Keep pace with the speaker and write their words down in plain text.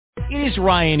It is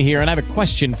Ryan here, and I have a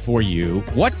question for you.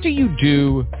 What do you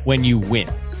do when you win?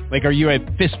 Like, are you a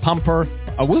fist pumper,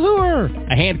 a woohooer,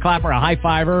 a hand clapper, a high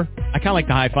fiver? I kind of like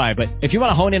the high five, but if you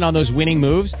want to hone in on those winning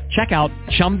moves, check out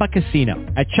Chumba Casino.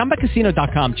 At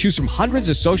ChumbaCasino.com, choose from hundreds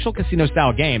of social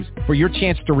casino-style games for your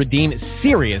chance to redeem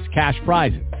serious cash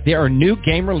prizes. There are new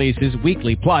game releases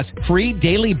weekly, plus free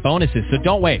daily bonuses. So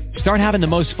don't wait. Start having the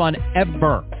most fun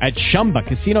ever at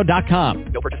ChumbaCasino.com.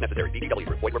 No purchase necessary. VGW.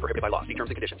 Void where prohibited by law. See terms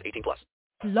and conditions. 18+.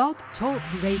 Blog Talk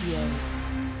Radio.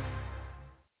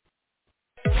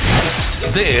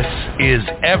 This is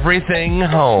Everything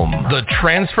Home, the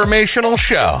transformational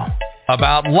show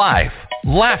about life,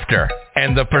 laughter,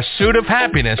 and the pursuit of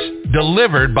happiness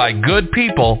delivered by good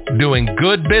people doing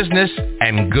good business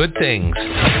and good things.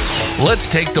 Let's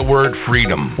take the word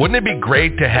freedom. Wouldn't it be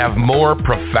great to have more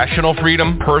professional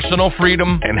freedom, personal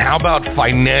freedom, and how about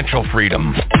financial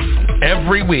freedom?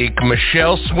 Every week,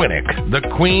 Michelle Swinick, the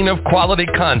queen of quality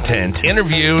content,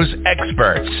 interviews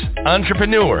experts,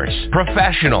 entrepreneurs,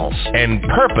 professionals, and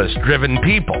purpose-driven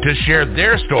people to share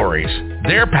their stories,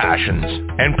 their passions,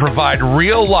 and provide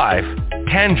real-life,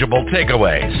 tangible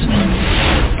takeaways.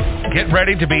 Get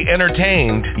ready to be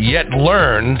entertained, yet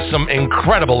learn some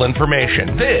incredible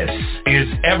information. This is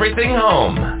Everything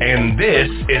Home, and this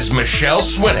is Michelle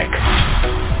Swinick.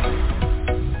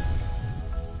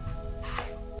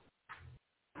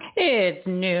 It's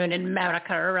noon in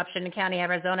America, Eruption County,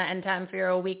 Arizona, and time for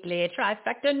your weekly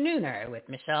trifecta nooner with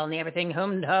Michelle and the Everything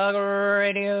Home Dog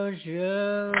Radio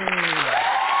Show.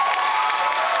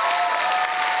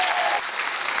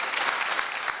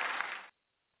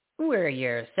 We're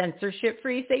your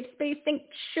censorship-free, safe space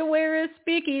sanctuary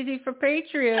speakeasy for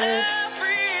patriots.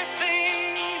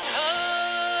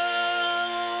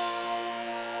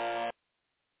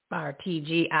 Our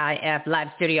TGIF live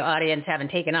studio audience having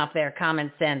taken off their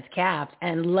common sense caps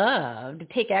and love to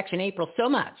take action April so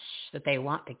much that they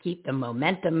want to keep the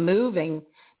momentum moving.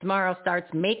 Tomorrow starts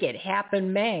Make It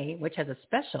Happen May, which has a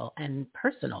special and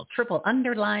personal triple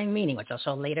underlying meaning, which I'll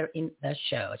show later in the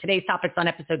show. Today's topic's on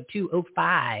episode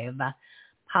 205,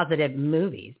 Positive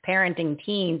Movies, Parenting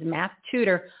Teens, Math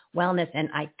Tutor, Wellness, and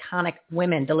Iconic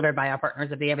Women, delivered by our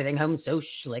partners of the Everything Home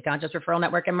Socially Conscious Referral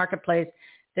Network and Marketplace.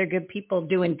 They're good people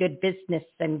doing good business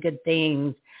and good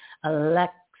things.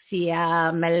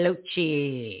 Alexia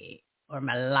Malocci, or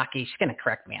Malaki, she's going to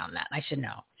correct me on that. I should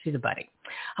know. She's a buddy.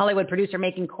 Hollywood producer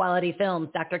making quality films,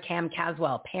 Dr. Cam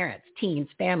Caswell, parents, teens,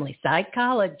 family,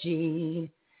 psychology.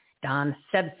 Don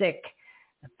Sebsick,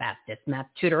 the fastest math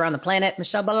tutor on the planet,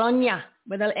 Michelle Bologna,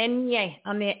 with an N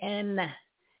on the N,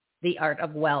 the art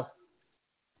of wealth,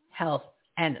 health,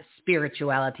 and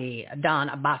spirituality. Don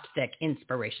Bostic,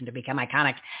 inspiration to become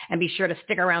iconic. And be sure to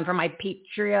stick around for my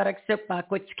patriotic soapbox,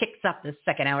 which kicks off the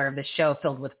second hour of the show,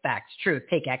 filled with facts, truth,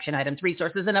 take action items,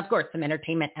 resources, and of course, some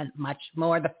entertainment and much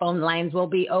more. The phone lines will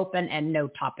be open and no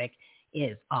topic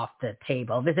is off the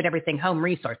table. Visit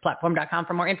everythinghomeresourceplatform.com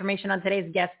for more information on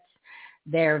today's guests,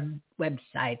 their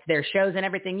websites, their shows, and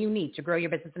everything you need to grow your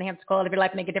business, enhance the quality of your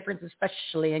life, make a difference,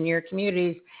 especially in your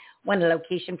communities. One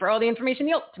location for all the information,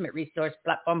 the ultimate resource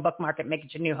platform. Bookmark it, make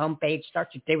it your new homepage. Start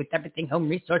your day with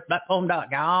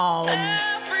everythinghomeresourceplatform.com.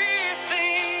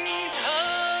 Everything's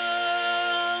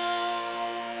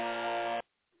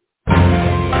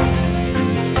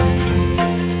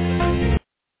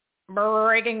home.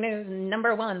 Breaking news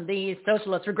number one. The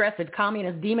socialist, regressive,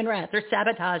 communist demon rats are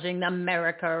sabotaging the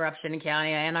America, Eruption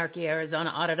County, Anarchy, Arizona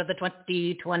audit of the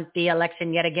 2020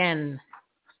 election yet again.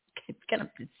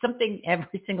 It's something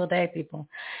every single day, people.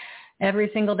 Every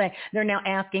single day. They're now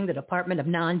asking the Department of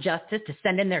Non-Justice to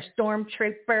send in their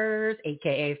stormtroopers,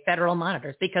 a.k.a. federal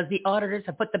monitors, because the auditors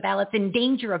have put the ballots in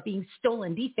danger of being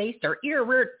stolen, defaced, or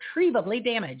irretrievably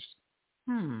damaged.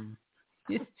 Isn't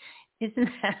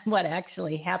that what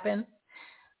actually happened?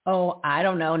 Oh, I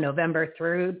don't know, November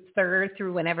 3rd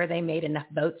through whenever they made enough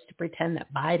votes to pretend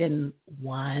that Biden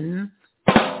won.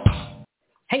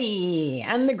 Hey,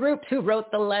 and the groups who wrote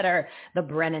the letter, the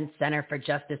Brennan Center for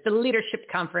Justice, the Leadership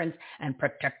Conference, and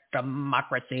Protect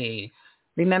Democracy.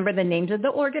 Remember, the names of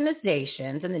the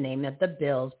organizations and the name of the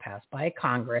bills passed by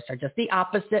Congress are just the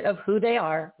opposite of who they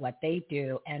are, what they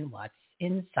do, and what's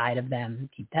inside of them.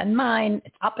 Keep that in mind.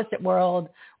 It's opposite world.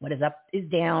 What is up is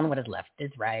down. What is left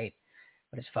is right.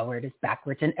 What is forward is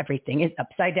backwards, and everything is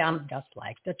upside down, just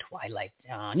like the Twilight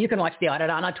Zone. You can watch the audit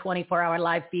on a 24-hour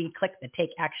live feed. Click the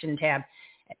Take Action tab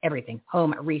at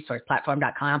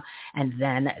everythinghomeresourceplatform.com, and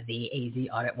then the AZ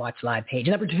Audit Watch live page.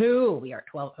 Number 2, we are at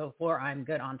 12:04. I'm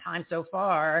good on time so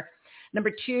far.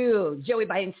 Number 2, Joey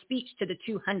Biden's speech to the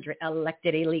 200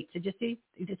 elected elites. Did you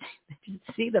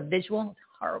see the visual? It's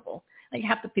horrible. Like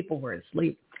half the people were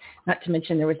asleep. Not to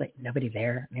mention there was like nobody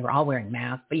there. They were all wearing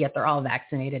masks, but yet they're all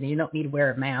vaccinated, and you don't need to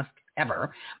wear a mask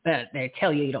ever. But they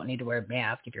tell you don't need to wear a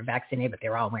mask if you're vaccinated, but they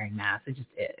were all wearing masks.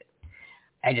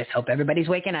 I just hope everybody's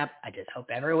waking up. I just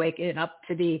hope everyone's waking up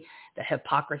to the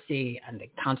hypocrisy and the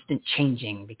constant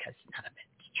changing, because none of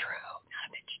it's true. None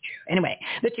of it's true. Anyway,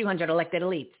 the 200 elected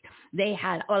elites, they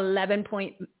had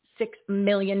 11.6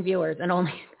 million viewers, and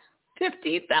only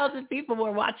 15,000 people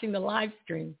were watching the live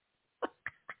stream.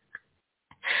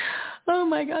 Oh,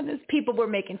 my goodness. People were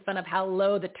making fun of how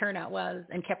low the turnout was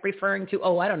and kept referring to,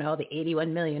 the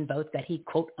 81 million votes that he,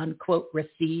 quote, unquote,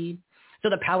 received. So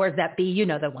the powers that be, you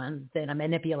know, the ones that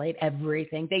manipulate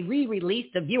everything, they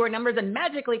re-released the viewer numbers and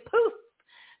magically, poof,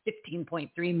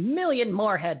 15.3 million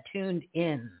more had tuned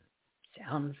in.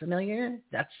 Sounds familiar?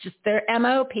 That's just their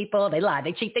MO, people. They lie,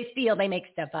 they cheat, they steal, they make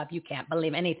stuff up. You can't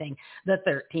believe anything the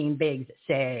 13 bigs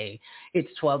say. It's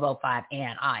 12:05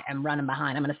 and I am running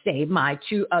behind. I'm going to save my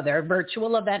 2 other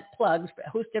virtual event plugs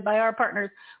hosted by our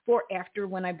partners for after,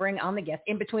 when I bring on the guests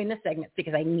in between the segments,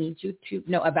 because I need you to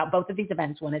know about both of these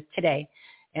events. One is today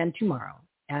and tomorrow,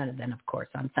 and then, of course,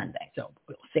 on Sunday. So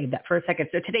we'll save that for a second.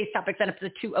 So today's topic is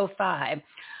episode 205.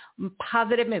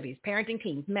 Positive movies, parenting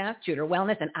teens, mass tutor,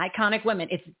 wellness, and iconic women.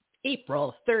 It's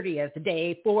April 30th,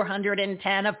 day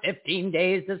 410 of 15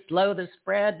 days to slow the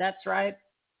spread. That's right,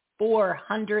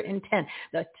 410.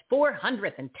 The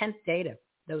 410th day of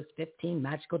those 15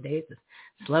 magical days to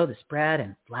slow the spread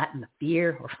and flatten the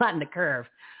fear, or flatten the curve.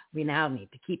 We now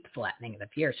need to keep flattening the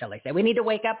fear, shall I say. We need to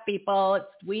wake up, people.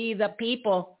 It's we the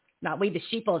people. Not we the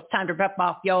sheeple. It's time to rip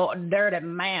off your dirty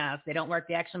masks. They don't work.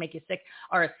 They actually make you sick,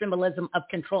 are a symbolism of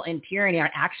control and tyranny. Or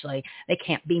actually, they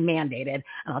can't be mandated. And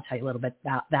I'll tell you a little bit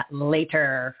about that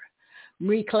later.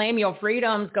 Reclaim your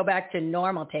freedoms. Go back to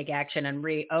normal. Take action and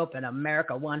reopen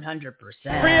America 100%.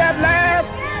 Free at last.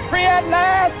 Free at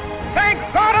last.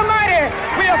 Thank God Almighty.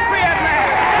 We are free at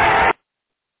last.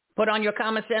 Put on your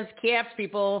common sense caps,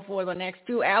 people, for the next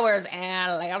 2 hours,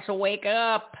 and let's wake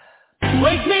up.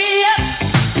 Wake me up.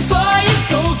 Before you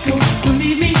go, don't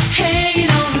leave me hanging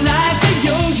on like a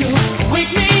yo-yo.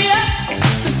 Wake me up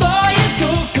before you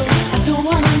go, I don't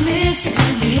want to miss it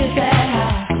when you hit that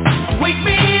high. Wake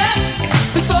me up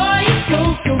before you go,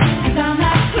 'cause I'm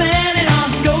not planning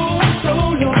on going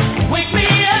solo. Wake me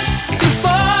up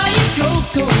before you go.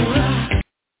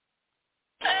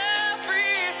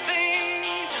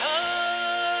 Everything's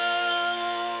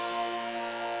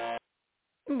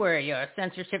home. We're your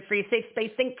censorship-free, safe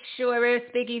space, sanctuary,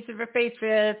 speakeasy for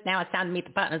faceless. Now it's time to meet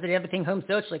the partners of the Everything Home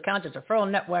Socially Conscious Referral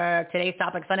Network. Today's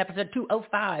topics on episode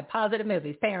 205, positive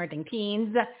movies, parenting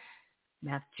teens,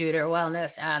 math tutor,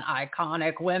 wellness, and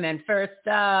iconic women. First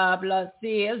up, let's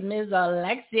see, is Ms.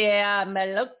 Alexia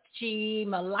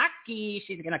Malaki.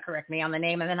 She's going to correct me on the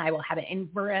name, and then I will have it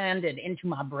branded into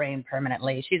my brain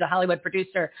permanently. She's a Hollywood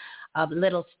producer of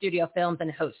Little Studio Films and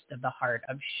host of the Heart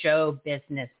of Show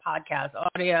Business podcast.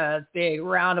 Audience, big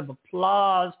round of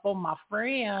applause for my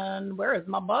friend. Where is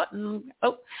my button?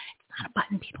 Oh, it's not a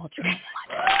button, people. It's really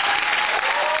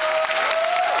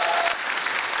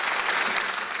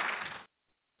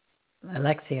one.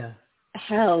 Alexia.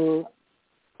 Hell.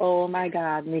 Oh, my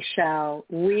God, Michelle,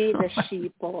 we the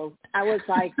sheeple. I was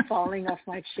like falling off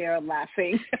my chair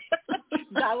laughing.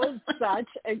 That was such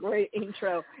a great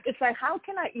intro. It's like, how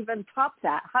can I even top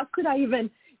that? How could I even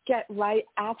get right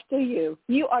after you?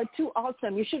 You are too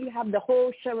awesome. You should have the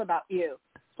whole show about you.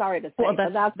 Sorry to say,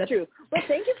 but that's true. Well,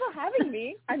 thank you for having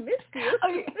me. I missed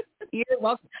you. You're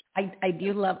welcome. I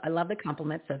love the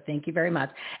compliment, so thank you very much.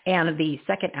 And the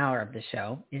second hour of the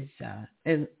show is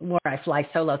where I fly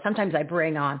solo. Sometimes I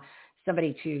bring on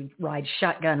somebody to ride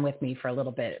shotgun with me for a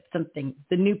little bit. Something,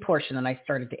 the new portion that I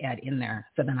started to add in there.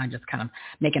 So then I just kind of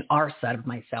make an arse out of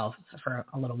myself for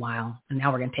a little while. And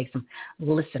now we're going to take some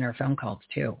listener phone calls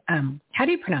too. How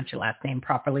do you pronounce your last name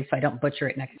properly so I don't butcher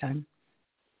it next time?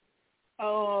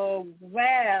 Oh,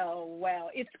 well,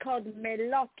 it's called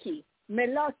Malaki.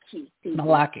 Malaki.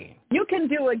 You can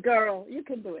do it, girl. You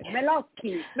can do it.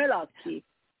 Malaki,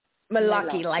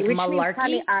 like which malarkey? Means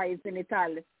honey eyes in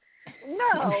Italian.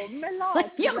 No,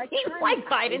 Malaki. like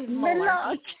Biden's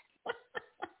malarkey.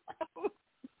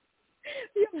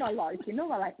 You're malarkey. No,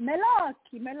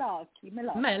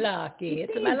 Malaki.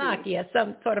 It's a malaki. It's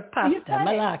some sort of pasta.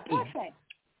 Malaki. Perfect.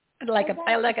 I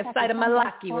like a side of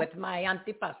malaki with my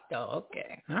antipasto.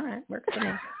 Okay. All right. Works for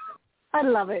me. I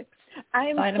love it. I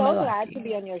am so glad to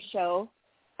be on your show.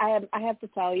 I have to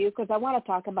tell you, because I want to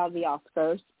talk about the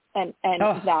Oscars and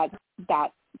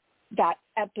that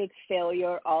epic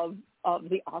failure of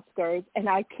the Oscars, and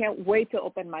I can't wait to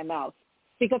open my mouth,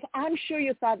 because I'm sure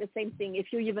you thought the same thing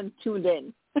if you even tuned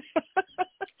in.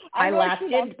 I know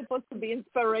lasted. I'm supposed to be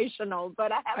inspirational,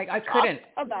 but I couldn't.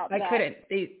 About that. I couldn't.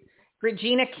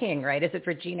 Regina King, right? Is it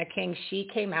Regina King? She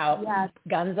came out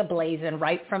guns a-blazing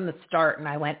right from the start, and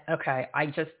I went, okay,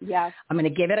 I'm going to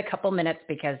give it a couple minutes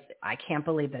because I can't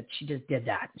believe that she just did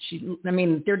that.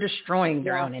 They're destroying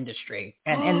their own industry,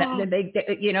 and they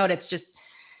it's just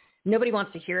nobody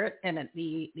wants to hear it, and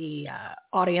the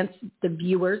audience, the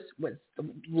viewers, was the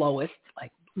lowest,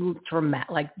 like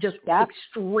dramatic, like just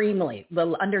extremely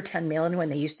little, under 10 million when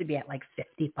they used to be at like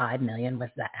 55 million was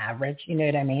the average. You know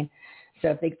what I mean?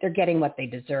 So if they're getting what they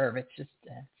deserve, it's just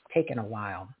taken a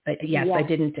while. But yes, I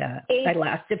didn't. I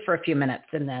lasted for a few minutes,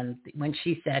 and then when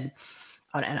she said,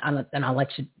 and I'll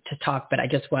let you to talk, but I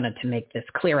just wanted to make this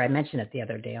clear. I mentioned it the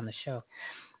other day on the show.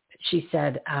 She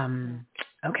said,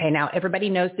 okay, now everybody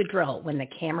knows the drill. When the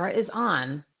camera is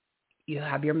on, you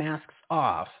have your masks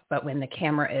off. But when the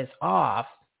camera is off,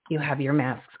 you have your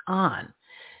masks on.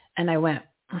 And I went,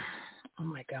 oh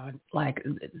my God, like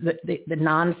the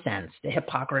nonsense, the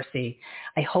hypocrisy.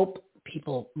 I hope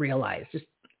people realize, just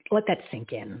let that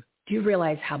sink in. Do you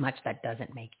realize how much that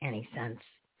doesn't make any sense?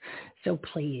 So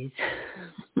please,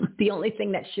 the only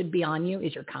thing that should be on you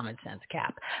is your common sense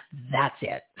cap. That's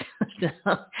it.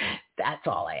 That's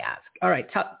all I ask. All right,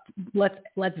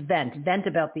 let's vent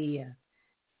about the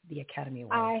Academy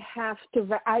Award. I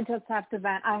just have to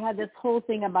vent. I had this whole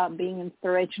thing about being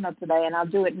inspirational today, and I'll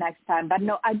do it next time. But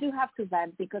no, I do have to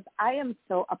vent because I am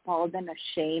so appalled and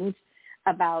ashamed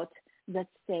about the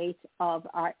state of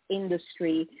our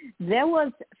industry. There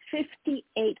was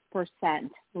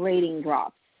 58% rating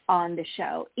drops on the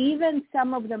show. Even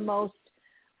some of my most,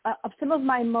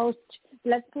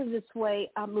 let's put it this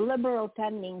way, liberal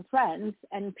tending friends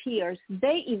and peers,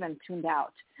 they even tuned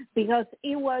out because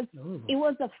it was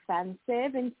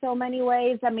offensive in so many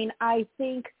ways. I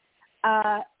think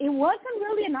it wasn't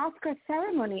really an Oscar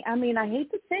ceremony. I hate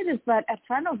to say this, but a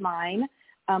friend of mine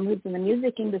who's in the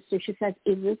music industry, she says,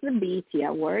 is this the BET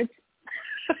Awards?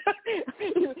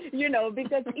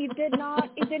 Because it did not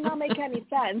make any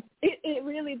sense. It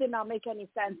really did not make any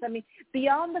sense.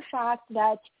 Beyond the fact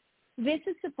that this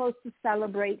is supposed to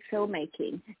celebrate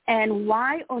filmmaking, and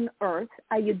why on earth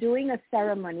are you doing a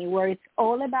ceremony where it's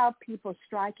all about people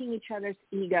striking each other's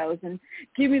egos and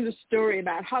giving the story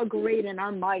about how great and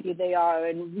almighty they are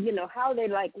and, how they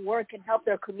work and help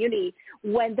their community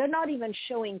when they're not even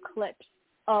showing clips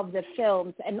of the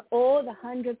films and all the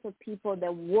hundreds of people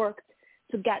that worked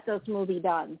to get those movies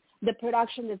done, the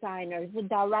production designers, the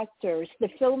directors, the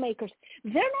filmmakers,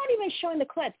 they're not even showing the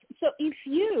clips. So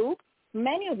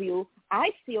many of you,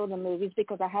 I see all the movies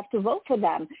because I have to vote for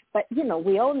them. But,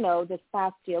 we all know this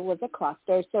past year was a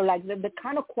cluster. So the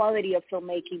kind of quality of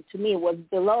filmmaking to me was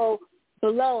below.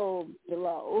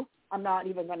 I'm not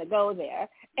even going to go there.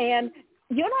 And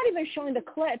you're not even showing the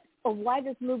clips of why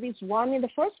this movie's won in the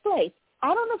first place.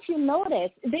 I don't know if you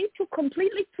noticed, they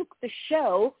completely took the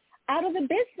show out of the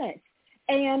business.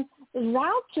 And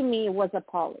that to me was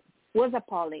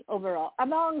appalling overall,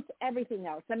 amongst everything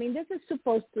else. This is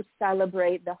supposed to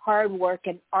celebrate the hard work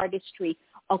and artistry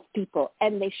of people,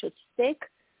 and they should stick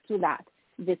to that,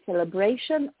 the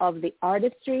celebration of the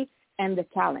artistry and the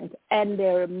talent. And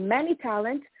there are many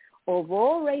talents of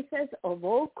all races, of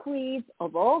all creeds,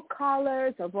 of all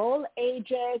colors, of all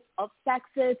ages, of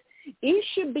sexes. It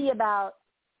should be about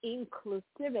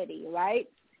inclusivity, right?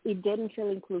 It didn't feel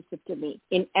inclusive to me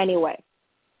in any way.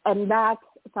 And that's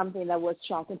something that was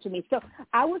shocking to me. So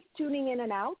I was tuning in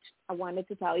and out. I wanted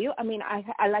to tell you.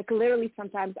 I literally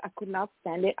sometimes I could not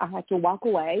stand it. I had to walk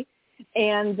away.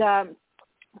 And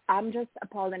I'm just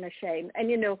appalled and ashamed.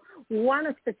 And,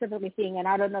 one specific thing, and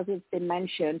I don't know if it's been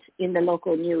mentioned in the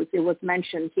local news, it was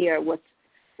mentioned here, was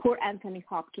poor Anthony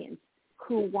Hopkins,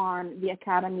 who won the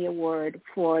Academy Award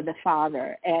for The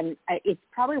Father. And it's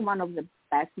probably one of the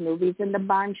best movies in the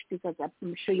bunch because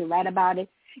I'm sure you read about it.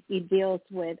 It deals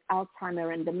with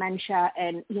Alzheimer and dementia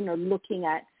and, looking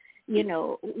at,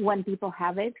 when people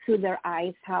have it through their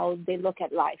eyes, how they look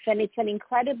at life. And it's an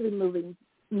incredibly moving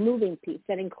piece,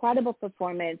 an incredible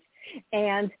performance.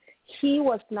 And he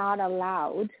was not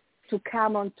allowed to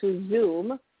come onto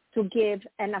Zoom to give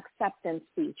an acceptance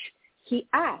speech. He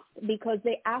asked because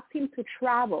they asked him to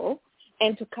travel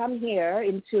and to come here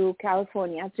into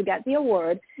California to get the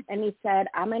award. And he said,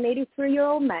 I'm an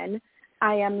 83-year-old man.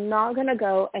 I am not going to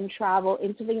go and travel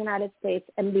into the United States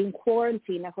and be in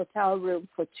quarantine in a hotel room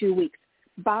for 2 weeks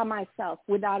by myself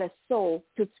without a soul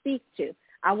to speak to.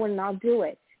 I will not do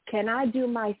it. Can I do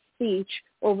my speech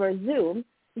over Zoom?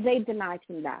 They denied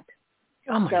him that.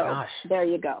 Oh, my gosh. There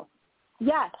you go.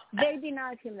 Yes, they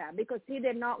denied him that because he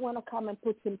did not want to come and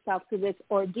put himself to this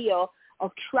ordeal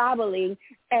of traveling.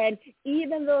 And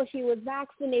even though he was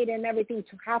vaccinated and everything,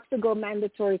 to have to go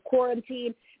mandatory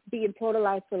quarantine, be in total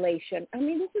isolation. I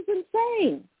mean, this is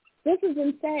insane. This is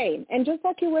insane. And just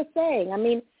like you were saying, I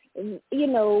mean,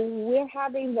 we're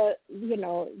having why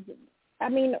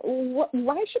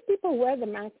should people wear the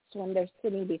masks when they're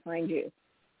sitting behind you?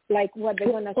 Like, what, they're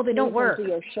going to they don't work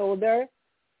into your shoulder?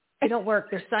 They don't work.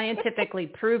 They're scientifically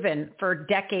proven for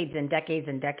decades and decades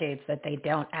and decades that they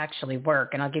don't actually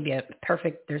work. And I'll give you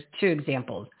there's two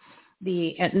examples.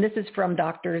 And this is from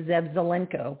Dr. Zev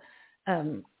Zelenko.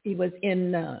 He was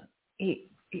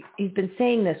he's been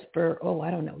saying this for,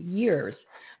 years.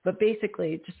 But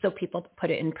basically, just so people put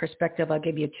it in perspective, I'll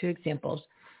give you two examples.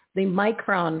 The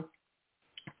micron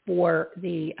for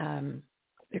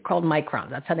they're called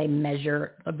microns. That's how they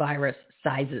measure the virus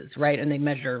sizes, right? And they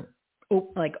measure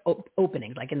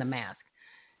openings, like in the mask.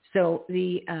 So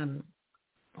I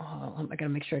got to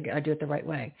make sure I do it the right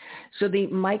way. So the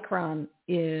micron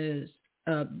is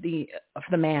the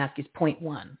mask is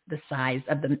 0.1, the size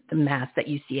of the mask that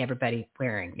you see everybody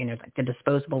wearing. Like the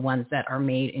disposable ones that are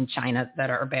made in China that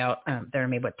are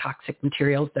made with toxic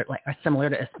materials that are similar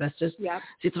to asbestos. Yeah.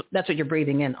 So that's what you're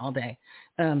breathing in all day.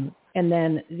 And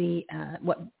then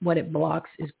what it blocks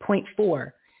is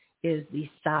 0.4 is the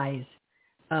size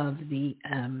of the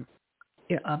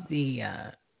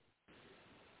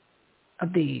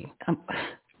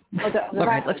all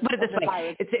right, let's put it this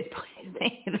way.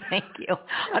 Thank you.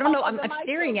 I don't know. I'm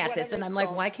staring at this and I'm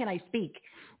like, why can't I speak?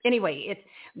 Anyway, it's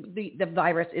the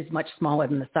virus is much smaller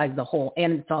than the size of the hole,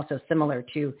 and it's also similar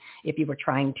to if you were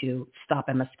trying to stop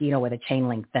a mosquito with a chain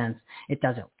link fence. It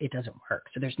doesn't work.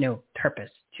 So there's no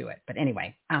purpose to it. But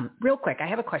anyway, real quick, I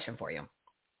have a question for you.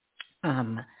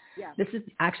 Yeah. This is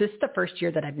the first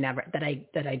year that I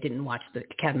didn't watch the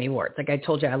Academy Awards. Like I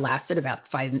told you, I lasted about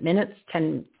 7 minutes,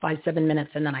 and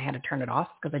then I had to turn it off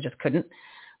because I just couldn't.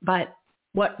 But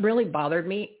what really bothered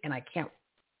me, and I can't,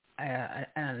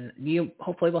 and you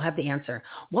hopefully will have the answer.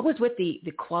 What was with the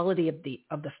quality of the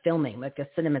filming, like the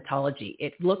cinematology?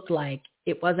 It looked like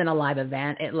it wasn't a live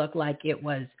event. It looked like it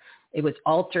was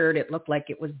altered. It looked like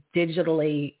it was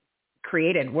digitally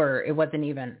created, where it wasn't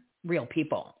even real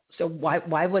people. So what's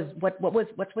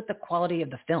with the quality of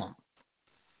the film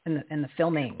and the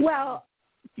filming? Well,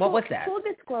 what was that? Full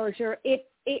disclosure, it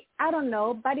I don't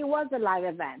know, but it was a live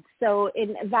event. So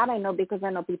in that I know, because I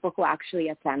know people who actually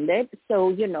attended.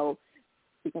 So,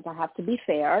 because I have to be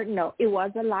fair, no, it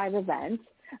was a live event,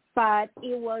 but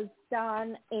it was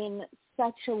done in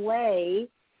such a way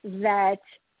that,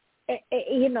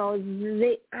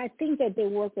 I think that they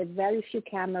worked with very few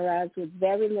cameras, with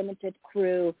very limited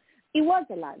crew. It was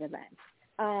a live event.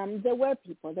 There were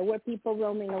people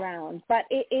roaming around, but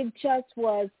it just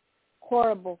was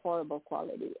horrible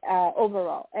quality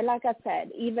overall. And like I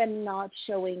said, even not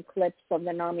showing clips of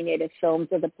the nominated films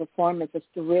or the performances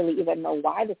to really even know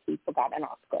why the people got an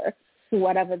Oscar,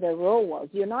 whatever their role was.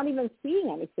 You're not even seeing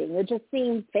anything. You're just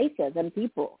seeing faces and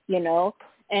people,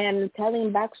 and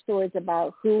telling backstories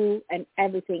about who and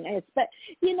everything is. But,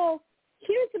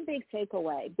 here's a big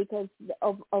takeaway because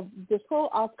of this whole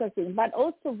Oscar thing, but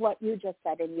also what you just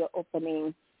said in your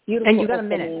opening. And you got a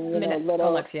minute,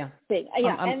 Alexia. Thing.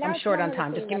 Yeah, I'm short on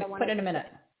time. Just put in a minute.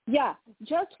 Yeah,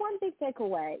 just one big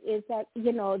takeaway is that,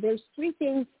 there's three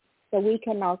things that we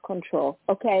cannot control.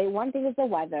 Okay, one thing is the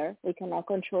weather. We cannot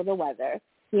control the weather.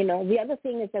 The other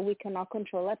thing is that we cannot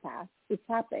control our past. It's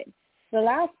happened. The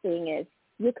last thing is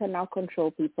you cannot control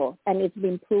people, and it's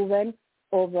been proven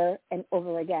over and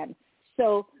over again.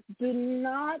 So do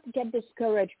not get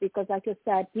discouraged because, like you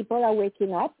said, people are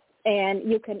waking up and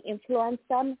you can influence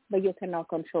them, but you cannot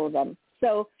control them.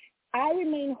 So I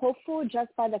remain hopeful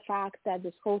just by the fact that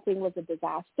this whole thing was a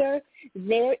disaster.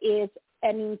 There is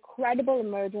an incredible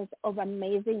emergence of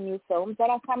amazing new films that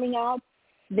are coming out.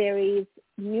 There is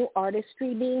new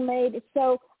artistry being made.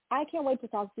 So I can't wait to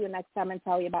talk to you next time and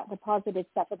tell you about the positive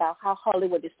stuff about how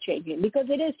Hollywood is changing, because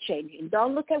it is changing.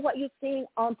 Don't look at what you're seeing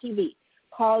on TV.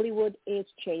 Hollywood is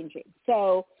changing.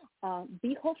 So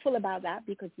be hopeful about that,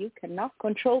 because you cannot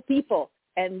control people.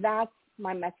 And that's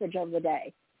my message of the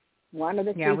day. One of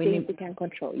the three things you can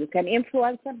control. You can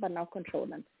influence them, but not control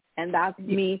them. And that's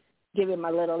me giving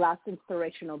my little last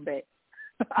inspirational bit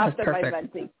after my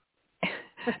venting.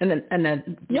 And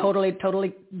then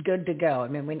totally good to go. I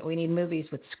mean, we need movies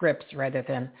with scripts rather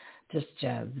than just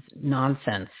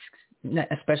nonsense,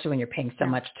 especially when you're paying so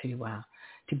much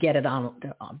to get it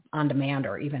on demand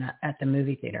or even at the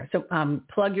movie theater. So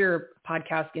plug your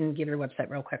podcast and give your website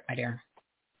real quick, my dear.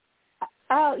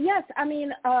 Yes, I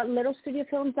mean,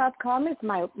 littlestudiofilms.com is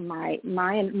my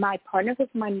partner is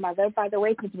my mother, by the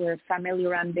way, because we're a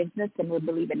family-run business and we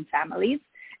believe in families.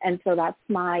 And so that's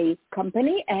my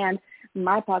company. And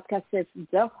my podcast is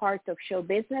The Heart of Show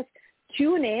Business.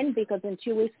 Tune in, because in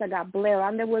 2 weeks I got Blair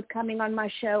Underwood coming on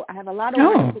my show. I have a lot of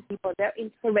wonderful people. They're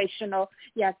inspirational.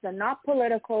 Yes, they're not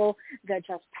political. They're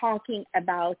just talking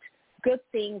about good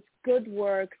things, good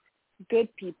work, good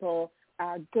people,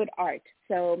 good art.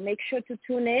 So make sure to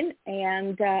tune in.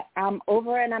 And I'm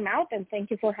over and I'm out. And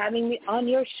thank you for having me on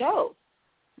your show.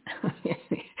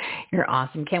 You're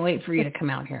awesome. Can't wait for you to come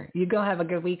out here. You go have a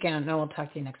good weekend, and we'll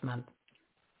talk to you next month.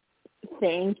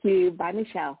 Thank you. Bye,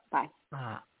 Michelle. Bye.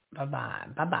 Bye-bye.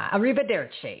 Bye-bye.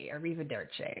 Arrivederci.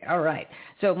 Arrivederci. All right.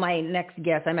 So my next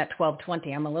guest, I'm at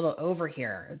 12:20. I'm a little over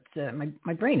here. It's,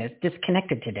 my brain is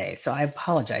disconnected today, so I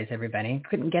apologize, everybody.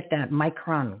 Couldn't get that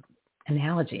micron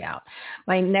analogy out.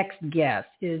 My next guest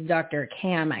is Dr.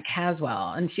 Cam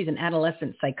Caswell, and she's an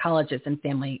adolescent psychologist and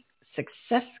family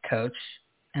success coach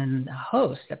and the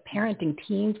host of Parenting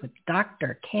Teens with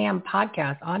Dr. Cam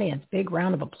podcast. Audience, big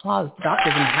round of applause.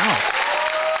 Doctors in the house.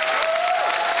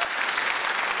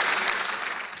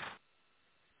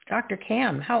 Dr.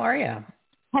 Cam, how are you?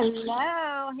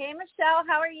 Hello. Hey, Michelle.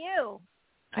 How are you?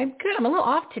 I'm good. I'm a little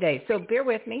off today, so bear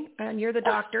with me. And you're the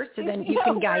doctor, so then you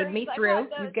can guide me through.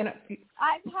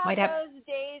 I've had those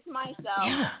days myself.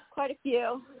 Yeah. Quite a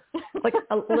few. Like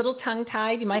a little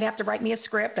tongue-tied. You might have to write me a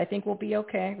script. I think we'll be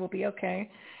okay.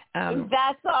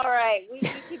 That's all right. We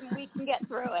can get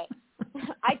through it.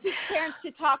 I teach parents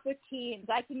to talk with teens.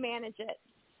 I can manage it.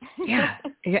 Yeah,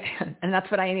 and that's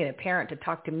what I need, a parent to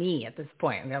talk to me at this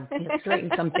point. I'm going to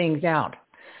straighten some things out.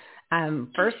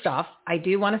 First off, I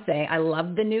do want to say I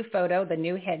love the new photo, the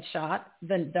new headshot,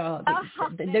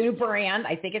 the new brand.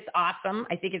 I think it's awesome.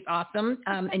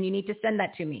 And you need to send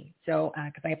that to me. So,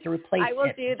 because I have to replace it. I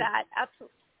will do that.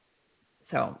 Absolutely.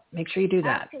 So make sure you do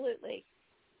that. Absolutely.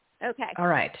 Okay. All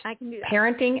right. I can do that.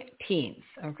 Parenting teens.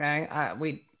 Okay.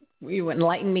 You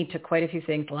enlightened me to quite a few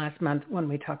things last month when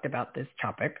we talked about this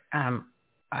topic.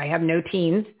 I have no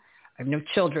teens. I have no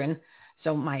children.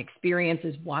 So my experience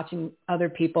is watching other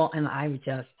people, and I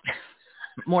just,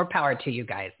 more power to you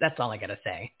guys. That's all I got to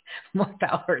say. More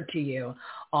power to you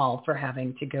all for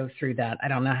having to go through that. I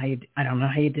don't know how you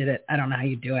did it. I don't know how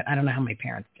you do it. I don't know how my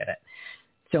parents did it.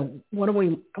 So what do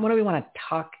we want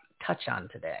to touch on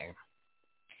today?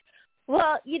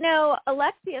 Well,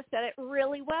 Alexia said it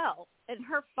really well in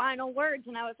her final words,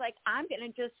 and I was like, I'm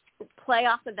going to just play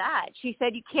off of that. She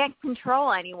said, you can't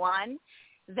control anyone.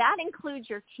 That includes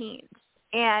your teens.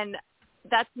 And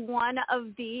that's one of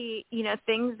the,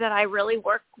 things that I really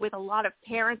work with a lot of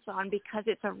parents on, because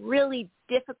it's a really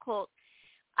difficult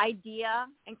idea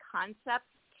and concept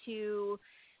to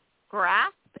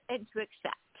grasp and to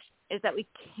accept, is that we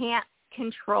can't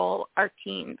control our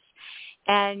teens.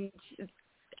 And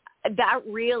that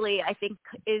really, I think,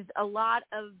 is a lot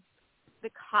of the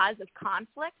cause of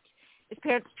conflict, is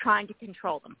parents trying to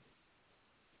control them.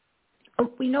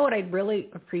 You know what I really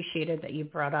appreciated that you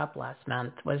brought up last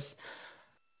month was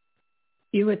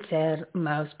you had said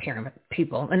most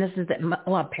people, and this is a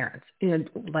lot of parents,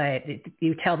 like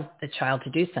you tell the child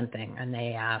to do something and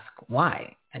they ask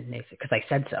why, and they say, because I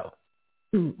said so.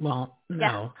 Well,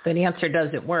 no, the answer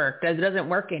doesn't work. It doesn't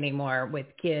work anymore with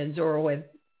kids or with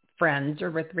friends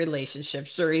or with relationships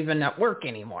or even at work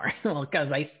anymore. Well,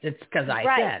 I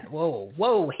said,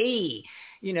 whoa, hey,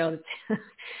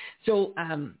 so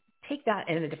take that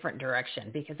in a different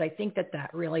direction, because I think that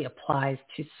really applies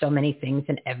to so many things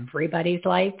in everybody's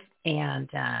life. And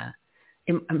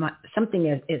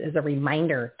something is a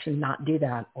reminder to not do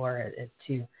that, or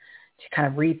to kind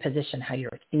of reposition how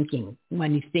you're thinking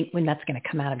when that's going to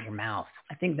come out of your mouth.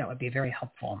 I think that would be very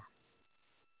helpful.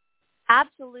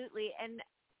 Absolutely. And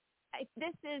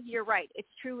you're right. It's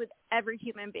true with every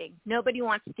human being. Nobody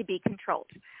wants to be controlled.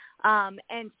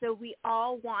 And so we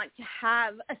all want to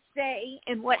have a say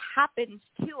in what happens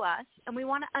to us, and we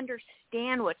want to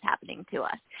understand what's happening to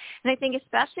us. And I think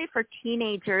especially for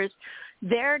teenagers,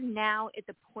 they're now at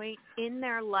the point in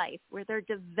their life where they're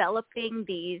developing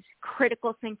these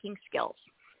critical thinking skills.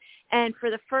 And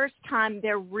for the first time,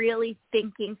 they're really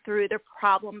thinking through their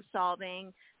problem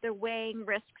solving. They're weighing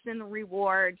risks and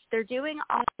rewards. They're doing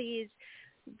all these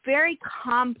very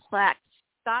complex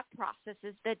thought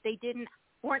processes that they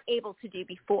weren't able to do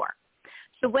before.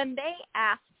 So when they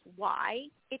ask why,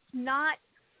 it's not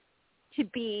to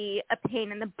be a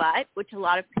pain in the butt, which a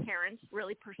lot of parents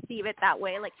really perceive it that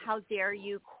way, like, how dare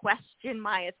you question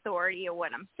my authority or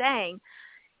what I'm saying.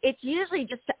 It's usually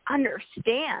just to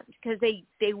understand, because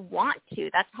they want to.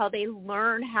 That's how they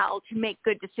learn how to make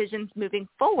good decisions moving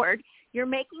forward. You're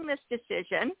making this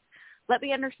decision. Let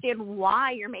me understand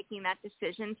why you're making that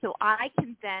decision, so I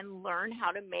can then learn how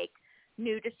to make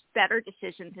better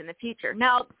decisions in the future.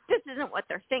 Now, this isn't what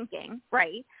they're thinking,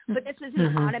 right? But this is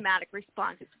an automatic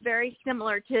response. It's very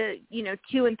similar to,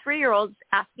 2 and 3-year-olds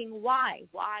asking why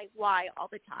all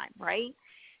the time, right?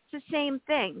 It's the same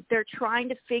thing. They're trying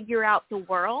to figure out the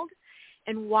world,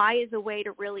 and why is a way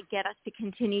to really get us to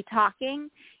continue talking.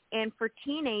 And for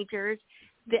teenagers,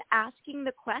 the asking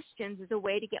the questions is a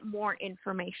way to get more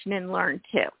information and learn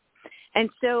too. And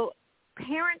so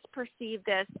parents perceive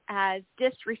this as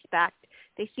disrespect.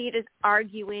 They see it as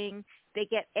arguing. They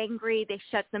get angry. They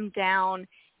shut them down.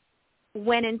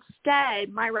 When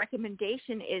instead, my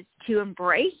recommendation is to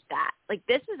embrace that. Like,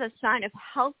 this is a sign of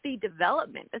healthy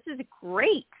development. This is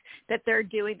great that they're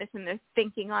doing this and they're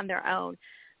thinking on their own.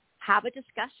 Have a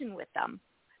discussion with them.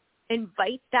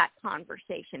 Invite that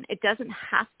conversation. It doesn't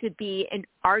have to be an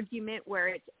argument where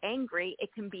it's angry.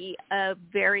 It can be a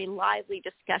very lively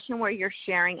discussion where you're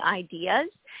sharing ideas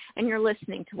and you're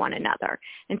listening to one another.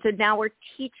 And so now we're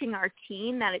teaching our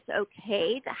teen that it's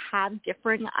okay to have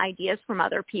different ideas from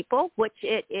other people, which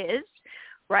it is,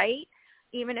 right?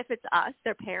 Even if it's us,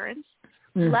 their parents.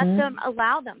 Let them,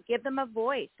 allow them, give them a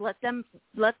voice, let them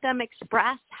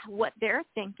express what they're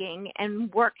thinking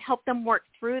and help them work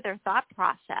through their thought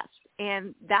process.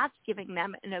 And that's giving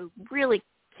them a really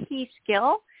key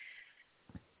skill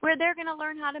where they're going to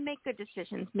learn how to make good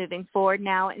decisions moving forward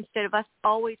now, instead of us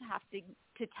always have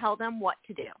to tell them what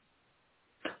to do.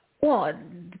 Well,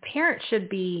 the parent should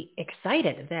be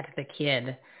excited that the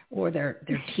kid or their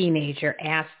teenager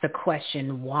asks the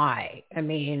question why. I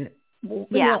mean,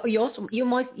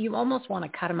 you almost want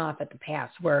to cut them off at the pass,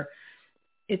 where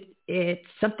it's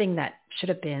something that should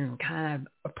have been kind of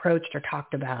approached or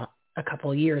talked about a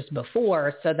couple of years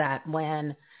before, so that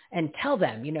and tell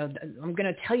them, I'm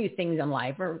going to tell you things in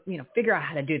life, or, figure out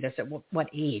how to do this at what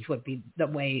age would be the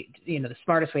way, the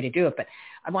smartest way to do it. But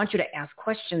I want you to ask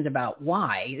questions about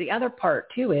why. The other part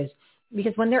too is,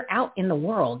 because when they're out in the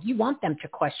world, you want them to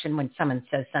question when someone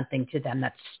says something to them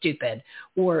that's stupid,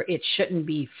 or it shouldn't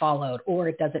be followed, or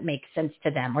it doesn't make sense to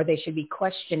them, or they should be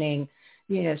questioning,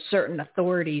 certain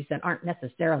authorities that aren't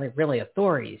necessarily really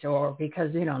authorities, or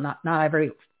because, not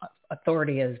every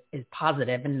authority is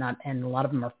positive, and a lot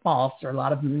of them are false, or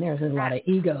there's a lot of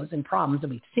egos and problems,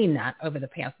 and we've seen that over the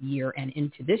past year and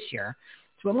into this year.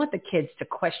 So I want the kids to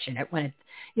question it when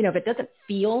if it doesn't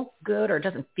feel good or it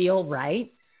doesn't feel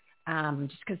right.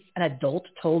 Just because an adult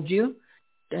told you,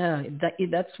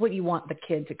 that's what you want the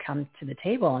kid to come to the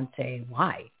table and say,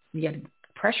 why? You got to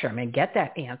pressure them and get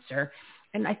that answer.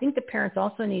 And I think the parents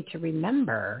also need to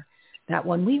remember that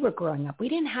when we were growing up, we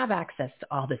didn't have access to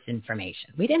all this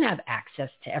information. We didn't have access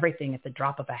to everything at the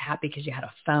drop of a hat because you had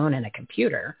a phone and a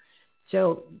computer.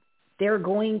 So they're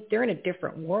in a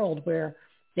different world where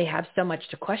they have so much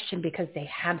to question because they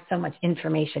have so much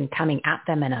information coming at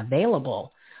them and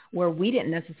available, where we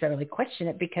didn't necessarily question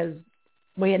it because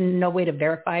we had no way to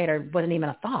verify it, or it wasn't even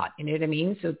a thought. You know what I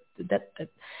mean? So that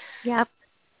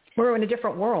we're in a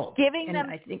different world.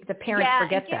 I think the parents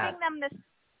forget that.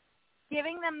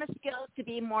 Giving them the skills to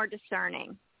be more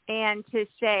discerning and to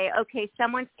say, okay,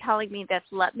 someone's telling me this.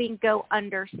 Let me go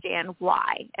understand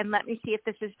why, and let me see if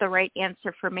this is the right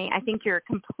answer for me. I think you're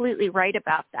completely right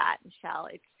about that, Michelle.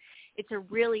 It's a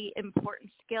really important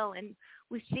skill, and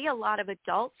we see a lot of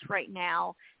adults right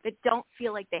now that don't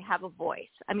feel like they have a voice.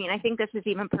 I mean, I think this is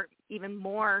even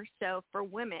more so for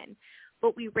women,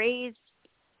 but we raise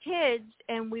kids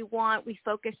and we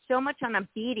focus so much on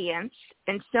obedience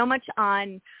and so much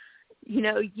on,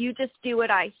 you just do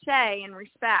what I say, and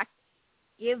respect.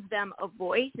 Give them a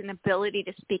voice and ability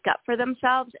to speak up for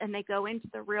themselves, and they go into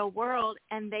the real world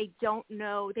and they don't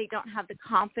have the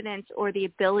confidence or the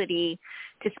ability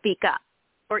to speak up,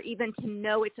 or even to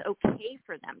know it's okay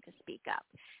for them to speak up.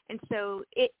 And so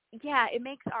it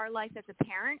makes our life as a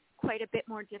parent quite a bit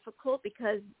more difficult,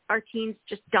 because our teens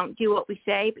just don't do what we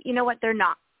say. But you know what? They're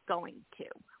not going to.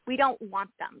 We don't want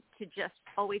them to just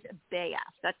always obey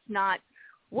us. That's not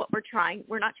what we're trying.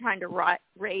 We're not trying to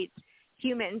raise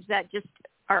humans that just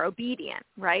are obedient,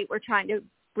 right? We're trying to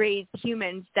raise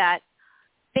humans that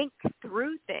think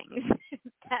through things,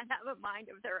 that have a mind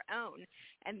of their own.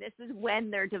 And this is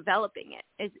when they're developing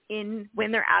it,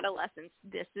 when they're adolescents.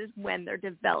 This is when they're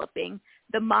developing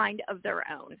the mind of their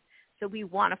own. So we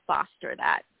want to foster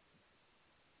that.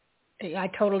 I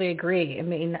totally agree.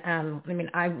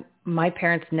 My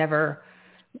parents never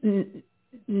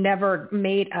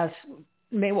made us,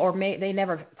 they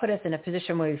never put us in a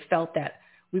position where we felt that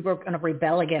we were going to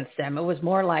rebel against them. It was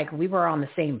more like we were on the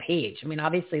same page. I mean,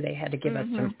 obviously they had to give us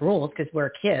some rules because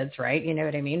we're kids, right? You know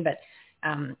what I mean? But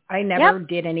I never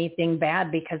did anything bad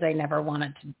because I never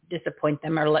wanted to disappoint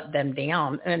them or let them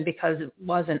down. And because it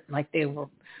wasn't like they were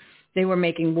they were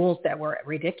making rules that were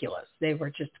ridiculous. That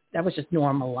was just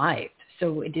normal life.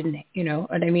 So it didn't, you know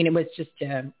what I mean? It was just,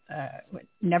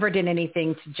 never did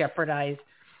anything to jeopardize,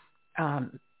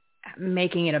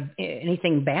 making it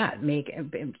anything bad.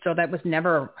 So that was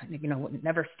never, you know,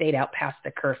 never stayed out past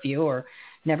the curfew or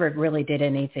never really did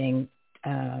anything,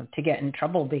 to get in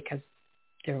trouble because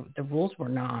the rules were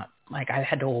not like I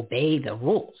had to obey the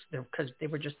rules because they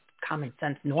were just common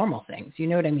sense, normal things. You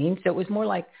know what I mean? So it was more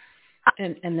like,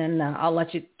 and then I'll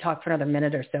let you talk for another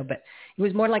minute or so, but it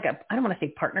was more like I don't want to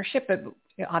say partnership, but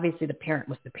obviously the parent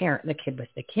was the parent, the kid was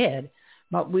the kid,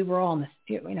 but we were all on the,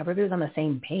 you know, everybody was on the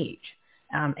same page.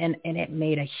 And it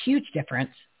made a huge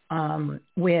difference,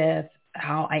 with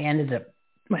how I ended up,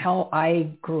 how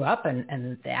I grew up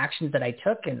and the actions that I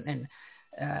took and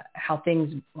how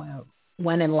things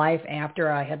went in life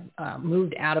after I had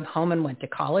moved out of home and went to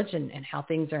college and how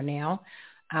things are now.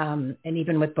 And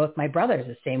even with both my brothers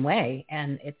the same way.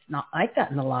 And it's not like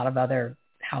that in a lot of other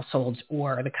households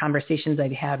or the conversations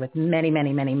I've had with many,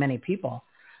 many, many, many people.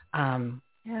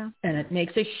 Yeah. And it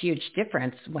makes a huge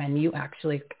difference when you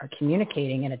actually are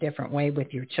communicating in a different way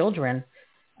with your children,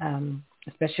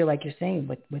 especially like you're saying,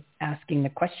 with asking the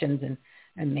questions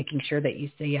and making sure that you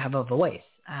say you have a voice.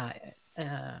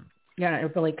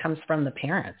 It really comes from the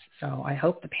parents. So I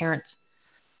hope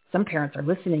some parents are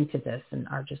listening to this and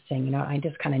are just saying, you know, I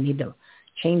just kind of need to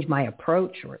change my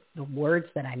approach or the words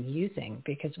that I'm using,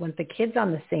 because when the kid's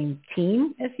on the same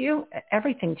team as you,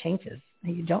 everything changes.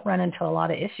 You don't run into a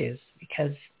lot of issues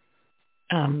because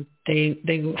they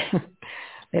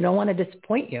don't want to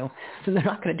disappoint you, so they're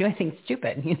not going to do anything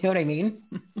stupid. You know what I mean?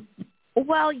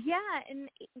 Well, yeah, and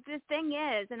the thing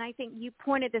is, and I think you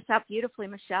pointed this out beautifully,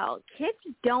 Michelle, kids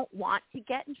don't want to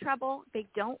get in trouble. They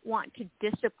don't want to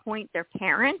disappoint their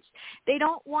parents. They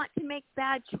don't want to make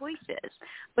bad choices,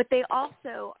 but they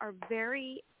also are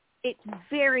it's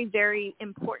very, very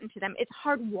important to them. It's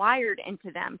hardwired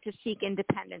into them to seek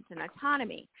independence and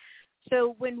autonomy.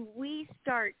 So when we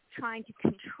start trying to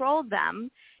control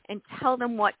them and tell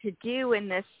them what to do in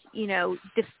this, you know,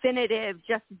 definitive,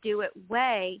 just do it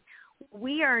way,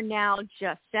 we are now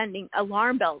just sending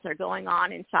alarm bells are going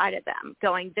on inside of them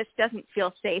going, this doesn't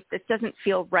feel safe. This doesn't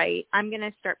feel right. I'm going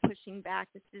to start pushing back.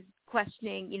 This is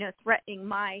questioning, you know, threatening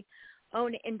my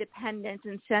own independence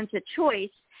and sense of choice.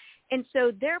 And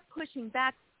so they're pushing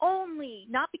back only,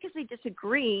 not because they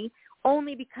disagree,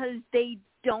 only because they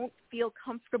don't feel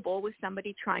comfortable with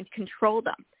somebody trying to control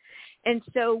them. And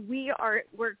so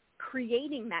we're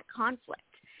creating that conflict.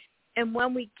 And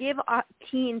when we give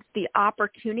teens the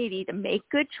opportunity to make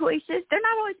good choices, they're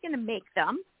not always going to make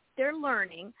them. They're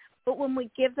learning. But when we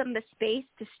give them the space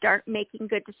to start making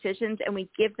good decisions and we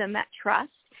give them that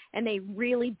trust and they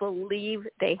really believe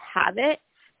they have it,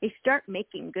 they start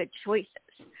making good choices.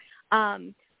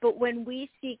 But when we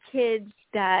see kids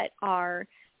that are,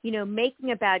 you know,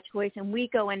 making a bad choice and we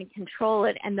go in and control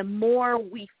it, and the more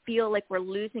we feel like we're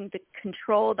losing the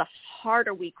control, the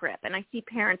harder we grip. And I see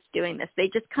parents doing this. They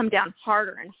just come down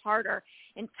harder and harder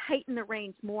and tighten the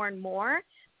reins more and more.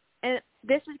 And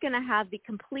this is going to have the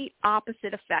complete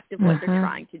opposite effect of what they're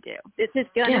trying to do. This is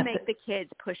going to make the kids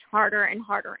push harder and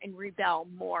harder and rebel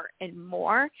more and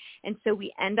more. And so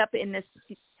we end up in this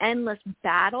endless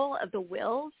battle of the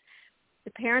wills.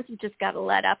 The parents have just got to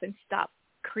let up and stop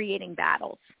creating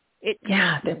battles.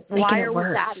 Why are we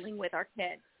battling with our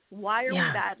kids? Why are we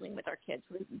battling with our kids,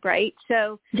 right?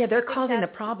 So they're causing the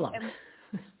problem.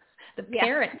 The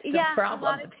parents, the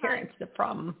problem. The parents, the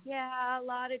problem. Yeah, a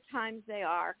lot of times they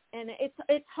are, and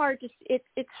it's hard to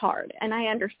it's hard, and I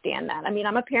understand that. I mean,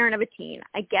 I'm a parent of a teen.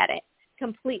 I get it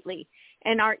completely,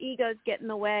 and our egos get in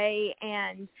the way,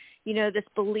 and you know, this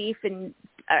belief and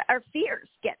our fears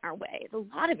get in our way. A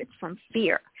lot of it's from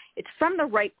fear. It's from the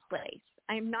right place.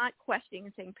 I'm not questioning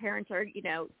and saying parents are, you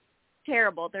know,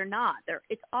 terrible. They're not.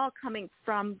 It's all coming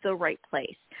from the right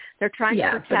place. They're trying to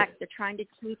protect. They're trying to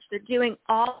teach. They're doing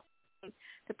all.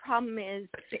 The problem is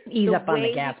ease up on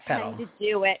the gas pedal. To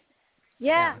do it.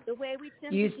 The way we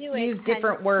tend to do it. Use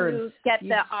different words. To get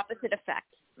the opposite effect.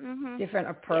 Different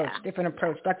approach.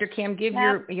 Dr. Cam, give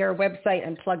your website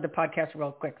and plug the podcast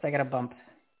real quick because I got a bump.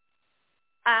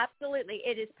 Absolutely.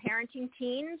 It is Parenting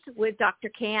Teens with Dr.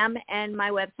 Cam, and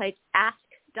my website's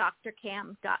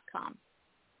askdrcam.com.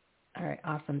 All right.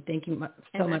 Awesome. Thank you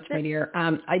so much, my dear.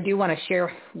 I do want to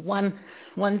share one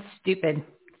stupid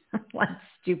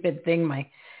thing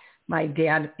my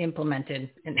dad implemented,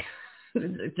 and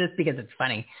just because it's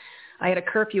funny. I had a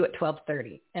curfew at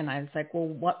 12:30, and I was like,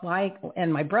 well, why?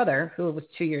 And my brother, who was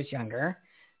 2 years younger,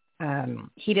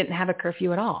 he didn't have a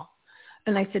curfew at all.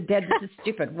 And I said, Dad, this is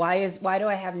stupid. Why do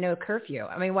I have no curfew?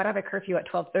 I mean, why do I have a curfew at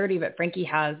 12:30, but Frankie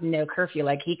has no curfew?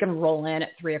 Like, he can roll in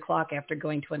at 3:00 after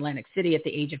going to Atlantic City at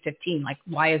the age of 15. Like,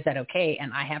 why is that okay?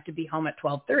 And I have to be home at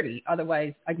 12:30.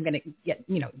 Otherwise, I'm going to get,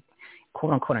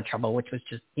 quote unquote in trouble, which was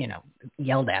just,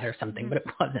 yelled at or something, but it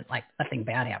wasn't like nothing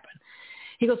bad happened.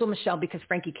 He goes, well, Michelle, because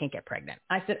Frankie can't get pregnant.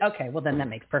 I said, okay, well, then that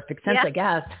makes perfect sense, I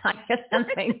guess. I guess that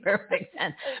makes perfect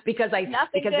sense because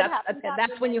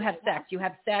that's when you have sex. You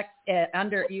have sex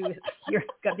you're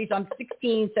got these. I'm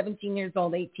 16, 17 years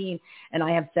old, 18, and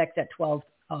I have sex at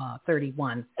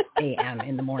 12:31 a.m.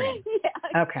 in the morning.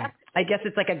 Yeah. Okay. I guess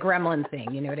it's like a gremlin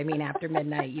thing. You know what I mean? After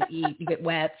midnight, you eat, you get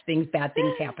wet, bad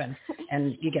things happen,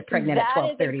 and you get pregnant at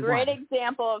 12:31. That is a great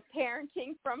example of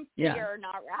parenting from fear,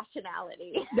 not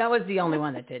rationality. That was the only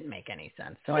one that didn't make any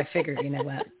sense. So I figured, you know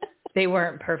what? They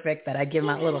weren't perfect, but I'd give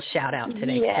them a little shout out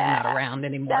today because they're not around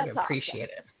anymore to appreciate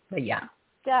it. But yeah.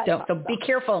 So be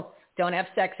careful. Don't have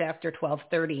sex after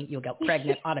 12:30. You'll get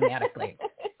pregnant automatically.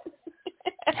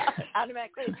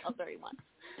 Automatically at 12:31.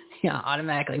 Yeah,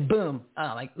 automatically. Boom.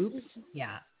 Oh, like, oops.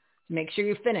 Yeah. Make sure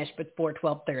you finish before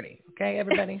 12:30. Okay,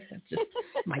 everybody? That's just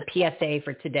my PSA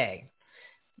for today.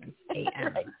 It's 8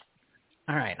 a.m. Right.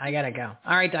 All right, I got to go.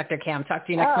 All right, Dr. Cam. Talk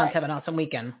to you next month. Have an awesome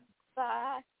weekend.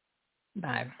 Bye.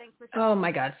 Bye. Oh,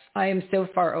 my gosh. I am so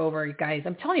far over, guys.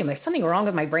 I'm telling you, there's something wrong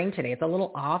with my brain today. It's a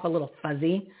little off, a little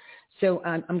fuzzy. So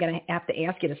I'm going to have to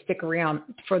ask you to stick around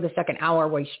for the second hour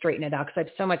where you straighten it out because I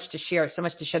have so much to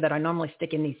share that I normally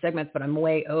stick in these segments, but I'm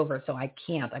way over, so I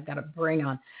can't. I've got to bring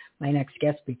on my next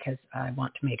guest because I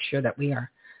want to make sure that we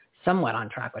are somewhat on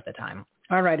track with the time.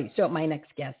 All righty. So my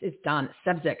next guest is Don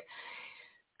Sebzik.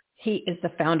 He is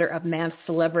the founder of Math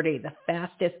Celebrity, the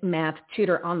fastest math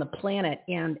tutor on the planet.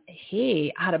 And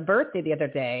he had a birthday the other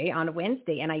day on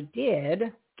Wednesday, and I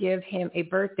did give him a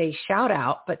birthday shout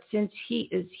out. But since he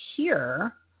is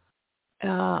here,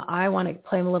 I want to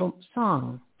play him a little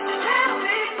song.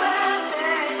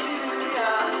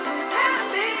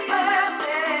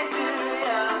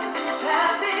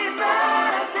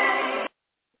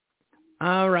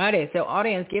 All righty. So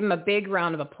audience, give him a big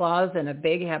round of applause and a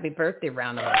big happy birthday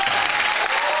round of applause.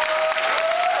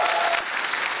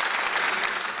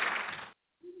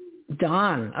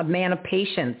 Don, a man of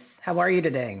patience. How are you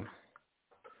today?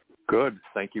 Good.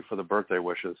 Thank you for the birthday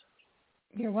wishes.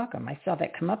 You're welcome. I saw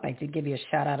that come up. I did give you a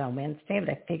shout out on Wednesday, but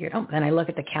I figured, then I look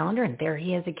at the calendar and there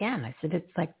he is again. I said,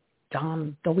 it's like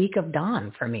Don, the week of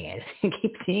Don for me. I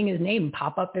keep seeing his name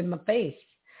pop up in my face.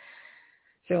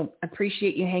 So I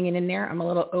appreciate you hanging in there. I'm a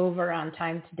little over on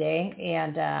time today,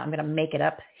 and I'm going to make it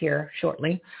up here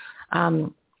shortly.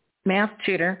 Math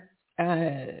tutor,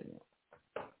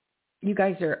 you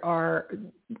guys are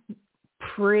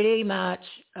pretty much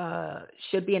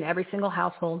should be in every single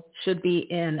household, should be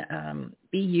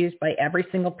used by every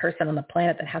single person on the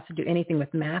planet that has to do anything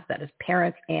with math, that is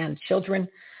parents and children,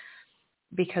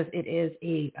 because it is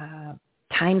a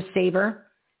time saver.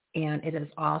 And it is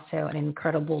also an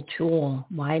incredible tool.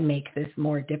 Why make this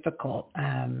more difficult?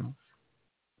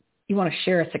 You want to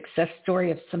share a success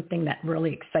story of something that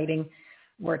really exciting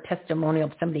or a testimonial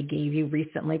somebody gave you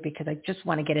recently? Because I just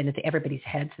want to get into everybody's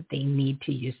heads that they need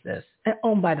to use this.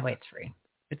 Oh, by the way, it's free.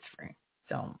 It's free.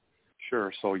 So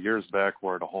Sure. So years back,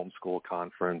 we're at a homeschool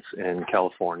conference in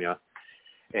California.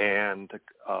 And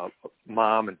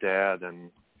mom and dad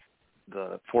and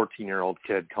the 14-year-old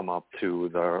kid come up to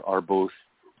our booth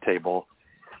table,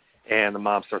 and the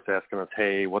mom starts asking us,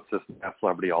 hey, what's this Math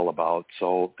Celebrity all about?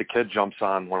 So the kid jumps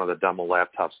on one of the demo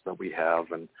laptops that we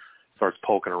have and starts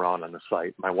poking around on the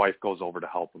site. My wife goes over to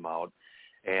help him out,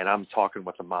 and I'm talking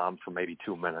with the mom for maybe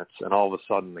 2 minutes, and all of a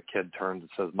sudden the kid turns and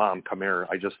says, Mom, come here,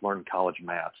 I just learned college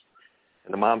math.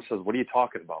 And the mom says, what are you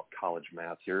talking about, college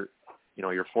math? You're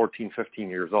 14, 15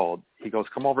 years old. He goes,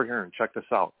 come over here and check this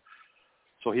out.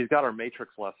 So he's got our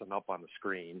matrix lesson up on the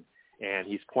screen, and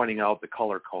he's pointing out the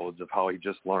color codes of how he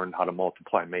just learned how to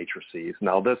multiply matrices.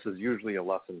 Now, this is usually a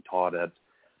lesson taught at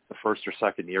the first or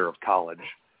second year of college.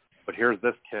 But here's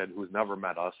this kid who's never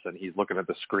met us, and he's looking at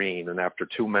the screen, and after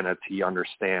 2 minutes, he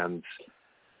understands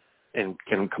in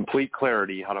complete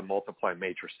clarity how to multiply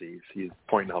matrices. He's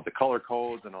pointing out the color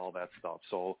codes and all that stuff.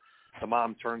 So the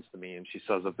mom turns to me, and she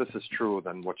says, if this is true,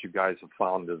 then what you guys have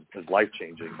found is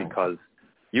life-changing, because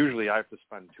usually I have to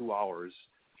spend 2 hours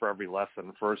for every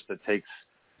lesson. First, it takes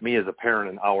me as a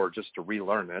parent an hour just to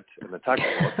relearn it in the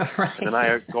textbook, right. And then I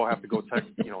have to go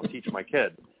teach my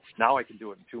kid. Now I can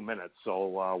do it in 2 minutes.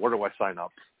 So where do I sign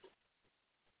up?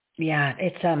 Yeah,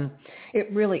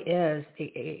 it really is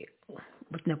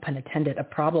with no pun intended, a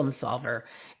problem solver.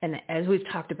 And as we've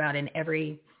talked about in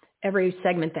every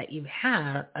segment that you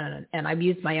have, and I've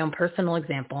used my own personal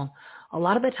example, a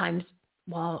lot of the times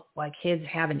why kids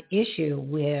have an issue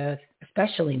with,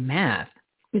 especially math,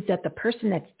 is that the person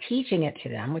that's teaching it to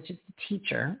them, which is the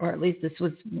teacher, or at least this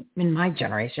was in my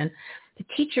generation, the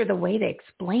teacher, the way they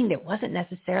explained it wasn't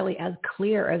necessarily as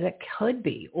clear as it could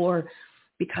be, or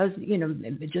because,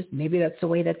 just maybe that's the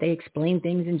way that they explain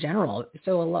things in general.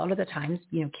 So a lot of the times,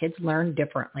 kids learn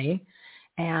differently.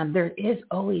 And there is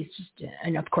always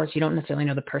and of course, you don't necessarily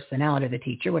know the personality of the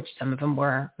teacher, which some of them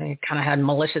they kind of had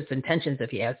malicious intentions,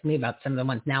 if you ask me, about some of the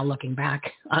ones now looking back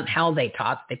on how they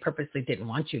taught. They purposely didn't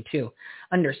want you to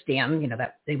understand,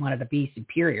 that they wanted to be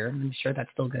superior. I'm sure that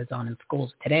still goes on in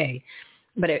schools today.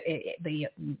 But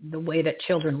the way that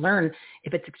children learn,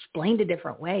 if it's explained a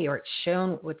different way or it's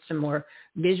shown with some more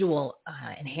visual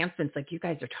enhancements like you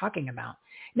guys are talking about,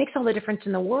 it makes all the difference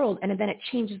in the world. And then it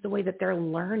changes the way that they're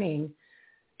learning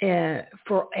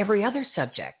for every other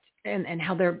subject, and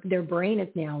how their brain is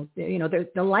now,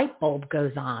 the light bulb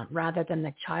goes on, rather than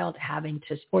the child having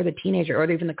to, or the teenager,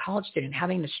 or even the college student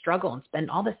having to struggle and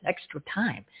spend all this extra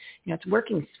time. It's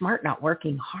working smart, not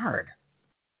working hard.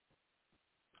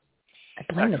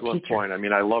 Excellent point.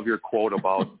 I love your quote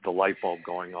about the light bulb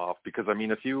going off, because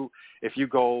if you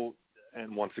go,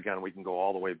 and once again, we can go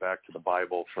all the way back to the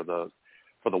Bible for the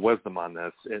wisdom on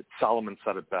this. Solomon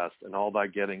said it best: "In all thy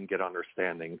getting, get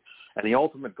understanding." And the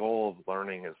ultimate goal of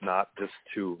learning is not just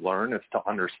to learn; it's to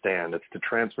understand. It's to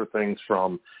transfer things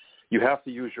from, you have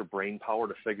to use your brain power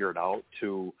to figure it out,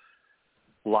 to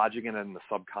lodging it in the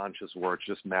subconscious, where it's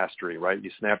just mastery, right? You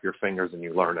snap your fingers and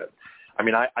you learn it.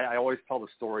 I always tell the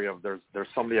story of there's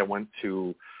somebody I went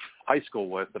to high school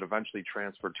with that eventually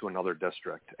transferred to another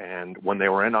district. And when they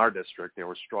were in our district, they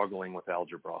were struggling with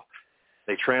algebra.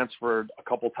 They transferred a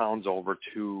couple towns over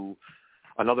to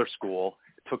another school,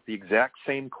 took the exact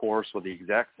same course with the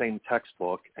exact same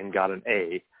textbook, and got an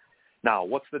A. Now,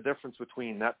 what's the difference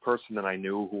between that person that I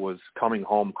knew, who was coming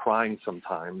home crying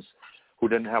sometimes, who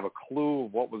didn't have a clue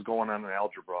of what was going on in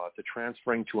algebra, to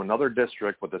transferring to another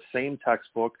district with the same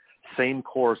textbook, same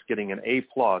course, getting an A+,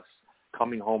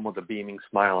 coming home with a beaming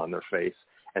smile on their face?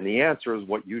 And the answer is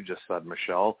what you just said,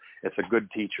 Michelle. It's a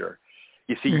good teacher.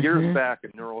 You see, years back, a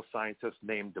neuroscientist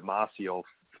named Damasio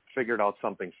figured out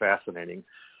something fascinating.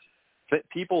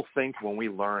 People think when we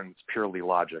learn it's purely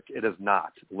logic. It is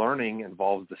not. Learning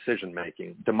involves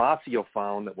decision-making. Damasio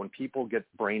found that when people get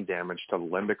brain damage to the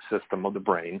limbic system of the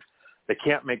brain, they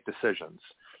can't make decisions.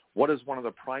 What is one of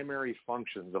the primary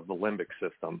functions of the limbic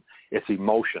system? It's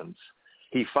emotions.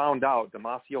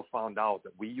 Damasio found out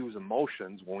that we use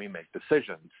emotions when we make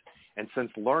decisions. And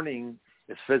since learning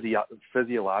is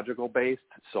physiological based,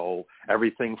 so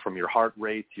everything from your heart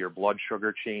rate to your blood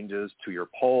sugar changes to your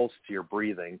pulse to your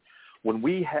breathing, when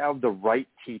we have the right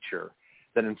teacher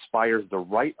that inspires the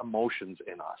right emotions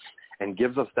in us and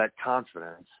gives us that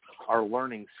confidence, our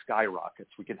learning skyrockets.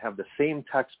 We can have the same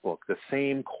textbook, the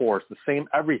same course, the same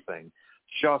everything,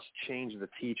 just change the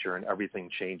teacher and everything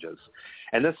changes.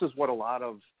 And this is what a lot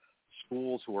of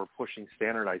schools who are pushing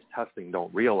standardized testing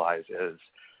don't realize is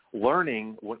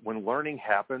learning, when learning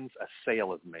happens, a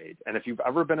sale is made. And if you've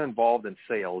ever been involved in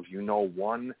sales, you know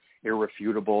one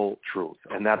irrefutable truth,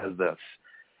 and that is this.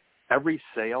 Every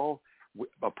sale,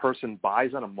 a person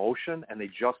buys an emotion and they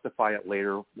justify it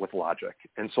later with logic.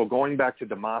 And so going back to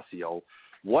Damasio,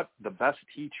 what the best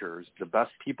teachers, the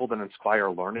best people that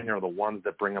inspire learning are the ones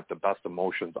that bring up the best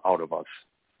emotions out of us.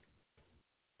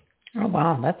 Oh,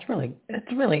 wow. That's really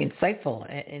insightful.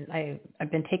 And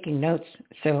I've been taking notes.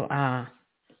 So,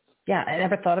 yeah, I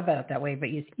never thought about it that way, but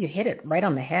you hit it right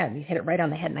on the head. You hit it right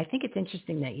on the head. And I think it's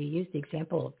interesting that you used the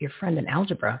example of your friend in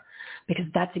algebra, because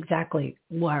that's exactly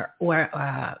where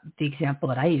the example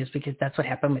that I used, because that's what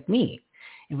happened with me.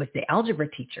 It was the algebra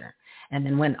teacher. And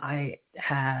then when I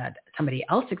had somebody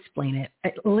else explain it,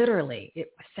 it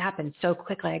happened so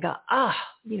quickly. I go,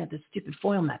 the stupid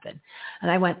FOIL method. And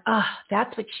I went,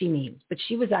 that's what she means. But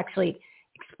she was actually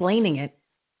explaining it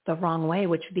the wrong way,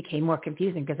 which became more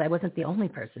confusing because I wasn't the only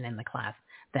person in the class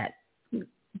that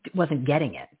wasn't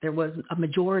getting it. There was a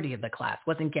majority of the class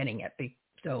wasn't getting it.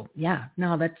 So yeah,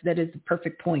 no, that is the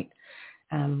perfect point.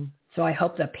 So I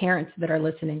hope the parents that are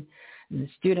listening and the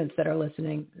students that are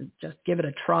listening, just give it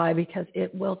a try, because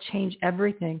it will change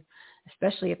everything,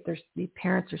 especially if the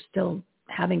parents are still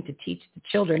having to teach the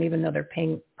children, even though they're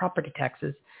paying property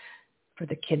taxes for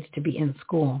the kids to be in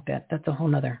school. That's a whole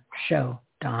nother show,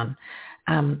 Don.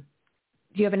 Do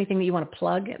you have anything that you want to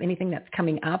plug? Anything that's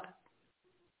coming up?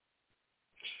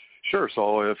 Sure.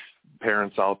 So if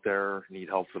parents out there need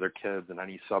help for their kids in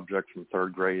any subject from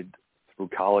third grade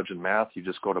through college in math, you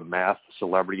just go to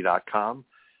mathcelebrity.com.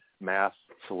 Math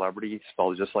Celebrity,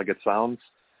 spelled just like it sounds.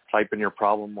 type in your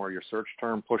problem or your search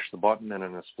term, push the button, and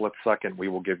in a split second, we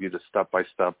will give you the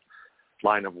step-by-step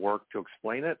line of work to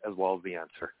explain it as well as the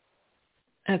answer.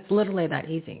 It's literally that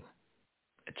easy.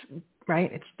 It's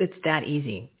right. It's that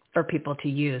easy for people to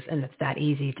use, and it's that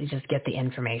easy to just get the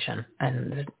information.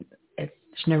 And there's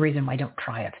no reason why don't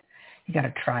try it. You got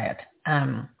to try it.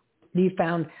 You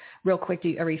found real quick.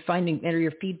 Are you finding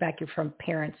your feedback from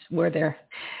parents where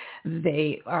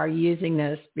they are using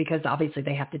this because obviously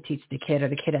they have to teach the kid or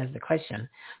the kid has the question,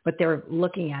 but they're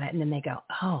looking at it and then they go,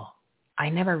 oh, I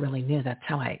never really knew that's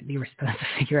how you were supposed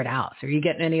to figure it out. So are you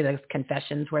getting any of those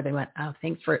confessions where they went, oh,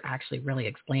 thanks for actually really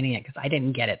explaining it because I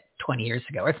didn't get it 20 years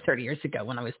ago or 30 years ago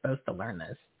when I was supposed to learn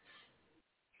this?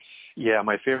 Yeah,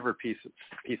 my favorite piece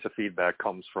of feedback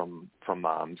comes from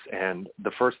moms. And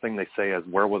the first thing they say is,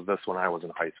 where was this when I was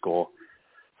in high school?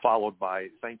 Followed by,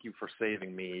 thank you for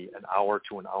saving me an hour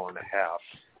to an hour and a half,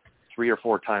 3 or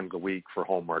 4 times a week for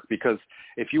homework. Because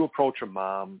if you approach a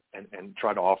mom and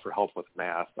try to offer help with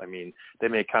math, I mean, they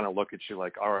may kind of look at you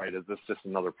like, all right, is this just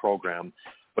another program?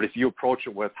 But if you approach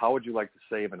it with, how would you like to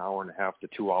save an hour and a half to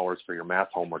 2 hours for your math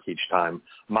homework each time?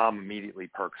 Mom immediately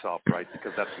perks up, right?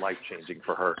 Because that's life-changing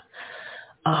for her.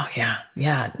 Oh,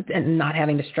 yeah. And not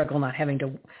having to struggle, not having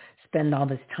to spend all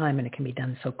this time, and it can be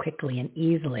done so quickly and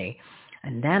easily.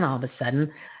 And then all of a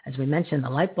sudden, as we mentioned, the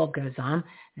light bulb goes on,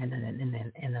 and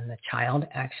then the child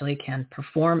actually can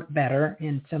perform better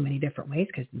in so many different ways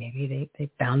because maybe they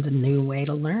found a new way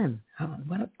to learn. Oh,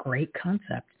 what a great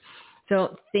concept.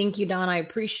 So thank you, Don. I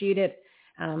appreciate it.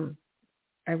 I'm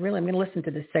going to listen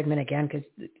to this segment again because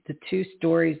the 2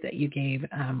 stories that you gave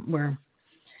were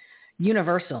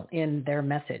universal in their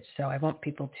message. So I want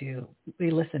people to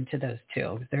re-listen to those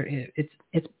 2.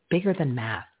 It's bigger than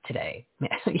math today.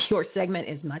 Your segment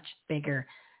is much bigger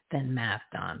than math,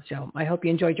 Don. So I hope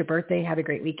you enjoyed your birthday. Have a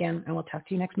great weekend, and we'll talk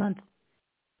to you next month.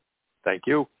 Thank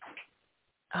you.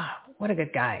 Oh, what a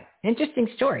good guy. Interesting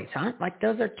stories, huh? Like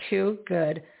those are 2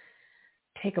 good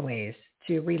takeaways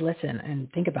to re-listen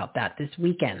and think about that this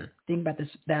weekend. Think about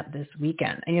this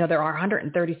weekend. And, there are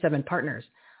 137 partners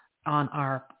on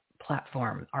our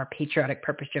platform, our patriotic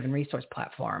purpose-driven resource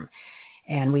platform.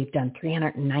 And we've done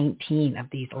 319 of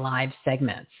these live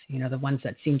segments, the ones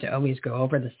that seem to always go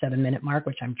over the 7-minute mark,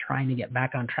 which I'm trying to get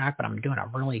back on track, but I'm doing a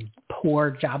really poor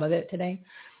job of it today.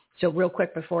 So real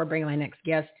quick before I bring my next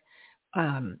guest,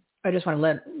 I just want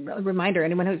to a reminder,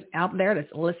 anyone who's out there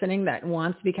that's listening that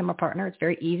wants to become a partner, it's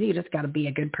very easy. You just got to be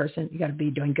a good person. You got to be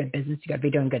doing good business. You got to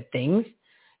be doing good things.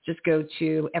 Just go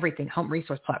to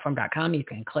everythinghomeresourceplatform.com. You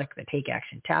can click the Take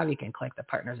Action tab. You can click the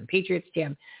Partners and Patriots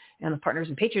tab. And the Partners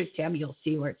and Patriots tab, you'll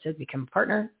see where it says Become a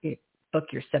Partner. You book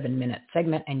your 7-minute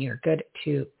segment, and you're good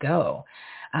to go.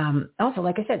 Also,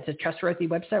 like I said, it's a trustworthy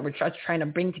website. We're trying to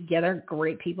bring together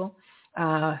great people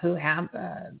who have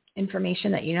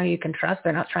information that you can trust.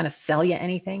 They're not trying to sell you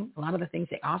anything. A lot of the things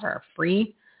they offer are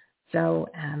free. So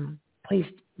please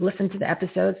listen to the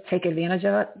episodes, take advantage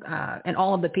of it. And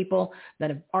all of the people that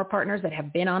are partners that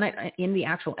have been on it in the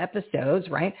actual episodes,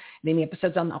 right? In the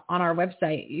episodes on our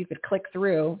website, you could click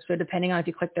through. So depending on if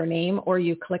you click their name or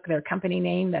you click their company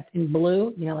name that's in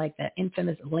blue, like the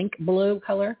infamous link blue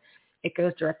color, it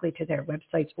goes directly to their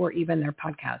websites or even their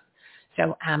podcasts.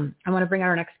 So I want to bring on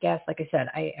our next guest. Like I said,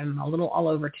 I am a little all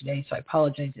over today, so I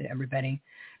apologize to everybody.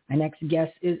 My next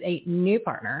guest is a new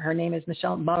partner. Her name is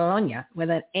Michelle Bologna with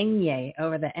an Enye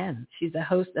over the N. She's the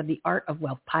host of the Art of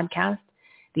Wealth podcast,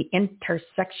 the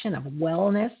intersection of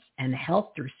wellness and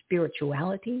health through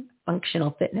spirituality,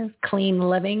 functional fitness, clean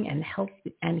living, and health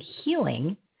and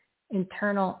healing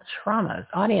internal traumas.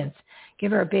 Audience,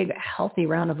 give her a big, healthy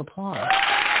round of applause.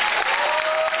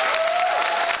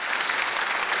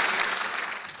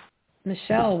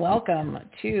 Michelle, welcome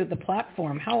to the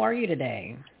platform. How are you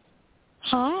today?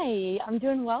 Hi, I'm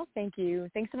doing well, thank you.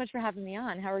 Thanks so much for having me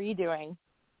on. How are you doing?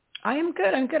 I am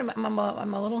good. I'm there's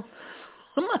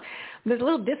a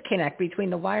little disconnect between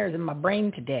the wires in my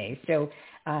brain today, so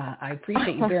I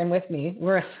appreciate you bearing with me.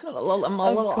 I'm a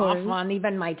little off on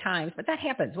even my times, but that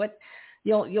happens.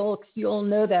 You'll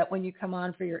know that when you come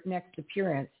on for your next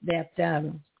appearance that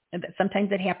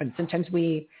sometimes it happens. Sometimes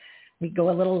we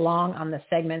go a little long on the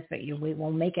segments, but we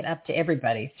will make it up to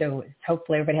everybody. So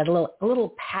hopefully everybody has a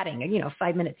little padding,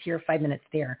 5 minutes here, 5 minutes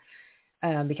there,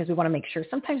 because we want to make sure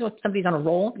sometimes when somebody's on a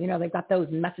roll, they've got those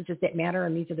messages that matter,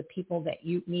 and these are the people that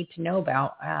you need to know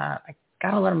about. I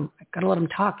gotta let them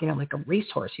talk, like a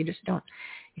racehorse. You don't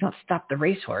stop the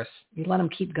racehorse. You let them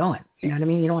keep going. You know what I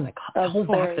mean? You don't want to hold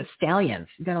back the stallions.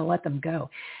 You're going to let them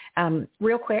go.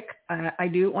 Real quick, I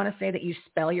do want to say that you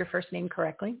spell your first name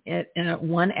correctly.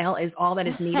 One L is all that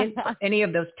is needed for any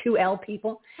of those 2L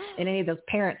people and any of those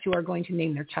parents who are going to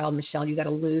name their child Michelle. You got to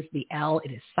lose the L.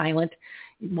 It is silent.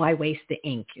 Why waste the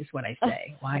ink is what I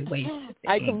say. Why waste the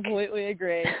I ink? completely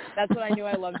agree. That's what I knew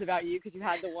I loved about you, because you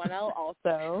had the one L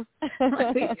also.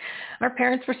 Our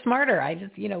parents were smarter. I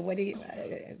just,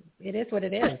 it is what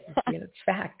it is. It's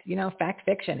fact, fact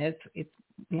fiction. It's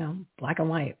black and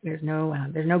white. There's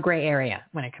no gray area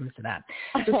when it comes to that.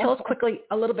 So tell us quickly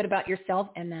a little bit about yourself,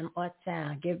 and then let's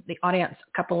give the audience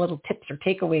a couple little tips or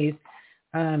takeaways,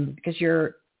 because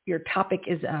your topic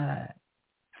is,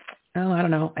 I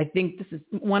don't know. I think this is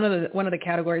one of the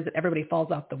categories that everybody falls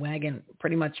off the wagon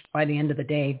pretty much by the end of the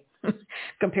day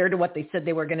compared to what they said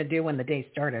they were going to do when the day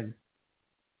started.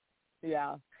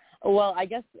 Yeah. Well, I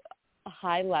guess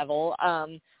high level.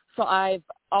 So I've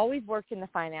always worked in the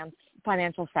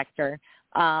financial sector,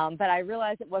 but I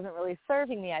realized it wasn't really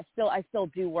serving me. I still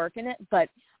do work in it, but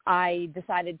I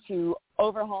decided to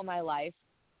overhaul my life,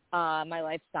 my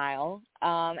lifestyle,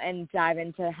 and dive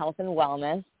into health and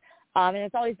wellness. And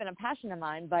it's always been a passion of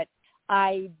mine, but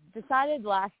I decided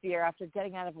last year, after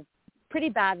getting out of a pretty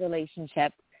bad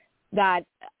relationship, that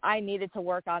I needed to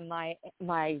work on my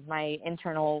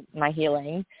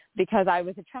healing, because I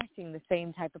was attracting the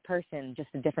same type of person, just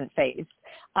a different face.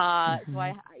 So I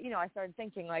started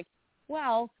thinking, like,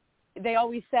 well, they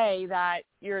always say that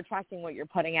you're attracting what you're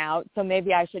putting out, so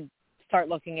maybe I should start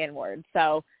looking inward.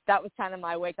 So that was kind of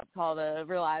my wake-up call to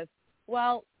realize,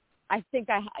 well, I think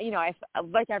I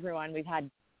like everyone, we've had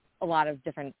a lot of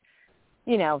different,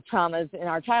 traumas in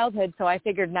our childhood. So I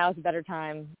figured now's a better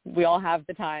time. We all have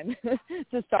the time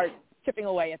to start chipping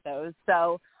away at those.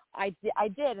 So I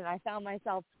did, and I found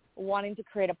myself wanting to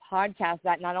create a podcast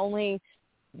that not only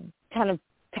kind of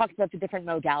talks about the different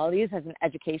modalities as an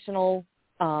educational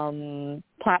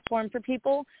platform for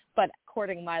people, but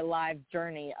recording my live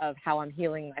journey of how I'm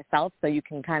healing myself, so you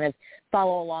can kind of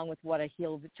follow along with what a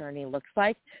healed journey looks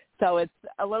like. So it's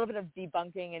a little bit of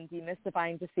debunking and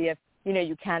demystifying to see if,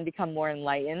 you can become more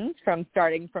enlightened from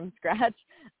starting from scratch.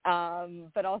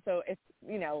 But also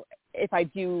if I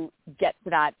do get to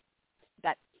that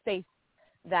space,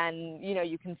 then,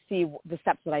 you can see the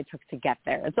steps that I took to get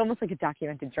there. It's almost like a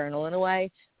documented journal in a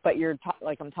way, but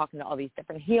I'm talking to all these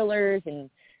different healers and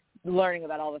learning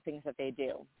about all the things that they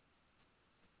do.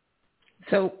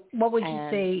 So what would you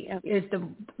say is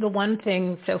the one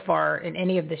thing so far in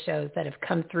any of the shows that have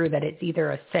come through that it's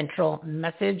either a central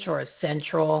message or a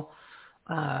central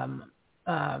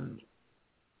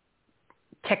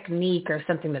technique or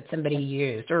something that somebody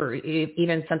used, or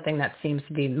even something that seems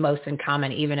to be most in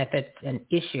common, even if it's an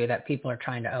issue that people are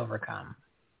trying to overcome?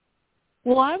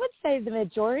 Well, I would say the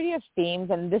majority of themes,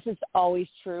 and this is always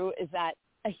true, is that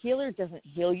a healer doesn't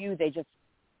heal you. They just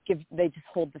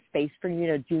hold the space for you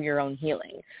to do your own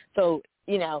healing. So,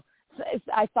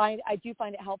 I do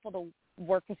find it helpful to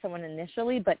work with someone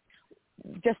initially, but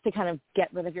just to kind of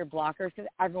get rid of your blockers, because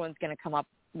everyone's going to come up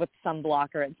with some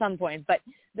blocker at some point. But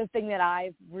the thing that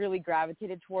I've really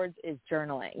gravitated towards is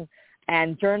journaling.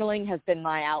 And journaling has been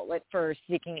my outlet for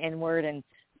seeking inward and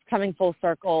coming full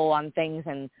circle on things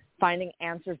and finding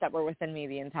answers that were within me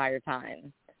the entire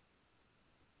time.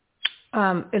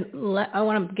 I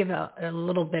want to give a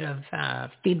little bit of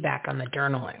feedback on the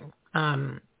journaling.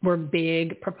 We're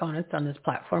big proponents on this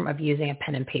platform of using a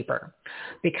pen and paper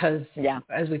because,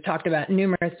 as we've talked about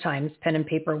numerous times, pen and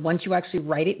paper, once you actually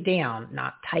write it down,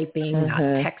 not typing, not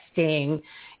texting,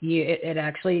 it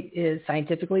actually is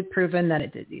scientifically proven that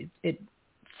it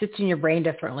sits in your brain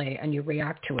differently and you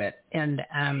react to it. And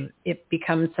it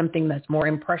becomes something that's more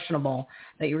impressionable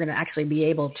that you're going to actually be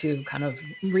able to kind of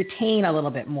retain a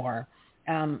little bit more.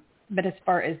 But as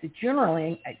far as the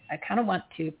journaling, I kind of want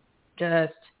to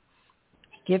just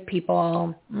give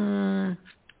people,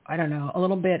 I don't know, a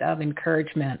little bit of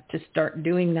encouragement to start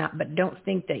doing that, but don't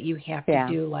think that you have to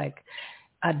do like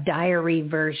a diary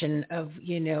version of,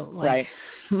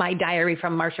 my diary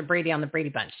from Marsha Brady on the Brady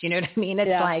Bunch. You know what I mean? It's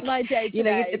like, you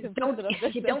don't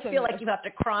feel like you have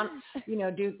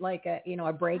to do like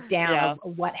a breakdown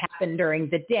of what happened during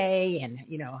the day and,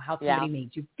 how somebody made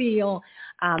you feel.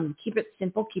 Keep it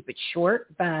simple, keep it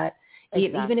short, but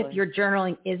even if your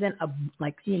journaling isn't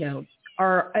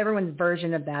or everyone's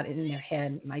version of that in their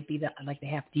head might be that like they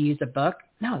have to use a book.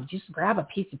 No, just grab a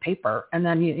piece of paper. And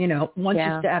then, once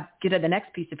you get to the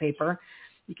next piece of paper,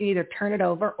 you can either turn it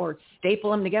over or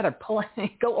staple them together,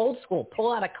 go old school,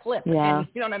 pull out a clip and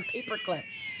on a paper clip.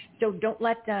 So don't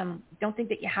think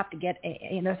that you have to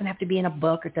it doesn't have to be in a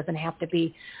book. It doesn't have to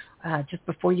be just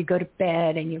before you go to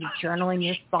bed and you're journaling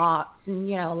your thoughts. And,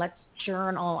 let's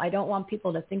journal. I don't want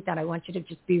people to think that. I want you to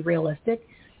just be realistic,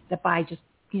 that by just,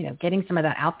 getting some of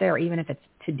that out there, even if it's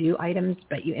to-do items,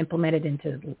 but you implement it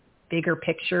into bigger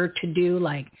picture to-do,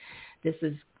 like this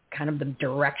is kind of the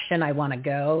direction I want to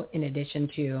go, in addition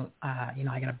to,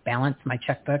 I got to balance my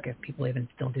checkbook, if people even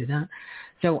still do that.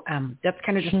 So that's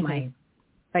kind of just my,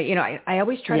 I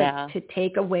always try to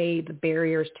take away the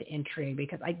barriers to entry,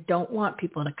 because I don't want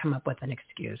people to come up with an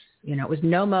excuse. It was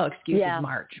no mo excuses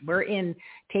March. We're in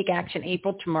take action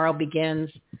April. Tomorrow begins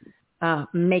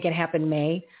make it happen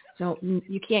May. So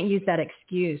you can't use that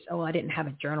excuse, I didn't have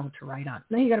a journal to write on.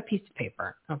 No, you got a piece of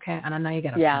paper, okay? And I know you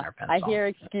got a pen or pencil. I hear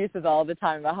excuses all the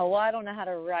time about how, I don't know how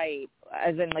to write,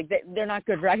 as in, like, they're not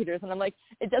good writers. And I'm like,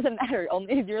 it doesn't matter.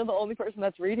 Only you're the only person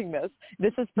that's reading this.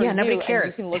 This is for you. Nobody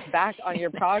cares. And you can look back on your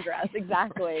progress.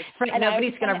 Exactly. Right,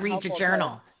 nobody's going to read your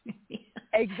journal.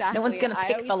 Exactly. No one's going to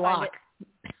pick the lock.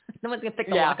 No one's going to pick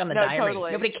the lock on the diary.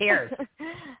 Totally. Nobody cares.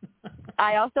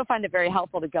 I also find it very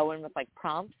helpful to go in with, like,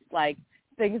 prompts, like,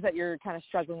 things that you're kind of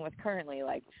struggling with currently.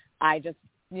 Like, I just,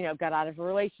 got out of a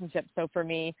relationship. So for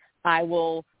me, I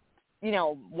will,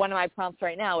 one of my prompts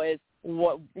right now is,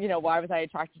 why was I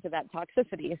attracted to that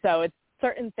toxicity? So it's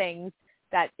certain things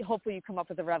that hopefully you come up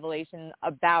with a revelation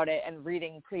about it, and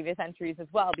reading previous entries as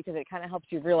well, because it kind of helps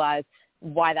you realize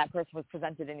why that person was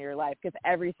presented in your life. Because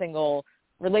every single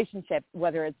relationship,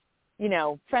 whether it's,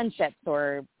 friendships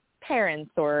or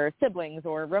parents or siblings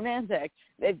or romantic,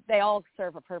 they all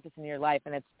serve a purpose in your life,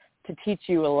 and it's to teach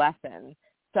you a lesson.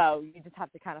 So you just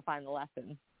have to kind of find the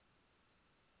lesson.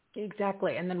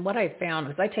 Exactly. And then what I found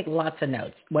is I take lots of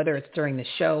notes, whether it's during the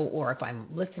show or if I'm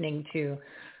listening to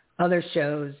other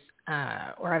shows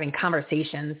or having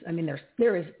conversations. I mean,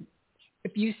 there is,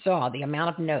 if you saw the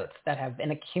amount of notes that have been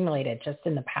accumulated just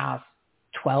in the past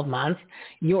 12 months,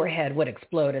 your head would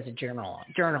explode as a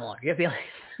journaler. You'd be like,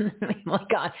 oh my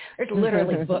God, there's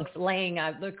literally books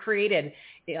they're created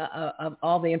of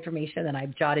all the information that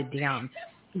I've jotted down.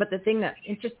 But the thing that's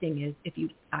interesting is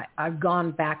I've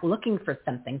gone back looking for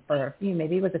something for,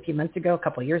 maybe it was a few months ago, a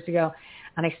couple of years ago,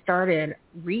 and I started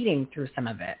reading through some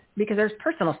of it, because there's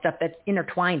personal stuff that's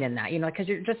intertwined in that, because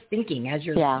you're just thinking as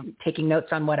you're taking notes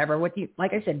on whatever.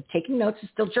 Like I said, taking notes is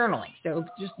still journaling. So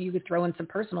just you could throw in some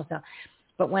personal stuff.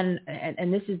 But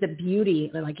and this is the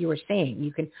beauty, like you were saying,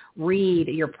 you can read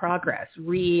your progress,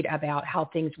 read about how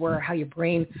things were, how your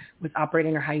brain was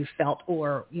operating, or how you felt,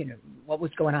 or, what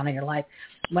was going on in your life.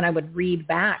 When I would read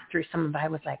back through some of it, I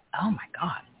was like, oh my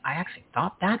God, I actually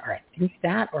thought that, or I think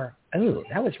that, or, oh,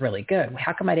 that was really good.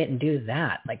 How come I didn't do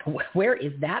that? Like, where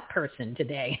is that person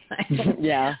today?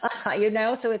 Yeah.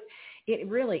 So it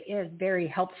really is very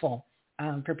helpful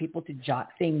for people to jot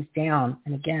things down.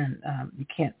 And again, you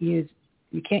can't use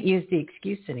the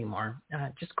excuse anymore.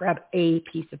 Just grab a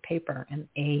piece of paper and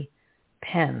a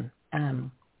pen.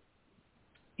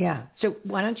 So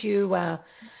why don't you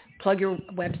plug your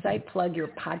website, plug your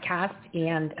podcast,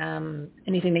 and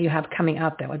anything that you have coming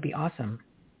up? That would be awesome.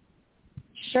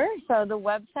 Sure. So the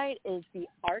website is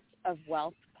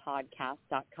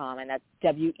theartofwealthpodcast.com, and that's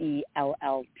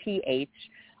WELLTH.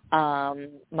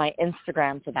 My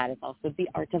Instagram for that is also The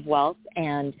Art of Wealth,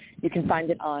 and you can find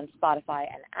it on Spotify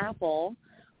and Apple.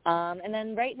 And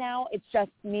then right now it's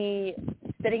just me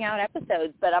spitting out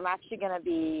episodes, but I'm actually going to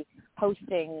be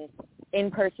hosting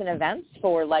in-person events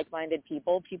for like-minded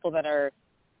people that are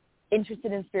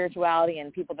interested in spirituality,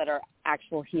 and people that are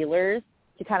actual healers,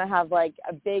 to kind of have like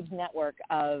a big network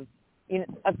of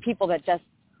people that just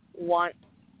want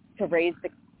to raise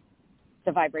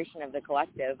the vibration of the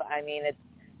collective. I mean, it's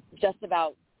just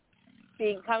about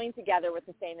coming together with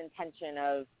the same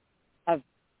intention of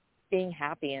being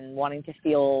happy and wanting to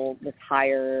feel this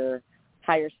higher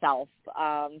self.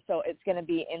 So it's going to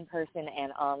be in person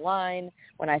and online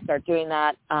when I start doing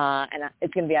that, and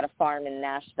it's going to be at a farm in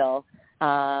Nashville,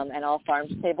 and all farm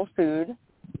to table food.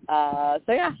 So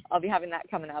yeah, I'll be having that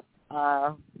coming up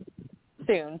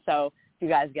soon. So if you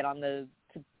guys get on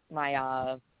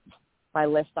my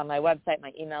list on my website,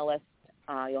 my email list,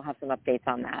 you'll have some updates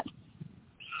on that.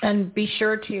 And be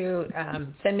sure to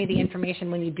send me the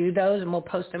information when you do those, and we'll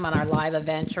post them on our live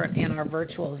events or in our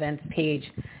virtual events page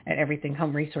at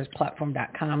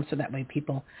everythinghomeresourceplatform.com, so that way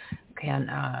people can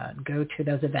go to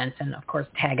those events and, of course,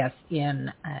 tag us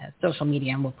in social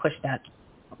media, and we'll push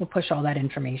all that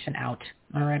information out.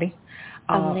 Alrighty?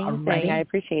 Amazing. I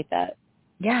appreciate that.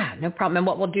 Yeah, no problem. And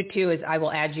what we'll do, too, is I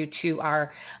will add you to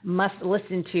our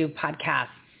must-listen-to podcasts,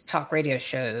 talk radio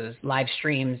shows, live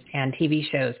streams, and TV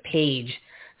shows page.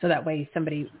 So that way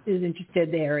somebody is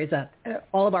interested there.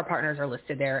 All of our partners are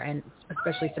listed there, and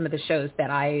especially some of the shows that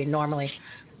I normally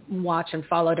watch and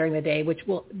follow during the day, which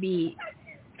will be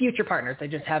future partners. I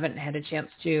just haven't had a chance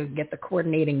to get the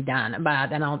coordinating done. But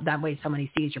then that way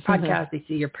somebody sees your podcast, they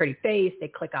see your pretty face, they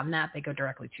click on that, they go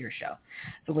directly to your show.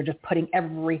 So we're just putting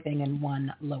everything in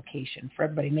one location for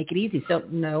everybody. Make it easy. So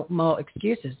no more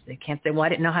excuses. They can't say, well, I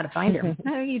didn't know how to find her.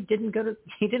 No, you didn't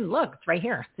look. It's right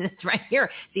here. It's right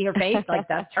here. See her face? Like,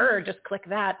 that's her. Just click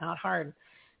that. Not hard.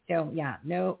 So yeah,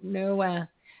 no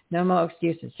more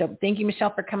excuses. So thank you,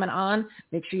 Michelle, for coming on.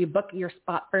 Make sure you book your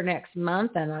spot for next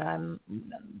month and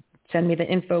send me the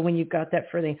info when you've got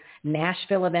that for the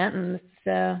Nashville event. And this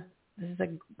is a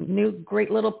new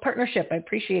great little partnership. I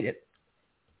appreciate it.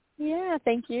 Yeah,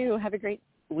 thank you. Have a great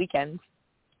weekend.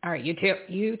 All right, you too.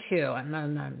 You too.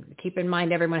 And keep in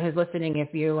mind, everyone who's listening,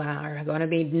 if you are going to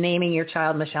be naming your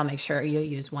child Michelle, make sure you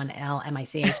use one L,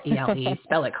 Michele.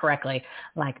 Spell it correctly,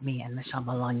 like me and Michelle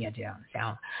Bologna do.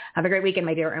 So have a great weekend,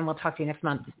 my dear, and we'll talk to you next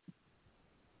month.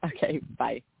 Okay,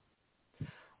 bye.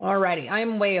 All righty. I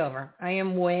am way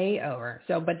over.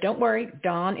 So, but don't worry.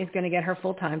 Dawn is going to get her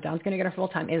full time. Dawn's going to get her full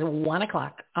time. It's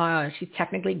 1:00. She's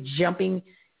technically jumping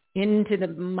into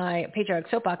my patriarch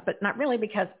soapbox, but not really,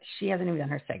 because she hasn't even done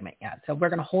her segment yet. So we're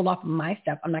going to hold off on my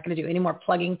stuff. I'm not going to do any more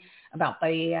plugging about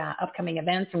the upcoming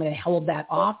events. I'm going to hold that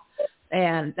off.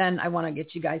 And then I want to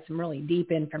get you guys some really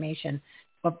deep information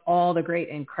of all the great,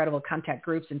 incredible contact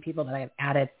groups and people that I have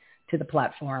added to the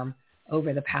platform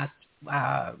over the past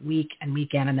week and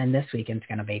weekend. And then this weekend's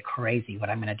going to be crazy what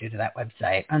I'm going to do to that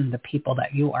website and the people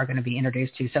that you are going to be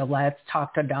introduced to. So let's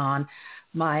talk to Dawn.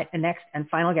 My next and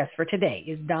final guest for today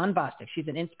is Dawn Bostic. She's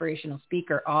an inspirational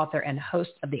speaker, author, and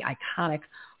host of the Iconic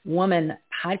Woman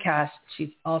podcast. She's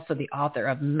also the author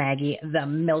of Maggie the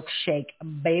Milkshake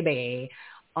Baby.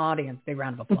 Audience, big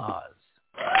round of applause.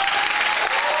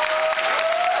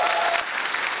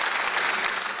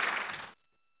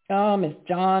 Oh, Ms.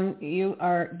 Dawn, you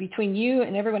are, between you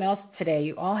and everyone else today,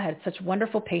 you all had such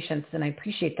wonderful patience, and I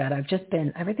appreciate that.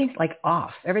 Everything's like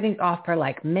off. Everything's off for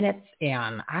like minutes,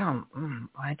 and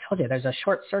I told you, there's a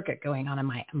short circuit going on in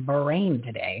my brain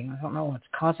today. I don't know what's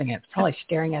causing it. It's probably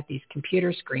staring at these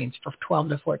computer screens for 12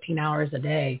 to 14 hours a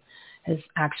day has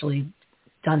actually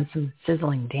done some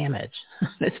sizzling damage.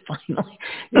 It's finally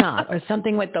not, or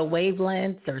something with the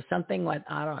wavelengths, or something with,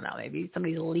 I don't know, maybe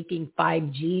somebody's leaking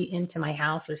 5G into my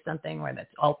house or something where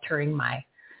that's altering my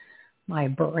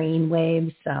brain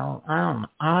waves. So I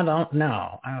don't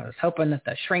know. I was hoping that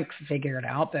the shrink figured it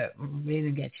out, but we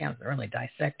didn't get a chance to really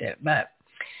dissect it. But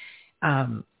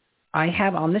I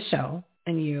have on the show,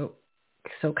 and you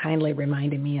so kindly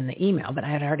reminded me in the email, but I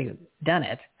had already done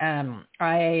it.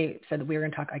 I said that we were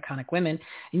going to talk iconic women,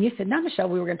 and you said, no, Michelle,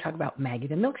 we were going to talk about Maggie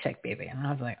the Milkshake Baby. And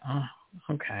I was like, oh,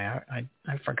 okay.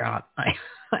 I forgot. I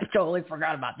totally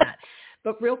forgot about that.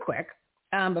 But real quick,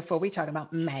 before we talk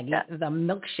about Maggie the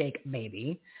Milkshake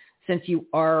Baby, since you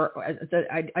are,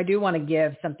 I do want to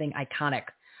give something iconic,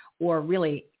 or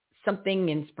really something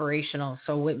inspirational.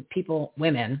 So with people,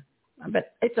 women,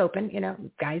 but it's open,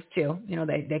 guys too,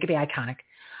 they could be iconic.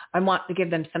 I want to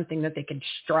give them something that they can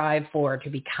strive for to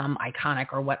become iconic,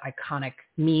 or what iconic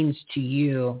means to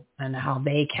you, and how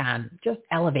they can just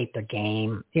elevate their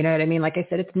game. You know what I mean? Like I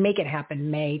said, it's Make It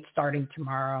Happen May, starting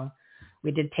tomorrow.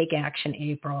 We did Take Action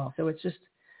April. So it's just,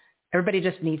 everybody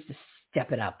just needs to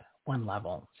step it up one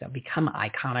level. So become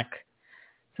iconic.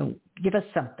 So give us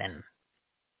something,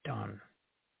 Dawn.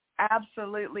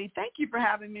 Absolutely. Thank you for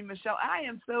having me, Michelle. I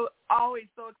am always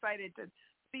so excited to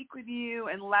speak with you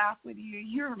and laugh with you.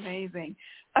 You're amazing.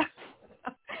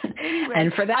 Anyway,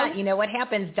 and for that, you know what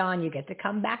happens, Dawn? You get to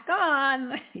come back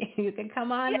on. You can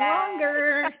come on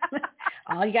longer.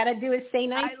 All you got to do is say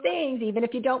nice things, even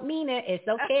if you don't mean it. It's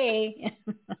okay.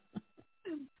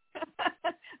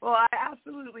 Well, I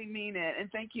absolutely mean it, and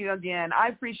thank you again. I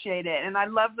appreciate it, and I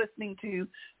love listening to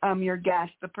your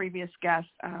guest, the previous guest,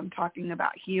 talking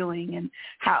about healing and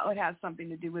how it has something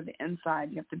to do with the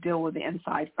inside. You have to deal with the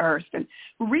inside first, and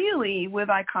really, with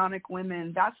Iconic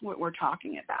Women, that's what we're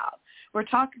talking about. We're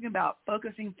talking about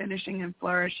focusing, finishing, and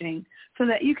flourishing so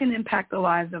that you can impact the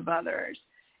lives of others.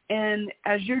 And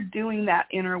as you're doing that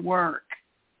inner work,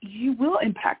 you will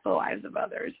impact the lives of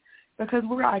others, because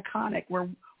we're iconic.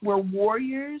 We're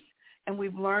warriors, and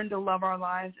we've learned to love our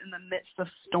lives in the midst of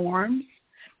storms.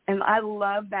 And I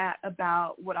love that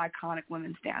about what Iconic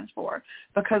Women stands for,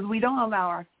 because we don't allow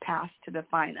our past to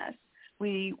define us.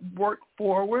 We work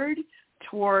forward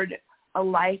toward a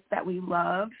life that we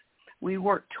love. We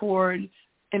work toward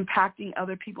impacting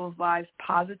other people's lives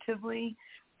positively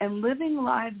and living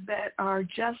lives that are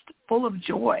just full of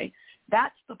joy.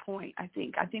 That's the point, I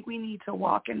think. I think we need to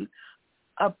walk in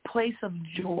a place of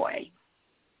joy.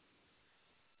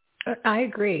 I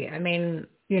agree. I mean,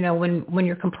 when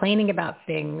you're complaining about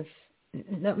things,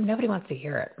 nobody wants to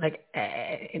hear it. Like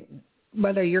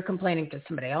whether you're complaining to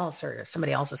somebody else or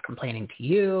somebody else is complaining to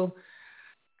you,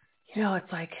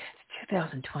 it's like it's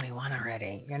 2021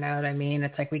 already. You know what I mean?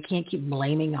 It's like we can't keep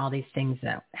blaming all these things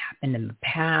that happened in the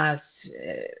past.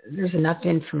 There's enough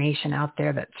information out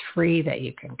there that's free that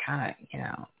you can kind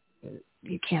of,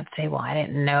 you can't say, well, I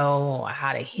didn't know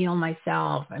how to heal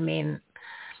myself. I mean,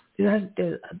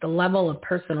 the level of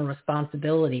personal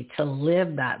responsibility to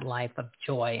live that life of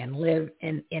joy and live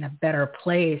in a better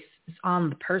place is on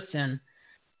the person.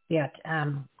 Yet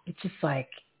it's just like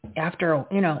after,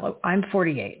 I'm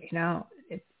 48,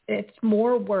 it's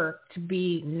more work to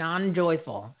be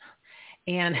non-joyful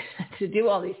and to do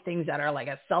all these things that are like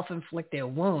a self-inflicted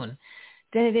wound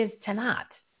than it is to not.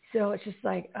 So it's just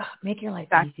like, make your life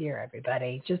easier,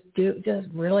 everybody. Just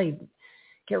really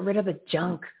get rid of the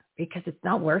junk because it's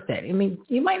not worth it. I mean,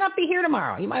 you might not be here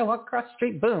tomorrow. You might walk across the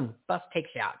street, boom, bus takes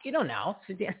you out. You don't know.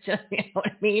 So just, you know what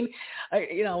I mean?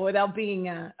 Without being,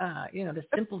 to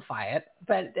simplify it.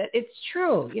 But it's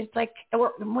true. It's like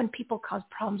when people cause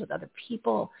problems with other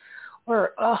people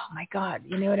or, oh, my God,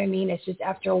 you know what I mean? It's just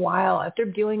after a while, after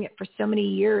doing it for so many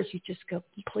years, you just go,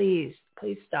 please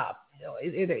stop.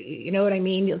 Either, you know what I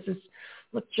mean?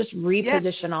 Let's just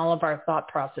reposition all of our thought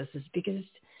processes because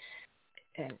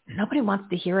nobody wants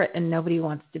to hear it and nobody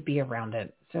wants to be around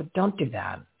it. So don't do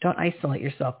that. Don't isolate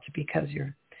yourself because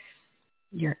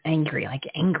you're angry, like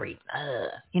angry.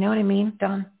 You know what I mean,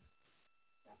 Dawn?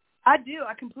 I do.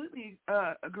 I completely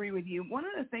agree with you. One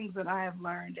of the things that I have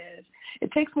learned is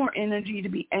it takes more energy to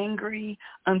be angry,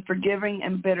 unforgiving,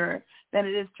 and bitter than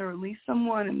it is to release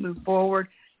someone and move forward.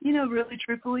 Really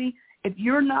truthfully, if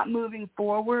you're not moving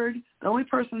forward, the only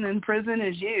person in prison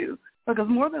is you. Because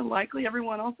more than likely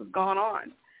everyone else has gone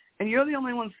on, and you're the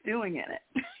only one stewing in it.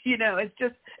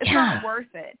 It's not worth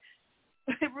it.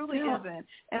 It really isn't.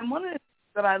 And one of the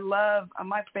things that I love,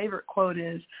 my favorite quote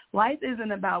is, life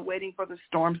isn't about waiting for the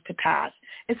storms to pass.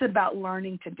 It's about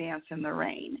learning to dance in the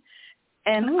rain.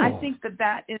 And I think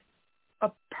that is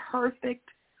a perfect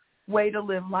way to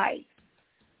live life.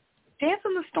 Dance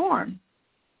in the storm.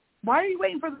 Why are you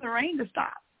waiting for the rain to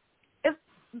stop? It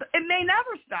may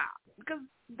never stop because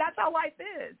that's how life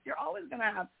is. You're always going to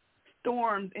have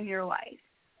storms in your life.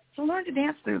 So learn to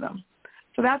dance through them.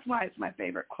 So that's why it's my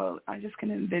favorite quote. I just can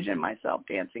envision myself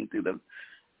dancing through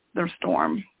the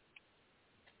storm.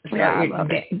 Yeah, I love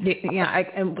it.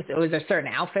 And was there a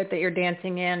certain outfit that you're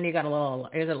dancing in? You got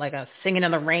is it like a singing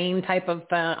in the rain type of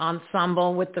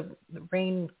ensemble with the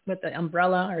rain, with the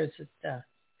umbrella, or is it,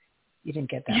 you didn't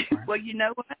get that far? Well, you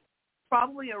know what?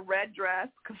 Probably a red dress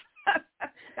because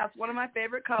that's one of my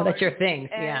favorite colors. Oh, that's your thing.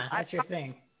 And that's your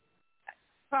thing.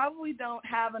 Probably don't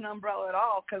have an umbrella at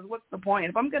all because what's the point?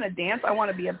 If I'm going to dance, I want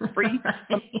to be free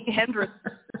from hindrance.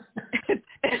 And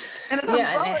an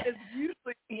umbrella is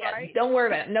usually right. Don't worry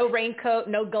about it. No raincoat,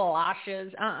 no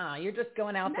galoshes. You're just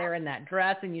going out there in that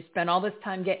dress, and you spend all this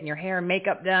time getting your hair and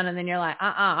makeup done, and then you're like,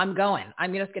 I'm going.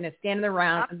 I'm just going to stand in the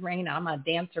rain. I'm going to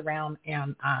dance around,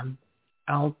 and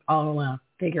I'll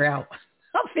figure out.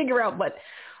 I'll figure out what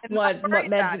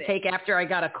meds to take after I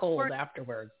got a cold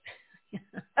afterwards.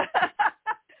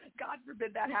 God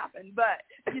forbid that happen. But,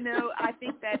 I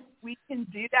think that we can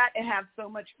do that and have so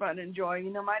much fun and joy.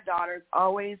 My daughter's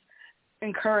always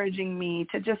encouraging me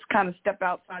to just kind of step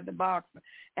outside the box.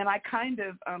 And I kind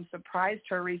of surprised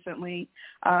her recently.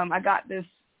 I got this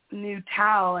new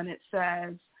towel, and it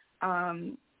says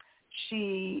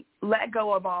she let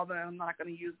go of all the, I'm not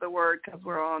going to use the word because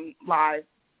we're on live,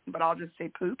 but I'll just say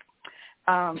poop.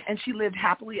 And she lived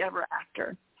happily ever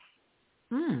after.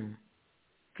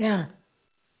 Yeah.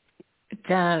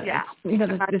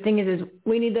 The thing is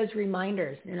we need those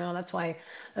reminders. That's why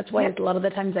a lot of the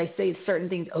times I say certain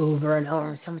things over and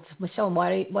over. Someone says, Michelle,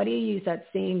 why do you use that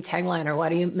same tagline, or why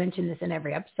do you mention this in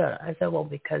every episode? I said, well,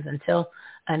 because until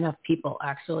enough people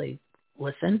actually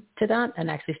listen to that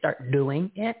and actually start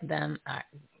doing it, then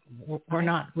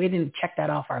we didn't check that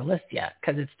off our list yet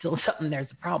because it's still something, there's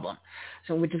a problem.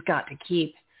 So we just got to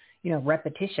keep,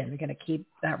 repetition. We're going to keep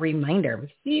that reminder.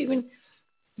 Even,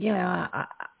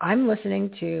 I'm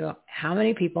listening to how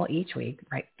many people each week,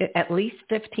 right? At least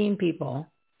 15 people,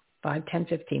 5, 10,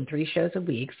 15, 3 shows a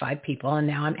week, 5 people. And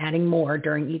now I'm adding more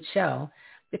during each show,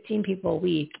 15 people a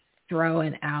week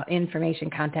throwing out information,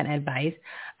 content, advice,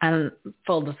 and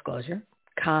full disclosure.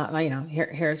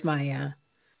 Here's my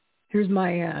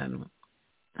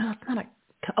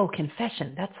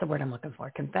confession. That's the word I'm looking for.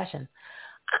 Confession.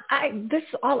 I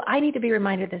need to be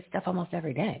reminded of this stuff almost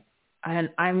every day. And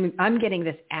I'm getting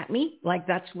this at me, like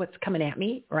that's what's coming at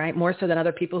me, right? More so than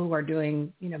other people who are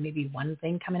doing, maybe one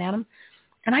thing coming at them.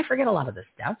 And I forget a lot of this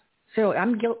stuff. So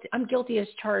I'm guilty as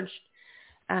charged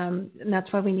and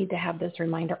that's why we need to have this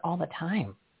reminder all the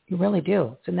time. You really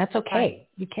do. So that's okay.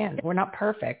 You can. We're not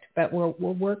perfect, but we're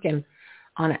working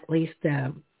on at least,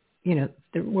 we're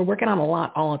working on a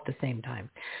lot all at the same time.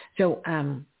 So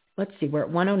let's see. We're at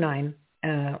 109.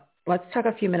 Let's talk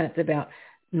a few minutes about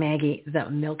Maggie, the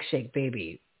milkshake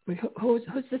baby. Who's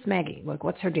this Maggie? Look,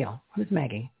 what's her deal? Who's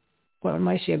Maggie? Well,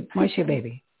 why is she a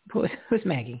baby? Who's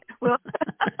Maggie? Well,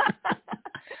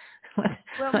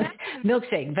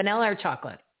 milkshake, vanilla or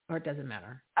chocolate, or it doesn't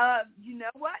matter. You know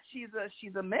what? She's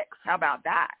a mix. How about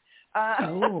that?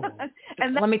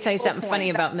 And let me tell you something funny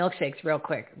about milkshakes real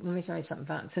quick. Let me tell you something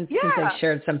fun. Since I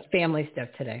shared some family stuff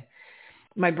today.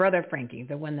 My brother, Frankie,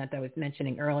 the one that I was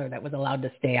mentioning earlier that was allowed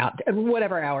to stay out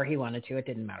whatever hour he wanted to, it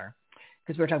didn't matter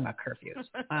because we're talking about curfews.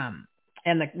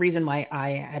 And the reason why I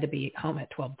had to be home at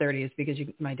 12:30 is because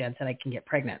my dad said I can get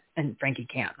pregnant and Frankie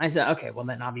can't. I said, okay, well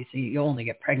then obviously you only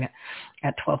get pregnant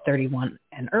at 12:31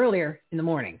 and earlier in the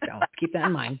morning. So keep that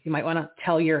in mind. You might want to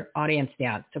tell your audience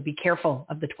that. So be careful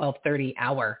of the 12:30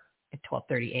 hour at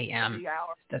 12:30 a.m.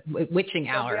 The witching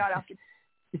hour.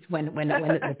 It's when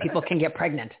the people can get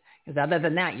pregnant. Because other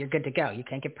than that, you're good to go. You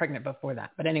can't get pregnant before that.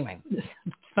 But anyway, it's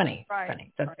funny.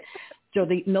 Funny. So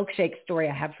the milkshake story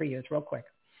I have for you is real quick.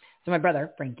 So my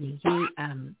brother, Frankie, he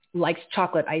likes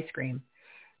chocolate ice cream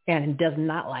and does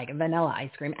not like vanilla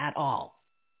ice cream at all.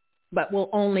 But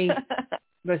will only,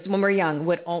 when we're young,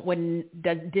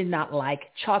 did not like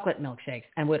chocolate milkshakes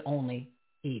and would only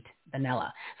eat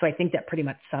vanilla. So I think that pretty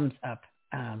much sums up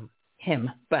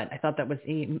him. But I thought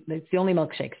it's the only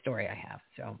milkshake story I have.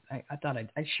 So I thought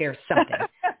I'd share something.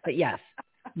 But yes.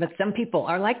 But some people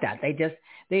are like that.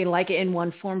 They like it in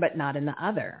one form, but not in the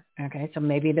other. Okay. So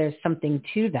maybe there's something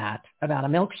to that about a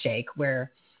milkshake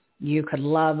where you could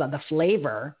love the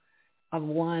flavor of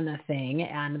one thing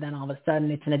and then all of a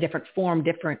sudden it's in a different form,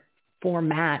 different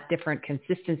format, different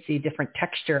consistency, different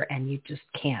texture, and you just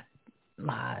can't,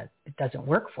 it doesn't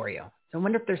work for you. So I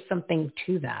wonder if there's something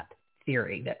to that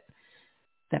theory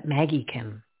that Maggie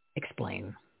can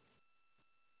explain.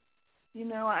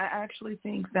 I actually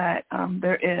think that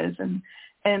there is,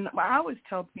 and I always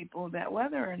tell people that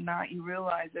whether or not you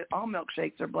realize it, all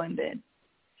milkshakes are blended.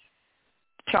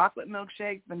 Chocolate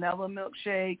milkshakes, vanilla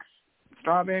milkshakes,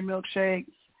 strawberry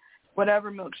milkshakes,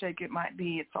 whatever milkshake it might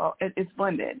be, it's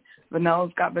blended.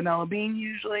 Vanilla's got vanilla bean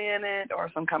usually in it,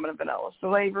 or some kind of vanilla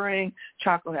flavoring.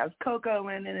 Chocolate has cocoa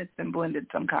in it; it's been blended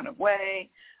some kind of way,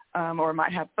 or it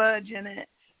might have fudge in it.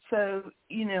 So,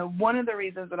 one of the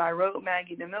reasons that I wrote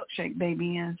Maggie the Milkshake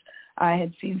Baby is I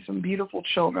had seen some beautiful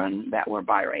children that were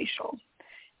biracial.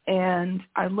 And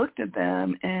I looked at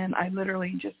them and I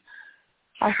literally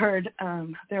I heard,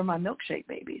 they're my milkshake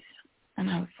babies. And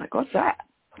I was like, what's that?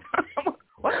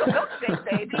 What's a milkshake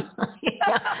baby?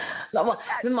 Well,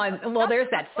 there's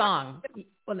that song.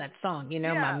 Well, that song, my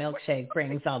milkshake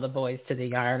brings all the boys to the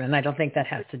yard. And I don't think that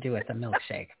has to do with a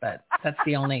milkshake, but that's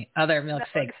the only other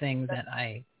milkshake thing that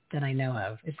I know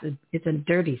of. It's a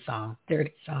dirty song.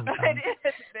 It is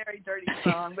a very dirty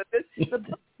song, but the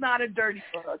book's not a dirty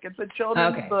book. It's a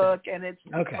children's book, and it's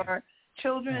for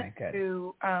children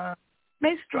who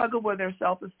may struggle with their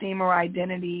self-esteem or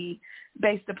identity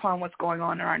based upon what's going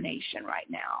on in our nation right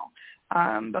now,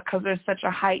 because there's such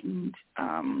a heightened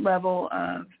level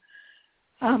of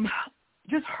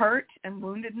just hurt and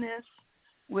woundedness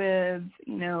with,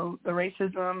 the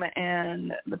racism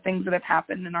and the things that have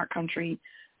happened in our country.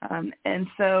 And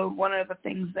so one of the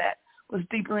things that was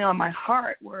deeply on my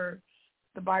heart were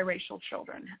the biracial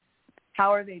children.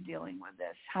 How are they dealing with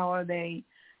this? How are they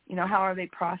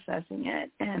processing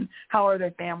it? And how are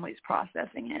their families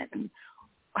processing it? And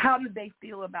how do they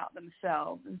feel about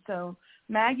themselves? And so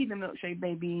Maggie the Milkshake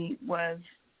Baby was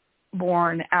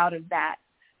born out of that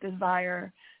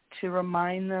desire to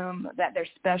remind them that they're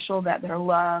special, that they're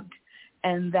loved,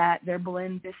 and that their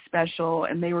blend is special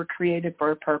and they were created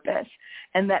for a purpose,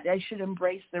 and that they should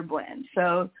embrace their blend.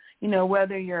 So,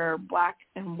 whether you're black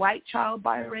and white child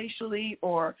biracially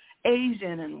or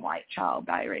Asian and white child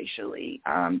biracially,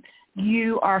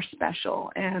 you are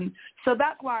special. And so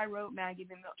that's why I wrote Maggie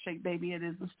the Milkshake Baby. It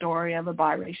is the story of a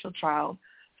biracial child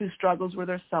who struggles with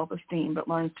her self-esteem but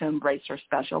learns to embrace her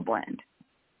special blend.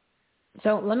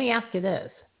 So let me ask you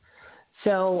this.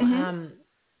 So,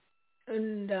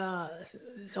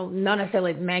 so not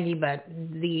necessarily Maggie, but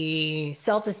the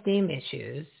self-esteem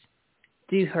issues,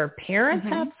 do her parents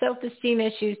have self-esteem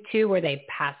issues too, where they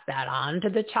pass that on to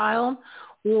the child?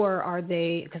 Or are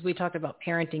they, because we talked about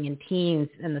parenting in teens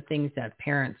and the things that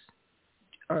parents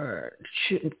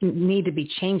need to be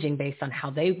changing based on how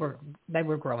they were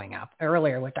growing up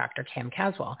earlier with Dr. Cam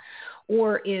Caswell,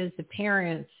 or is the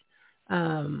parents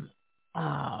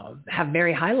have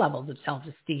very high levels of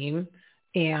self-esteem,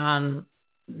 and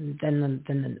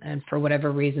then for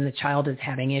whatever reason the child is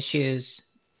having issues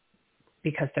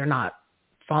because they're not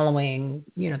following,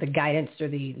 the guidance or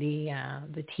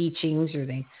the teachings or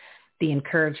the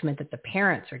encouragement that the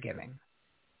parents are giving.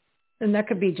 And that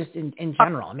could be just in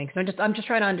general. I mean, because I'm just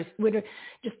trying to understand,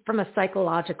 just from a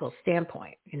psychological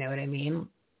standpoint, you know what I mean?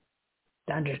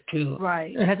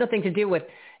 Right. It has nothing to do with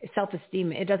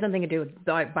self-esteem. It has nothing to do with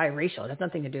biracial. It has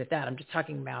nothing to do with that. I'm just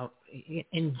talking about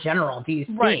in general. Do you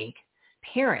think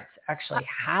parents actually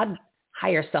had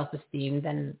higher self-esteem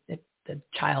than the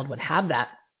child would have that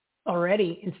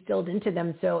already instilled into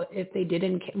them? So if they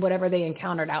did whatever they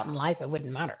encountered out in life, it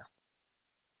wouldn't matter.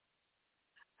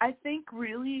 I think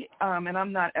really, and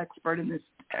I'm not expert in this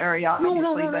area, obviously,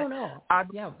 No. I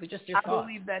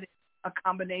believe that it's a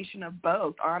combination of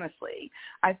both, honestly.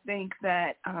 I think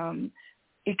that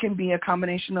it can be a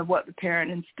combination of what the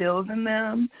parent instills in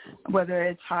them, whether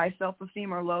it's high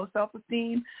self-esteem or low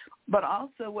self-esteem, but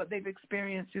also what they've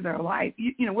experienced through their life.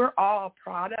 We're all a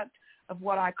product of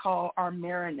what I call our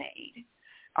marinade,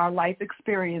 our life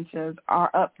experiences, our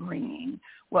upbringing,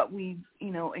 what we've,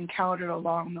 encountered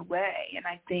along the way. And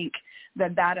I think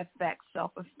that affects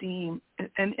self-esteem,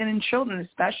 and in children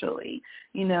especially.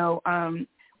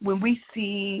 When we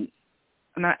see,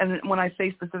 and when I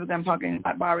say specifically, I'm talking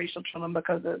about biracial children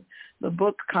because of the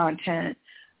book content.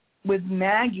 With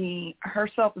Maggie, her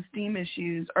self-esteem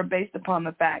issues are based upon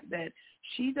the fact that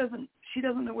she doesn't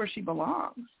know where she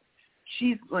belongs.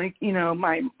 She's like,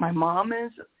 my mom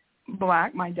is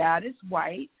Black, my dad is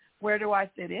white. Where do I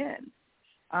fit in?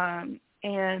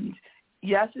 And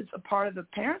yes, it's a part of the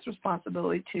parent's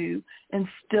responsibility to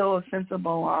instill a sense of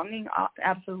belonging,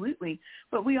 absolutely.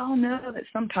 But we all know that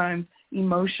sometimes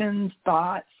emotions,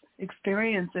 thoughts,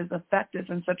 experiences affect us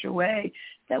in such a way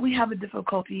that we have a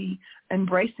difficulty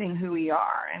embracing who we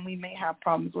are. And we may have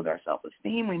problems with our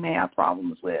self-esteem. We may have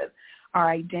problems with our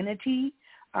identity.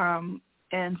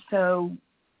 And so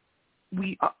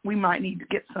we might need to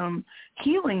get some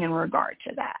healing in regard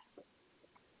to that.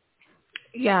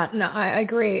 Yeah, no, I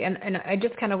agree. And I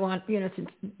just kind of want, since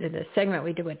the segment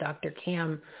we did with Dr.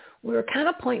 Cam, we were kind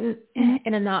of pointing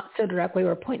in a not so direct way, we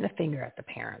were pointing the finger at the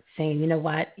parents saying, you know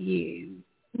what, you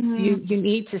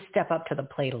need to step up to the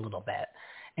plate a little bit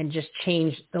and just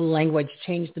change the language,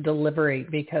 change the delivery,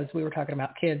 because we were talking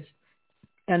about kids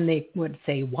and they would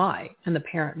say why, and the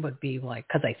parent would be like,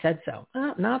 because I said so.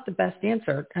 Not the best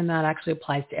answer, and that actually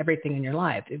applies to everything in your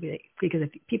life, because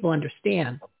if people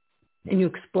understand and you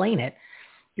explain it,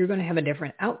 you're going to have a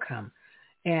different outcome.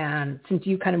 And since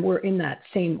you kind of were in that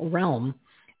same realm,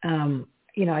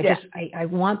 I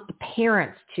want the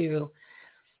parents to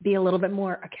be a little bit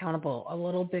more accountable, a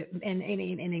little bit, and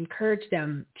encourage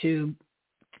them to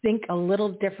think a little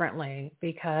differently,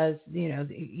 because, you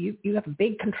have a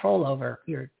big control over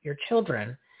your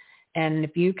children. And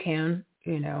if you can,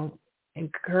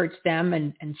 encourage them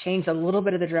and change a little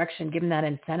bit of the direction, give them that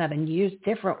incentive, and use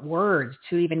different words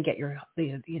to even get your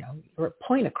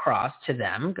point across to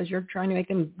them, because you're trying to make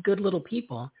them good little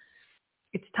people.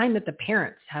 It's time that the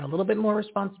parents had a little bit more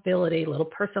responsibility, a little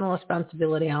personal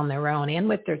responsibility on their own and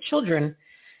with their children.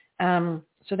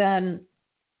 So then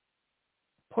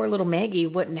poor little Maggie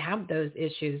wouldn't have those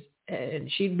issues.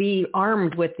 And she'd be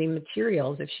armed with the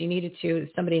materials if she needed to. If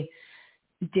somebody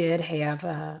did have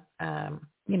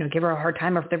give her a hard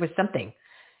time, or if there was something,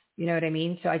 you know what I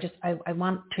mean? So I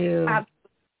want to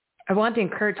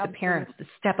encourage the parents to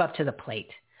step up to the plate.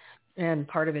 And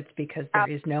part of it's because there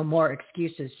is no more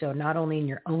excuses. So not only in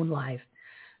your own life,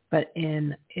 but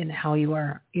in how you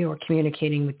are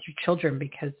communicating with your children,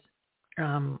 because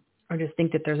I just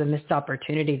think that there's a missed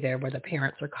opportunity there where the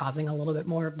parents are causing a little bit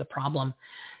more of the problem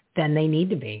than they need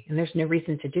to be. And there's no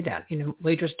reason to do that.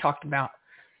 We just talked about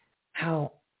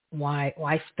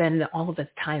why spend all of this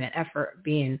time and effort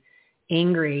being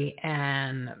angry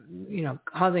and,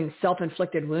 causing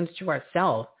self-inflicted wounds to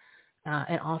ourselves.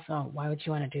 And also, why would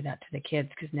you want to do that to the kids?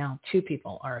 Because now 2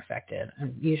 people are affected,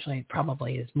 and usually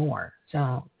probably is more.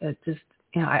 So it's just,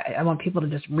 I want people to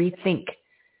just rethink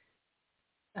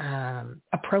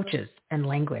approaches and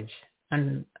language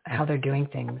and how they're doing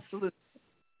things. Absolutely.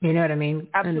 You know what I mean?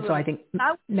 Absolutely. And so I think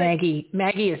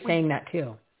Maggie is saying that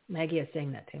too. Maggie is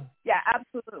saying that too. Yeah,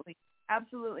 absolutely.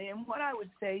 Absolutely. And what I would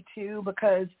say too,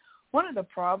 because one of the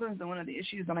problems and one of the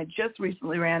issues, and I just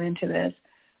recently ran into this,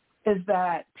 is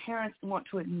that parents want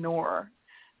to ignore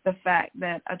the fact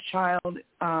that a child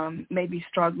may be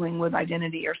struggling with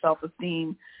identity or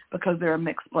self-esteem because they're a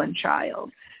mixed blend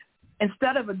child.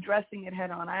 Instead of addressing it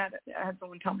head on, I had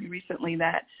someone tell me recently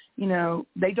that,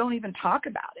 they don't even talk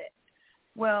about it.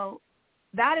 Well,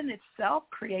 that in itself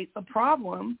creates a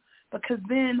problem, because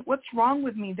then what's wrong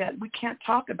with me that we can't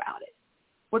talk about it?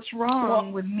 What's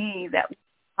wrong with me that we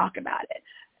can't talk about it?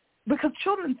 Because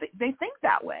children, they think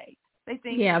that way. They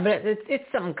think, yeah, but it's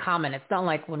something common. It's not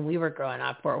like when we were growing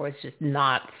up where it was just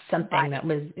not something that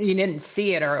was, you didn't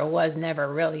see it, or it was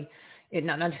never really, it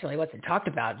not necessarily wasn't talked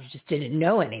about. You just didn't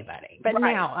know anybody. But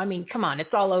now, I mean, come on,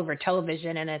 it's all over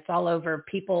television, and it's all over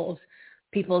people's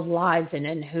lives,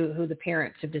 and who the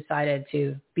parents have decided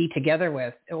to be together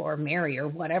with or marry or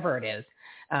whatever it is.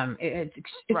 It's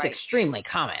extremely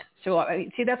common. So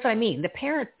see, that's what I mean. The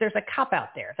parents, there's a cop out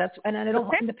there.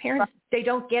 The parents, they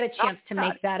don't get a chance to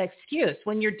make that excuse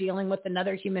when you're dealing with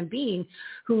another human being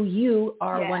who you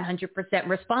are 100%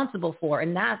 responsible for.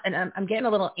 And I'm getting a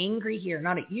little angry here,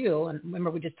 not at you. And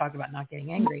remember, we just talked about not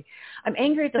getting angry. I'm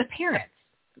angry at those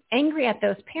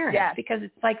parents. Because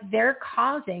it's like they're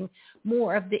causing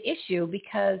more of the issue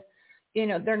because,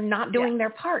 they're not doing their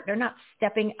part. They're not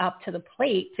stepping up to the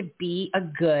plate to be a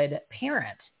good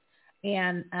parent.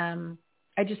 And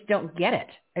I just don't get it.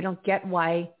 I don't get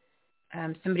why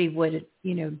somebody would,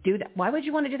 do that. Why would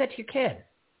you want to do that to your kid?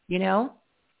 Yeah.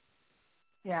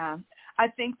 I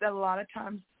think that a lot of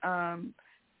times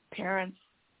parents,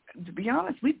 to be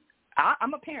honest,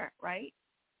 I'm a parent, right?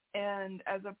 And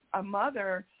as a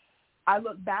mother, I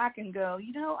look back and go,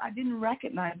 I didn't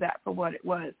recognize that for what it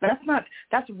was.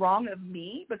 That's wrong of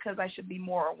me, because I should be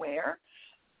more aware.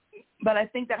 But I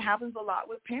think that happens a lot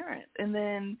with parents. And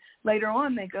then later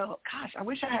on they go, gosh, I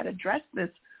wish I had addressed this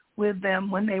with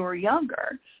them when they were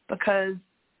younger, because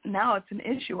now it's an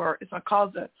issue, or it's a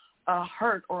cause a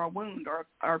hurt or a wound or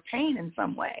pain in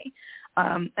some way.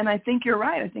 And I think you're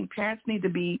right. I think parents need to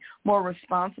be more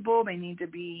responsible. They need to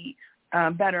be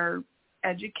better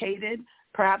educated.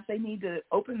 Perhaps they need to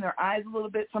open their eyes a little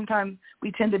bit. Sometimes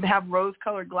we tend to have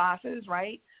rose-colored glasses,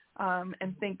 right,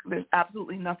 and think there's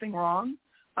absolutely nothing wrong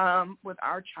with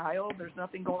our child. There's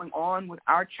nothing going on with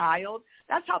our child.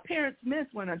 That's how parents miss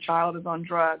when a child is on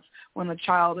drugs, when a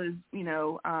child is,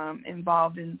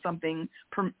 involved in something,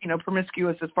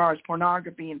 promiscuous as far as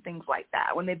pornography and things like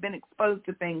that, when they've been exposed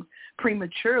to things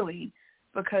prematurely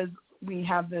because we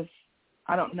have this,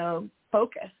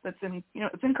 focus that's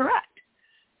it's incorrect.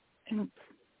 And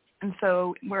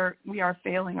so we are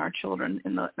failing our children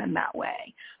in that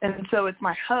way. And so it's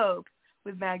my hope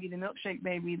with Maggie the Milkshake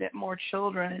Baby that more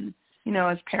children,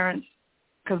 as parents,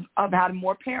 because I've had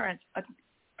more parents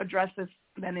address this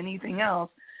than anything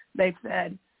else, they've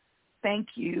said, thank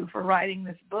you for writing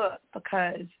this book,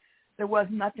 because there was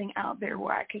nothing out there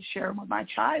where I could share with my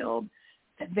child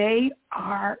that they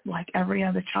are like every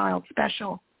other child,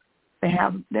 special.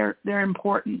 They're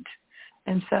important.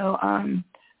 And so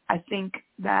I think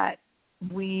that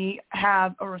we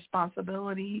have a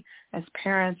responsibility as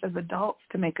parents, as adults,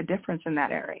 to make a difference in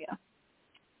that area.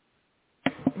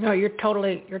 No, you're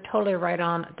totally right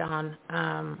on, Dawn.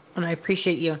 And I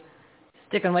appreciate you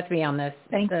sticking with me on this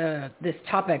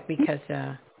topic, because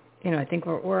I think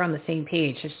we're on the same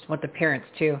page. I just want the parents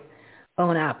to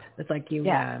own up. It's like you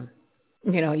were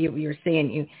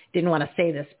saying you didn't want to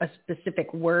say a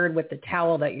specific word with the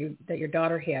towel that your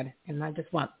daughter had, and I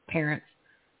just want parents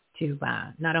to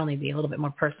not only be a little bit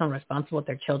more personal and responsible with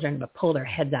their children, but pull their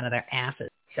heads out of their asses.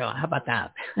 So how about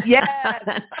that? Yes.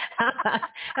 How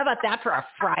about that for a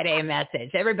Friday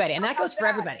message, everybody? And that goes for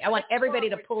everybody. I want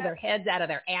everybody to pull their heads out of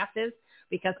their asses,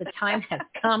 because the time has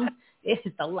come. It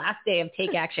is the last day of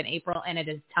Take Action April, and it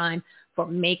is time for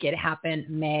Make It Happen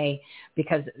May,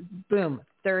 because boom,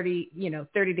 30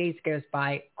 days goes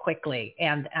by quickly.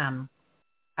 And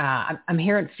I'm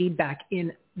hearing feedback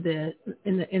in the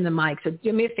mic. So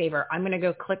do me a favor. I'm going to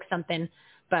go click something,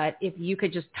 but if you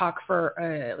could just talk for,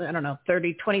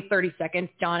 30 seconds,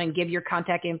 Dawn, and give your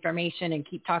contact information and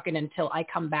keep talking until I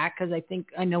come back, because I think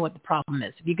I know what the problem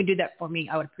is. If you could do that for me,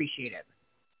 I would appreciate it.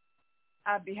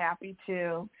 I'd be happy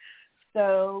to.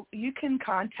 So you can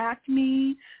contact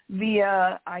me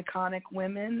via Iconic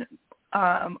Women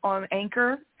on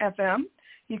Anchor FM.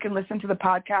 You can listen to the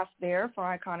podcast there for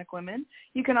Iconic Women.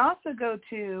 You can also go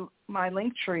to my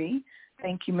Linktree.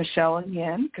 Thank you, Michelle,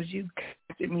 again, because you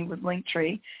connected me with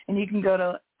Linktree. And you can go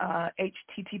to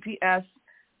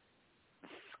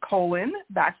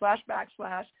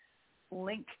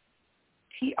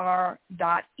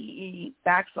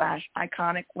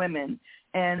https://linktr.ee/Iconic Women.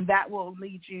 And that will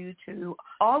lead you to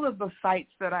all of the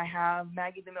sites that I have.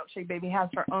 Maggie the Milkshake Baby has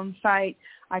her own site.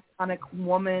 Iconic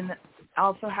Woman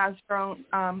also has her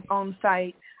own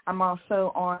site. I'm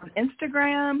also on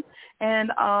Instagram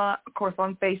and, of course,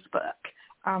 on Facebook.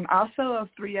 I'm also a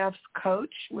 3F's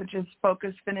coach, which is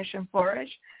Focus, Finish, and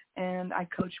Flourish. And I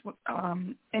coach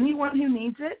anyone who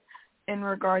needs it. in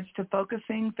regards to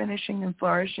focusing, finishing, and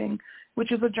flourishing,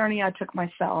 which is a journey I took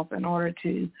myself in order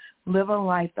to live a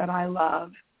life that I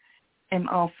love and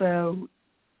also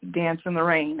dance in the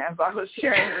rain. As I was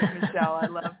sharing with Michelle, I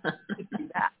love to do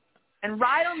that. And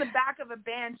ride on the back of a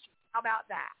bench, how about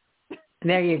that?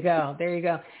 There you go. There you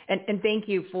go. And thank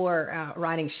you for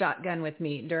riding shotgun with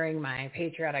me during my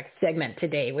patriotic segment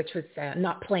today, which was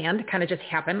not planned, kind of just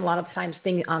happened. A lot of times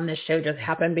things on this show just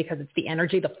happen because it's the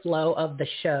energy, the flow of the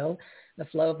show.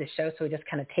 So we just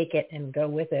kind of take it and go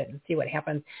with it and see what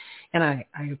happens. And I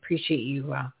appreciate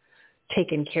you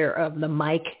taking care of the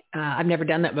mic. I've never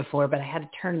done that before, but I had to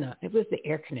turn it was the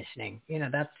air conditioning.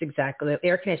 That's exactly, the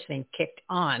air conditioning kicked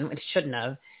on. It shouldn't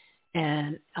have.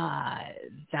 And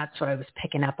that's what I was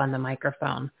picking up on the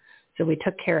microphone. So we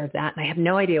took care of that. And I have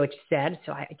no idea what you said.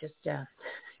 So I just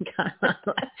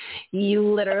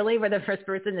you literally were the first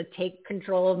person to take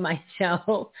control of my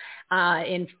show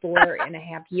in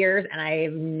 4.5 years. And I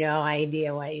have no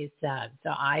idea what you said.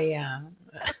 So I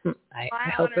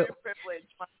hope it. Privilege.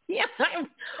 Yeah.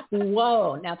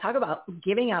 Whoa. Now talk about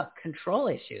giving out control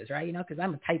issues, right? Because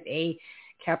I'm a type A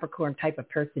Capricorn type of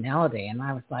personality. And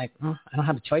I was like, I don't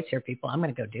have a choice here, people. I'm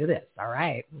going to go do this. All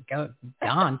right. Go,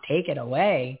 Dawn, take it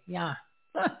away. Yeah.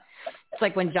 It's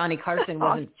like when Johnny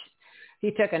Carson he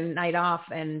took a night off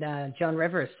and Joan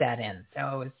Rivers sat in.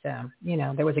 So it was,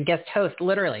 there was a guest host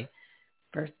literally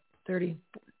for 30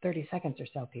 seconds or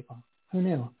so, people. Who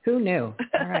knew?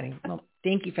 All righty. Well,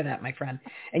 thank you for that, my friend.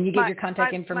 And you give your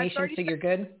contact information, so you're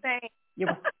good?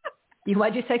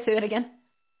 What'd you say? Say that again?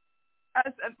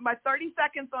 My 30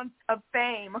 seconds of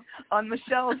fame on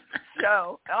Michelle's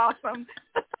show. Awesome.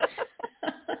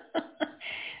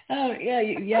 Oh yeah,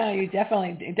 you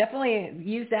definitely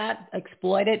use that,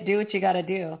 exploit it, do what you got to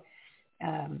do.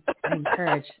 I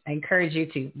encourage you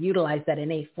to utilize that in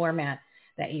a format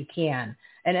that you can.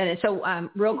 And so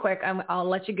real quick, I'll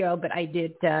let you go, but I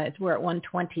did. We're at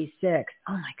 1:26.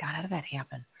 Oh my God, how did that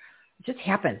happen? It just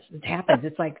happens. It happens.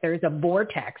 It's like there's a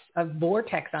vortex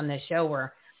on this show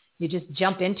where you just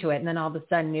jump into it, and then all of a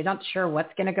sudden you're not sure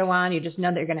what's going to go on. You just know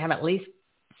that you're going to have at least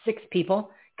 6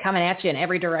 people coming at you in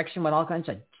every direction with all kinds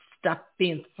of stuff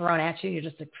being thrown at you. You're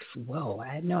just like, whoa,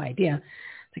 I had no idea.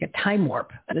 It's like a time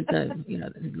warp.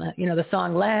 The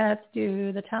song, Let's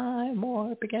Do the Time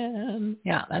Warp Again.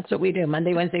 Yeah, that's what we do.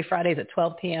 Monday, Wednesday, Fridays at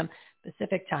 12 p.m.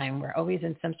 Pacific time. We're always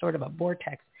in some sort of a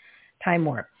vortex time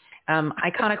warp.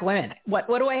 Iconic women. What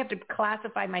do I have to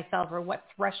classify myself, or what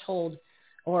threshold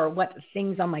or what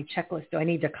things on my checklist do I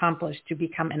need to accomplish to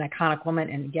become an iconic woman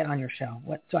and get on your show?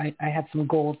 So I have some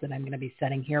goals that I'm going to be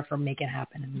setting here for Make It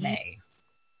Happen in May.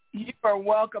 You are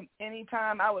welcome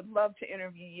anytime. I would love to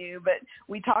interview you, but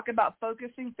we talk about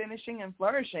focusing, finishing, and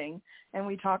flourishing, and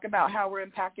we talk about how we're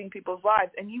impacting people's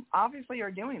lives, and you obviously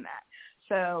are doing that.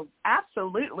 So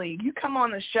absolutely, you come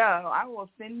on the show, I will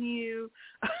send you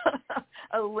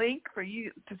a link for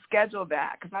you to schedule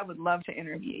that, because I would love to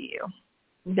interview you.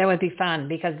 That would be fun,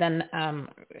 because then,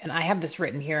 and I have this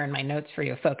written here in my notes for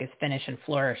you, focus, finish, and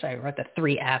flourish. I wrote the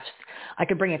 3 Fs. I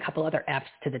could bring a couple other Fs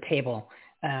to the table.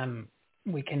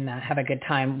 We can have a good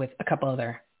time with a couple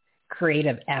other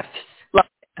creative Fs.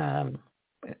 And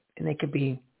they could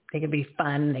be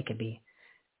fun. They could be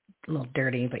a little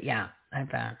dirty, but yeah,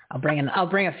 I'll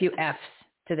bring a few Fs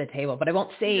to the table, but I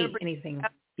won't say anything.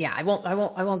 Yeah, I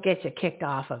won't get you kicked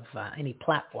off of any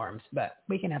platforms, but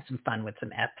we can have some fun with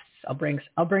some Fs. I'll bring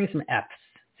some Fs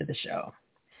to the show.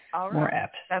 All right. More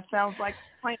Fs. That sounds like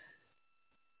a plan.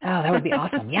 Oh, that would be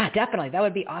awesome. Yeah, definitely. That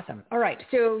would be awesome. All right.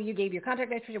 So you gave your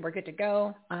contact information. We're good to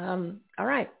go. All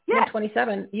right. Yes.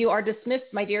 1:27. You are dismissed,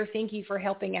 my dear. Thank you for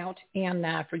helping out and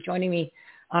for joining me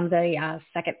on the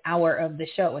second hour of the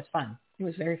show. It was fun. It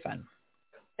was very fun.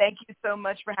 Thank you so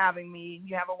much for having me.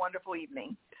 You have a wonderful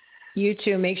evening. You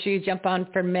too. Make sure you jump on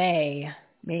for May.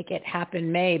 Make it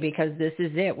happen May, because this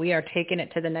is it. We are taking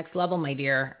it to the next level, my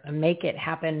dear. Make it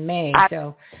happen May.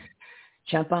 So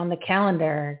jump on the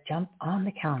calendar.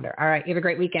 All right. You have a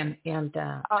great weekend, and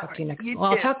talk to you next.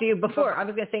 I'll talk to you before. I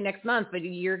was going to say next month, but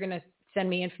you're going to send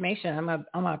me information. I'm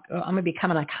going to become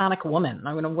an iconic woman.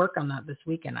 I'm going to work on that this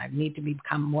weekend. I need to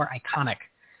become more iconic.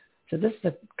 So this is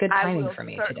a good timing for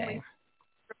me today.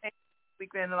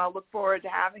 Weekend, and I'll look forward to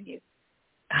having you.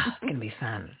 Oh, it's going to be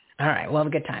fun. All right. We'll have a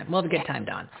good time.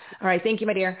 Dawn. All right. Thank you,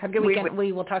 my dear. Have a good weekend.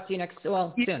 We will talk to you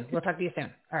soon. We'll talk to you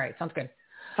soon. All right. Sounds good.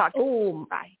 Bye.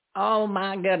 Oh,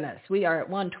 my goodness. We are at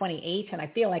 1:28, and I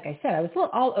feel like I said I was a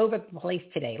little all over the place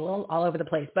today,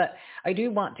 but I do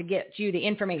want to get you the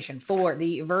information for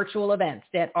the virtual events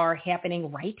that are happening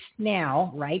right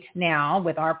now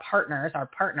with our partners.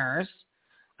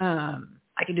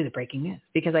 I can do the breaking news,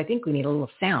 because I think we need a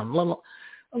little sound,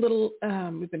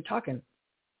 we've been talking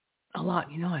a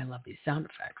lot. You know, I love these sound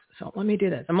effects. So let me do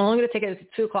this. I'm only going to take it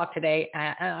at 2:00 today.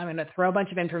 I'm going to throw a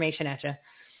bunch of information at you.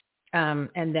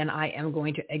 And then I am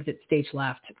going to exit stage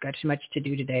left. I've got too much to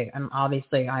do today. And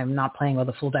obviously I'm not playing with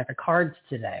a full deck of cards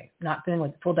today. Not playing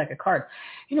with a full deck of cards.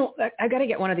 You know, I got to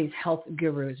get one of these health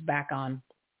gurus back on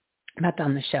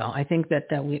the show. I think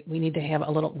that we need to have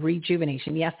a little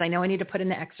rejuvenation. Yes, I know I need to put in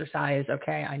the exercise.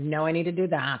 Okay. I know I need to do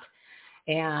that.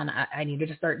 And I needed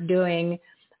to start doing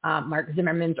Mark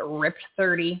Zimmerman's Ripped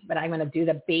 30, but I'm going to do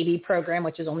the baby program,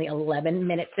 which is only 11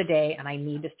 minutes a day. And I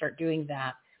need to start doing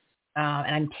that.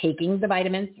 And I'm taking the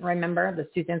vitamins, remember, the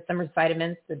Suzanne Summers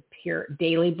vitamins, the Pure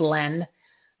Daily Blend,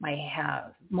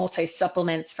 my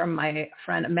multi-supplements from my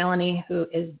friend Melanie, who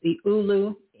is the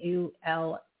Ulu,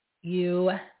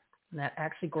 U-L-U, that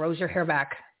actually grows your hair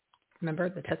back. Remember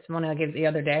the testimony I gave the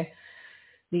other day?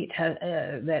 That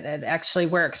it actually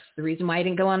works. The reason why I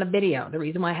didn't go on a video, the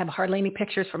reason why I have hardly any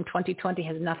pictures from 2020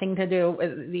 has nothing to do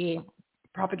with the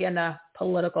propaganda,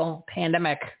 political,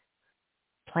 pandemic.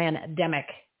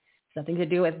 It's nothing to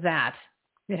do with that.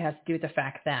 It has to do with the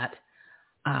fact that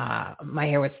my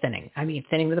hair was thinning. I mean,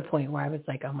 thinning to the point where I was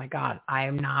like, oh my God, I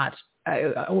am not,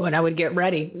 when I would get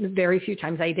ready, very few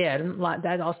times I did.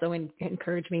 That also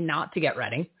encouraged me not to get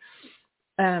ready.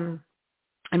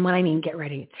 And when I mean get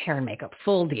ready, it's hair and makeup,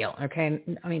 full deal. Okay.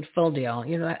 I mean, full deal,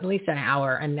 you know, at least an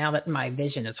hour. And now that my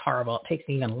vision is horrible, it takes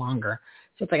me even longer.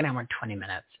 So it's like an hour and 20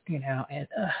 minutes, you know,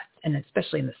 and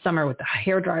especially in the summer with the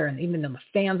hair dryer and even though the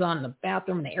fan's on in the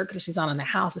bathroom and the air conditioning's on in the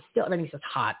house, it's still, everything's just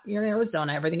hot. You're in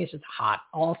Arizona, everything is just hot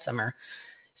all summer.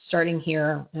 Starting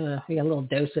here, we got a little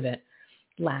dose of it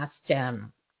last,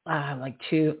 like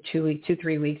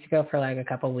 3 weeks ago for like a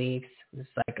couple weeks. It's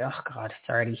like, oh God, it's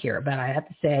already here. But I have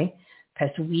to say,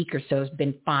 past week or so has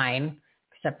been fine,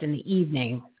 except in the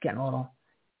evening, it's getting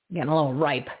a little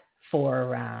ripe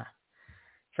for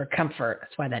comfort.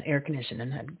 That's why that air conditioning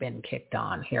had been kicked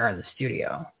on here in the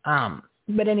studio.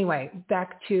 But anyway,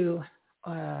 back to,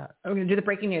 I'm going to do the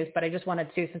breaking news, but I just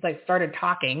wanted to, since I started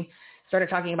talking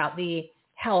about the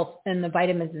health and the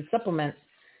vitamins and supplements.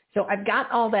 So I've got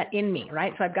all that in me,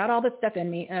 right? So I've got all this stuff in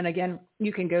me. And again,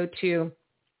 you can go to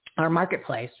our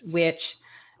marketplace, which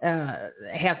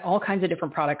have all kinds of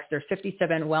different products. There's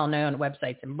 57 well-known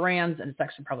websites and brands, and it's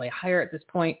actually probably higher at this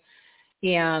point.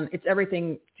 And it's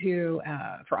everything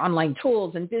for online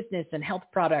tools and business and health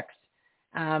products,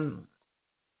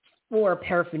 or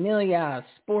paraphernalia,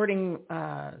 sporting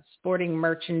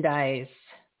merchandise,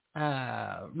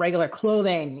 regular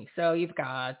clothing. So you've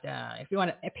got, if you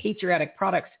want patriotic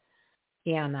products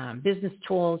and business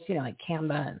tools, you know, like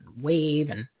Canva and Wave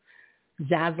and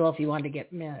Zazzle, if you want to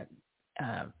get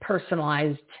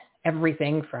personalized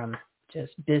everything from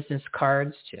just business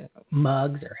cards to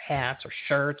mugs or hats or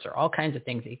shirts or all kinds of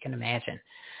things that you can imagine.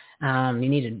 You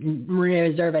need to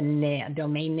reserve a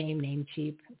domain name,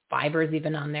 Namecheap. Fiverr's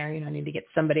even on there. You know, need to get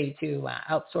somebody to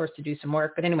outsource to do some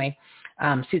work. But anyway,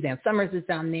 Suzanne Summers is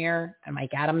on there. And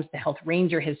Mike Adams, the Health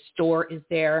Ranger, his store is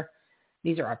there.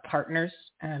 These are our partners.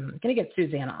 I'm going to get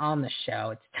Suzanne on the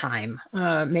show. It's time.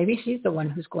 Maybe she's the one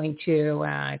who's going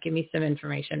to give me some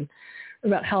information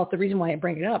about health. The reason why I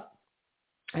bring it up.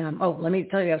 Let me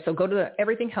tell you. So go to the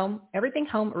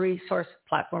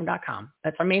everythinghomeresourceplatform.com.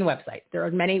 That's our main website. There are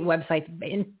many websites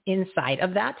inside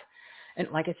of that. And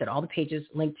like I said, all the pages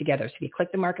link together. So if you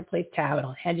click the Marketplace tab,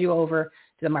 it'll head you over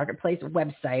to the Marketplace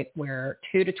website where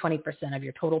 2 to 20% of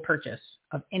your total purchase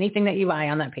of anything that you buy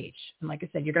on that page. And like I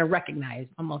said, you're going to recognize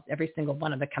almost every single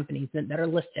one of the companies that are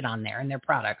listed on there and their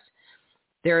products.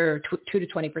 Their 2 to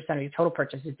 20% of your total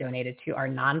purchase is donated to our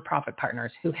nonprofit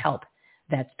partners who help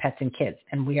vets, pets, and kids.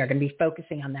 And we are going to be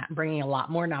focusing on that, bringing a lot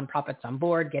more nonprofits on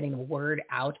board, getting the word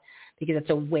out, because it's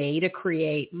a way to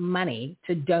create money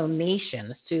to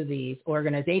donations to these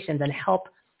organizations and help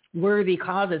worthy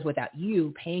causes without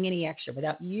you paying any extra,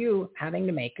 without you having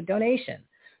to make a donation.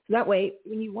 So that way,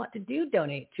 when you want to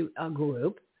donate to a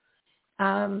group,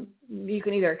 you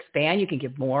can either expand, you can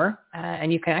give more,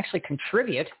 and you can actually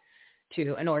contribute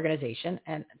to an organization.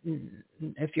 And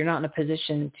if you're not in a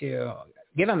position to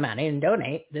give them money and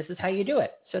donate, this is how you do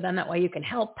it. So then that way you can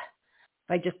help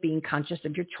by just being conscious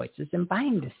of your choices and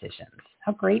buying decisions.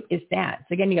 How great is that?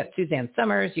 So again, you got Suzanne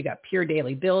Summers, you got Pure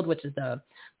Daily Build, which is the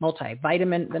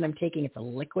multivitamin that I'm taking. It's a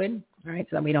liquid, all right?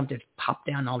 So that we don't just pop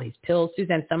down all these pills.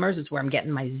 Suzanne Summers is where I'm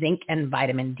getting my zinc and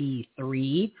vitamin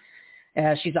D3.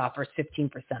 She offers 15%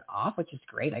 off, which is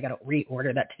great. I got to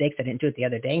reorder that today because I didn't do it the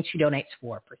other day. And she donates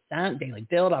 4%. Daily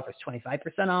Build offers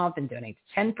 25% off and donates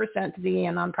 10% to the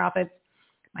nonprofits.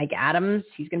 Mike Adams,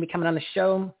 he's going to be coming on the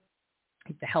show.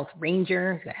 He's the Health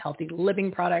Ranger. He's got healthy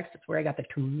living products. That's where I got the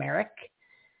turmeric.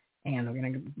 And we're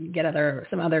going to get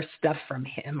some other stuff from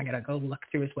him. I got to go look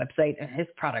through his website, and his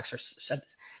products are such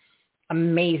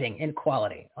amazing in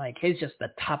quality. Like he's just the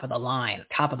top of the line.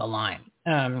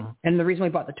 And the reason we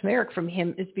bought the turmeric from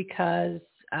him is because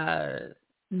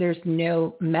there's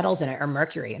no metals in it or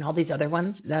mercury, and all these other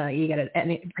ones you get it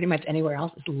pretty much anywhere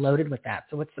else is loaded with that.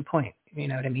 So what's the point? You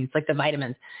know what I mean? It's like the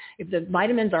vitamins. If the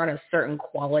vitamins aren't a certain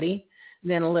quality,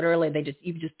 then literally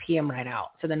you just pee them right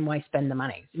out. So then why spend the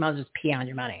money? You might as well just pee on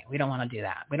your money. We don't want to do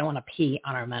that. We don't want to pee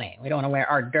on our money. We don't want to wear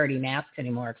our dirty masks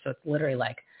anymore. So it's literally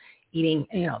like eating,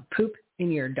 poop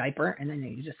in your diaper, and then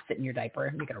you just sit in your diaper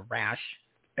and you get a rash.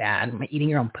 Bad. Eating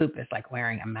your own poop is like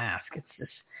wearing a mask. It's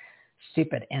just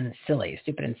stupid and silly.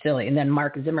 And then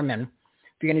Mark Zimmerman, if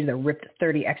you're going to do the RIP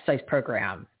 30 exercise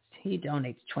program, he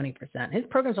donates 20%. His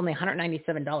program's only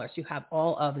 $197. You have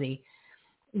all of the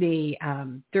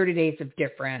 30 days of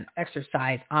different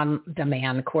exercise on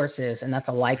demand courses, and that's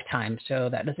a lifetime. So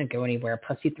that doesn't go anywhere.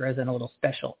 Plus he throws in a little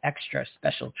extra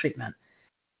special treatment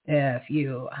if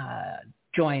you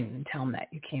join and tell him that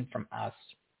you came from us.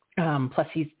 Plus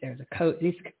there's a coach.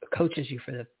 He coaches you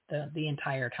for the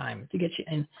entire time to get you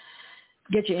in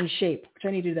shape. So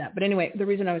I need to do that. But anyway, the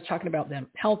reason I was talking about them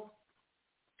health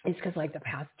is because like the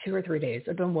past 2 or 3 days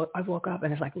I've woke up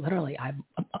and it's like literally I have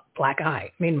a black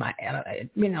eye. I mean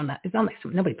it's not like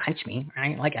nobody punched me,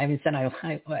 right? Like I even said I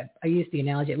used the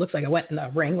analogy. It looks like I went in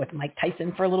the ring with Mike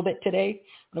Tyson for a little bit today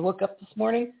when I woke up this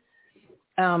morning.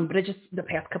 But it just the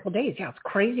past couple of days, it's the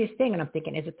craziest thing. And I'm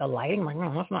thinking, is it the lighting? I'm like,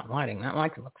 no, that's not lighting. That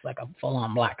like looks like a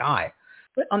full-on black eye.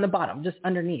 But on the bottom, just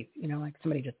underneath, like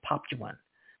somebody just popped you one.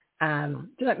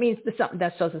 So that means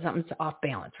that shows that something's off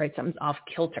balance, right? Something's off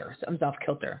kilter.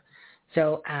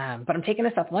 So, but I'm taking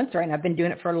this up once, right? And I've been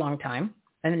doing it for a long time,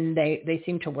 and they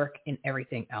seem to work in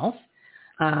everything else.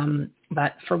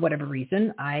 But for whatever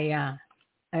reason, I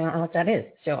don't know what that is.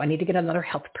 So I need to get another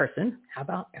health person. How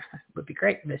about, would be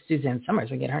great. Miss Suzanne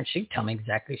Summers, we get her and she'd tell me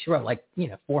exactly. She wrote like,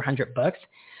 400 books.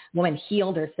 Woman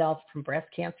healed herself from breast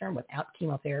cancer without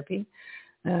chemotherapy.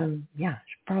 She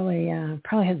probably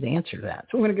has the answer to that.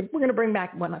 So we're going to bring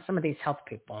back some of these health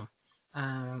people.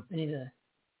 But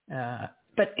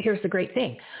here's the great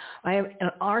thing. I have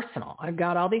an arsenal. I've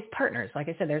got all these partners. Like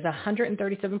I said, there's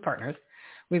 137 partners.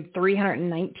 We have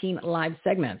 319 live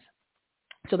segments.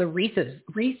 So the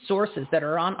resources that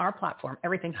are on our platform,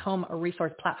 everything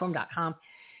homeresourceplatform.com,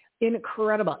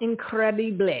 incredibly.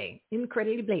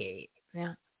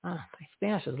 Yeah. My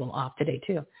Spanish is a little off today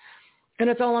too. And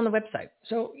it's all on the website.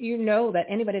 So that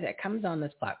anybody that comes on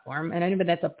this platform and anybody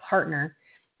that's a partner,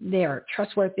 they are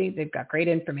trustworthy. They've got great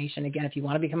information. Again, if you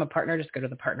want to become a partner, just go to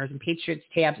the Partners and Patriots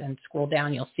tabs and scroll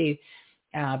down. You'll see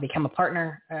Become a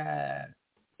Partner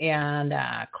and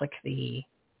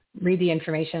read the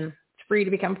information. Free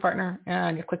to become a partner,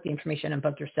 and you click the information and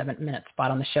book your 7-minute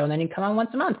spot on the show, and then you come on once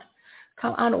a month.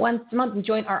 Come on once a month and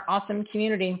join our awesome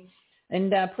community.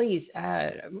 And please,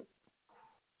 so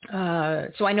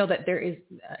I know that there is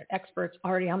experts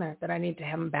already on there that I need to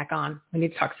have them back on. We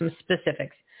need to talk some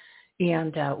specifics,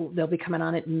 and they'll be coming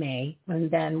on in May,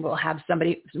 and then we'll have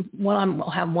we'll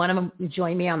have one of them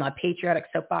join me on the Patriotic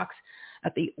Soapbox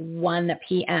at the 1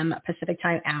 p.m. Pacific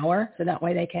time hour, so that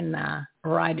way they can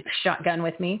ride shotgun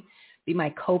with me. Be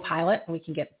my co-pilot, and we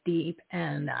can get deep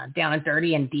and down and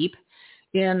dirty and deep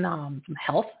in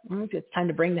health. It's time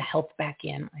to bring the health back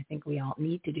in. I think we all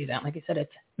need to do that. Like I said,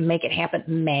 it's Make It Happen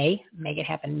May.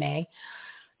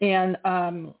 And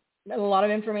a lot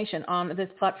of information on this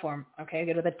platform. Okay,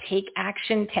 go to the Take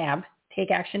Action tab.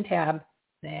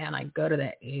 Then I go to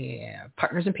the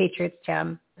Partners and Patriots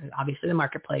tab, and obviously the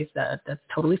Marketplace. That's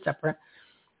totally separate.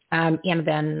 And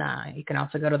then you can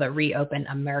also go to the Reopen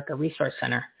America Resource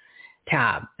Center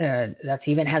tab. That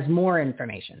even has more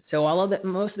information. So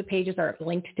most of the pages are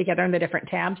linked together in the different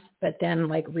tabs, but then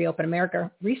like Reopen America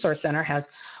Resource Center has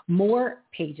more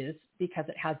pages because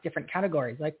it has different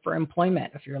categories, like for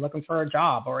employment, if you're looking for a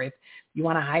job, or if you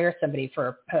want to hire somebody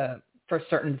for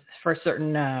certain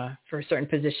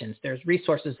positions. There's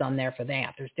resources on there for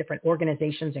that. There's different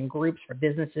organizations and groups for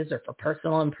businesses or for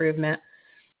personal improvement.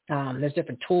 There's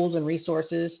different tools and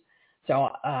resources. So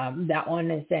that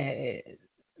one is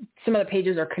some of the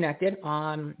pages are connected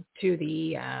to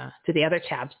the other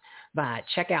tabs, but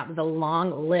check out the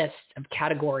long list of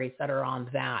categories that are on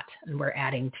that, and I'm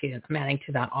adding to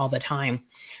that all the time.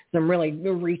 So I'm really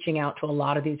reaching out to a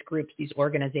lot of these groups, these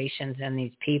organizations, and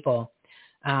these people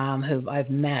who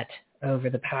I've met over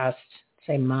the past,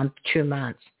 say, month, 2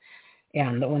 months,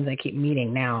 and the ones I keep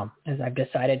meeting now, as I've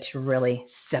decided to really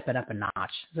step it up a notch.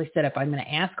 As I said, if I'm going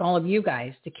to ask all of you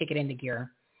guys to kick it into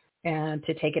gear and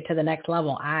to take it to the next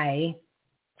level, I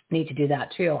need to do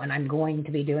that too, and I'm going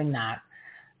to be doing that.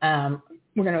 I'm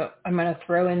gonna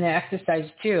throw in the exercise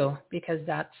too, because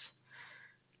that's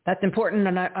important,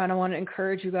 and I want to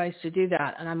encourage you guys to do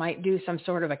that. And I might do some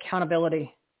sort of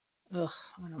accountability. Ugh,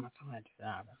 I don't know if I want to do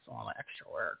that. That's a lot of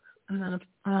extra work. And then,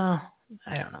 I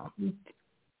don't know.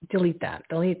 Delete that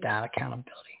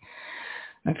accountability.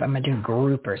 If I'm going to do a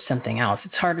group or something else,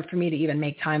 it's harder for me to even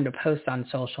make time to post on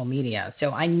social media.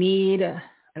 So I'm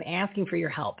asking for your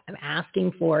help. I'm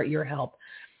asking for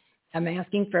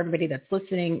everybody that's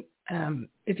listening.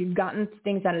 If you've gotten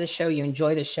things out of the show, you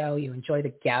enjoy the show, you enjoy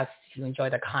the guests, you enjoy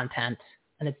the content,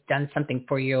 and it's done something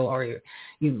for you, or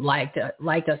you liked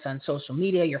us on social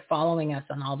media, you're following us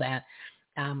on all that,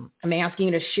 I'm asking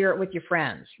you to share it with your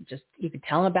friends. You can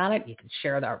tell them about it. You can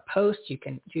share our posts. You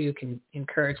can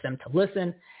encourage them to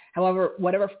listen. However,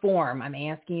 whatever form, I'm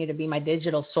asking you to be my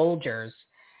digital soldiers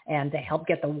and to help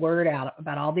get the word out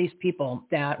about all these people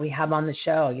that we have on the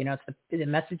show. It's the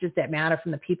messages that matter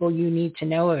from the people you need to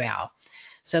know about.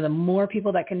 So the more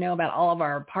people that can know about all of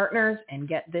our partners and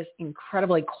get this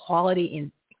incredibly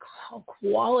quality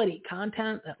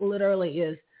content that literally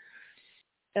is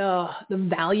the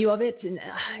value of it, and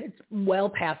it's well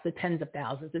past the tens of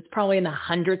thousands. It's probably in the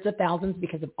hundreds of thousands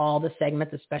because of all the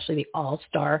segments, especially the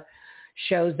all-star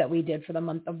shows that we did for the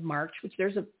month of March, which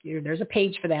there's a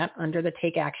page for that under the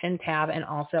Take Action tab and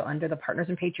also under the Partners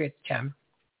and Patriots tab.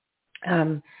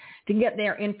 To get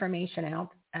their information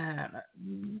out,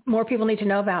 more people need to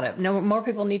know about it. More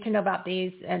people need to know about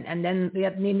these, and then they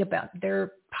need to know about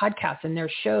their podcasts and their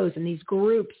shows and these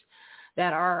groups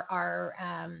that are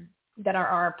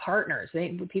our partners.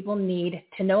 People need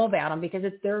to know about them because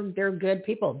they're good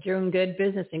people doing good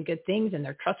business and good things, and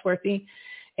they're trustworthy.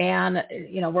 And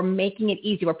we're making it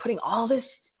easy. We're putting all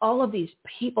of these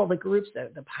people, the groups,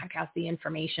 the podcast, the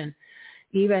information,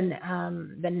 even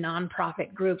the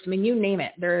nonprofit groups. I mean, you name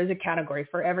it. There is a category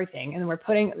for everything, and we're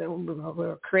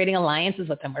creating alliances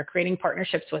with them. We're creating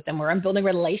partnerships with them. We're building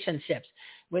relationships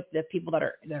with the people that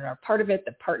are part of it,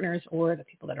 the partners, or the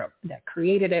people that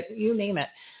created it. You name it.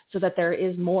 So that there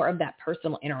is more of that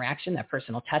personal interaction, that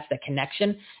personal touch, that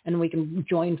connection, and we can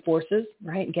join forces,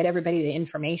 right, and get everybody the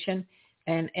information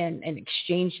and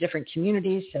exchange different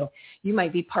communities. So you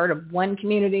might be part of one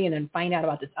community and then find out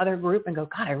about this other group and go,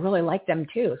 God, I really like them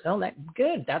too. So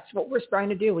good. That's what we're trying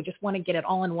to do. We just want to get it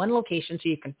all in one location so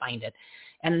you can find it.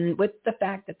 And with the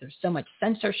fact that there's so much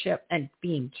censorship and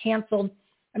being canceled,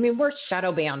 I mean, we're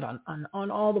shadow banned on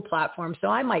all the platforms. So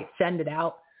I might send it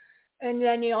out. And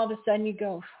then all of a sudden you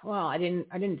go, well, I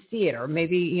didn't see it. Or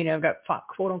maybe, got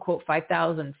quote unquote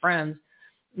 5,000 friends,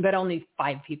 but only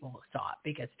 5 people saw it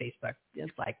because Facebook is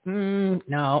like,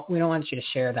 no, we don't want you to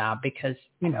share that because,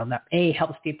 that A,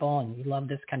 helps people and you love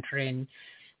this country and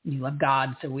you love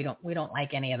God. So we don't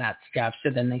like any of that stuff.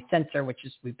 So then they censor,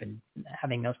 we've been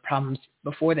having those problems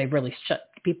before they really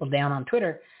shut people down on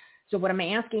Twitter. So what I'm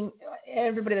asking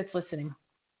everybody that's listening,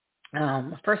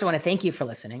 first, I want to thank you for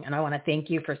listening, and I want to thank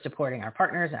you for supporting our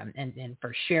partners and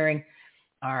for sharing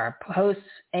our posts,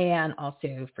 and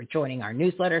also for joining our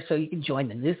newsletter. So you can join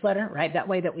the newsletter, right? That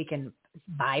way that we can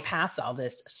bypass all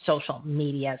this social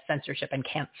media censorship and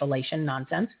cancellation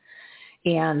nonsense.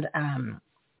 And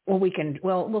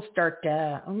we'll start.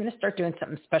 I'm going to start doing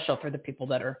something special for the people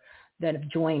that have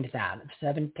joined that. So I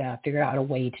haven't figured out a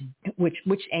way to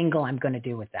which angle I'm going to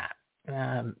do with that.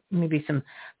 Maybe some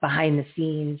behind the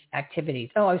scenes activities.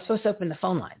 Oh, I was supposed to open the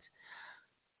phone lines.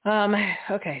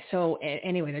 Okay. So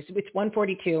anyway, it's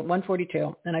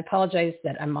 1:42, and I apologize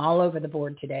that I'm all over the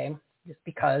board today just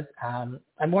because,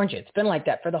 I warned you, it's been like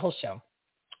that for the whole show,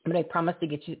 but I promise to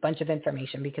get you a bunch of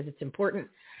information because it's important.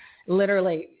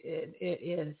 Literally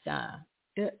it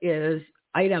is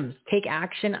items, take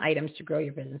action items to grow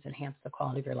your business, enhance the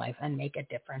quality of your life, and make a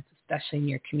difference, especially in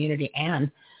your community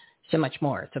and so much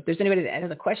more. So if there's anybody that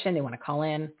has a question, they want to call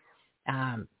in,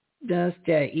 just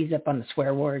ease up on the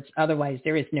swear words. Otherwise,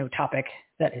 there is no topic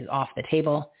that is off the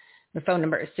table. The phone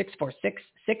number is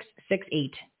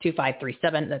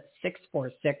 646-668-2537. That's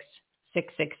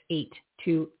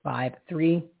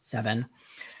 646-668-2537.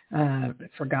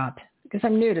 Forgot, because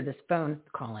I'm new to this phone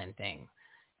call-in thing.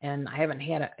 And I haven't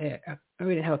had we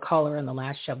didn't have a caller in the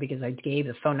last show because I gave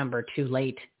the phone number too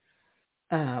late.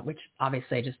 Which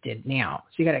obviously I just did now.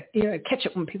 So you gotta catch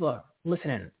it when people are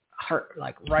listening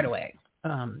right away.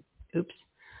 Oops.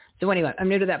 So anyway, I'm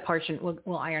new to that portion.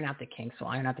 We'll iron out the kinks.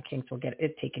 We'll get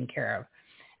it taken care of.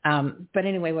 But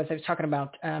anyway, what I was talking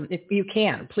about, if you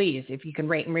can, please, if you can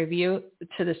rate and review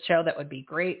to this show, that would be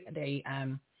great.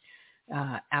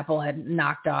 Apple had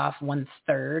knocked off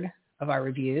 1/3 of our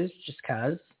reviews just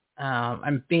because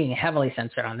I'm being heavily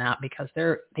censored on that because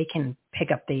they can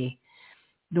pick up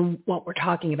what we're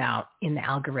talking about in the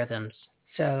algorithms.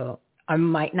 So I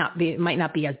might not be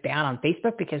as bad on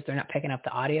Facebook because they're not picking up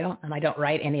the audio, and I don't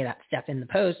write any of that stuff in the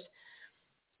post.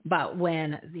 But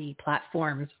when the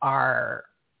platforms are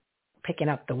picking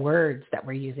up the words that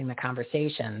we're using the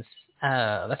conversations,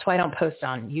 that's why I don't post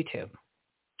on YouTube.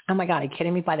 Oh my God, are you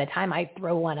kidding me? By the time I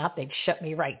throw one up, they'd shut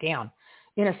me right down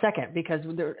in a second because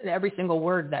every single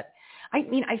word that,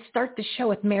 I start the show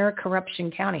with Mayor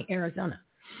Corruption County, Arizona.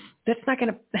 That's not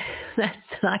going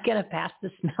to pass the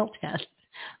smell test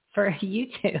for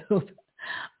YouTube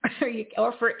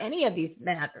or for any of these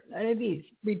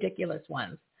ridiculous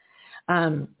ones.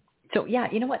 So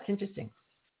yeah, you know what's interesting?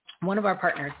 One of our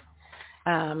partners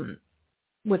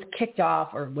was kicked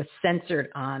off or was censored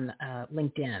on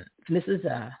LinkedIn. This is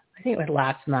I think it was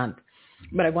last month,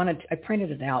 but I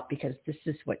printed it out because this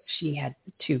is what she had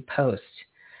to post.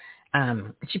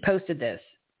 She posted this,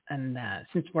 and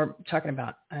since we're talking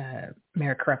about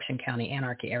Mayor Corruption County,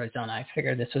 Anarchy, Arizona, I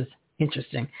figured this was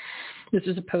interesting. This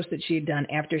was a post that she had done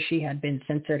after she had been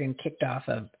censored and kicked off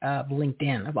of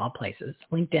LinkedIn, of all places.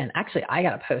 LinkedIn. Actually, I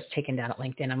got a post taken down at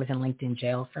LinkedIn. I was in LinkedIn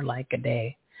jail for like a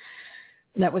day.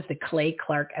 That was the Clay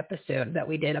Clark episode that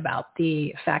we did about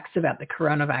the facts about the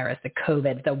coronavirus, the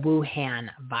COVID, the Wuhan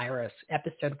virus,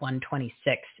 episode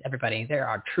 126. Everybody, there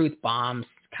are truth bombs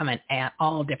coming at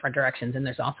all different directions. And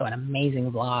there's also an amazing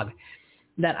vlog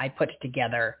that I put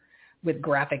together with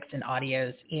graphics and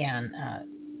audios and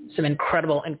some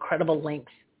incredible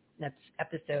links. That's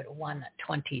episode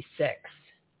 126.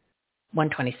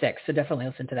 So definitely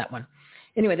listen to that one.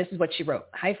 Anyway, this is what she wrote.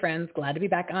 Hi, friends. Glad to be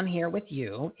back on here with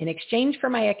you. In exchange for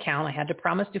my account, I had to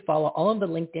promise to follow all of the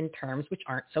LinkedIn terms, which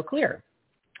aren't so clear.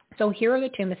 So here are the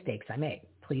 2 mistakes I made.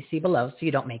 Please see below so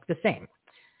you don't make the same.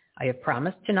 I have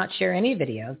promised to not share any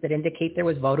videos that indicate there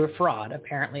was voter fraud.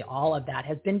 Apparently, all of that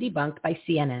has been debunked by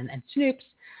CNN and Snoops,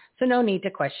 so no need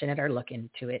to question it or look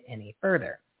into it any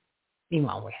further.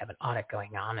 Meanwhile, we have an audit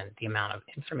going on, and the amount of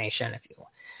information,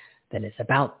 that is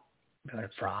about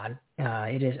voter fraud,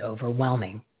 it is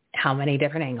overwhelming. How many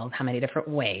different angles, how many different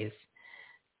ways.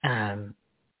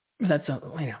 That's a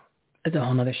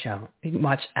whole nother show. You can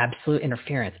watch Absolute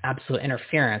Interference.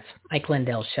 Mike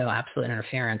Lindell's show, Absolute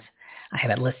Interference. I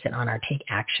have it listed on our Take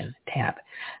Action tab.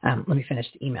 Let me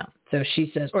finish the email. So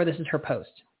she says, or this is her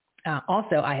post.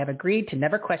 Also, I have agreed to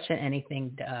never question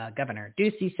anything Governor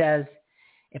Ducey says.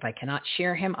 If I cannot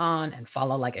cheer him on and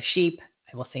follow like a sheep,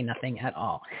 I will say nothing at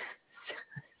all.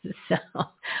 So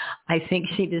I think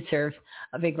she deserves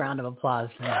a big round of applause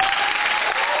for that.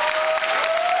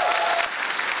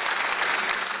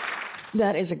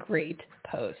 That is a great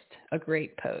post.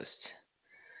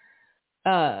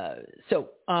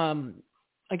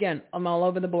 Again, I'm all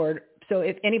over the board. So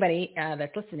if anybody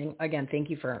that's listening, again, thank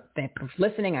you for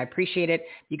listening. I appreciate it.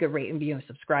 You could rate and review and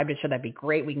subscribe to the show. That'd be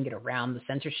great. We can get around the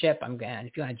censorship.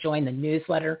 If you want to join the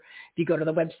newsletter, if you go to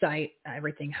the website,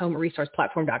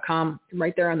 everythinghomeresourceplatform.com,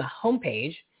 right there on the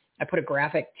homepage, I put a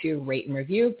graphic to rate and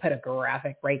review, put a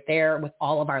graphic right there with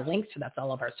all of our links. So that's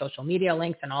all of our social media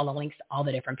links and all the links to all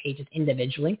the different pages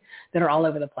individually that are all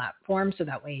over the platform. So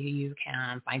that way you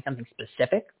can find something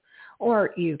specific,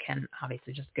 or you can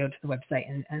obviously just go to the website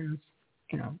and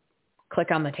click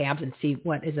on the tabs and see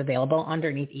what is available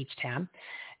underneath each tab.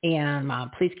 And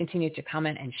please continue to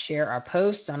comment and share our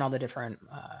posts on all the different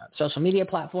social media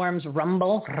platforms.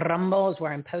 Rumble is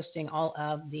where I'm posting all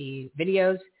of the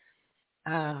videos.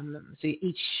 So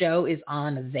each show is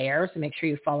on there. So make sure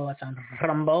you follow us on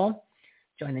Rumble.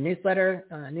 Join the newsletter.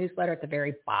 At the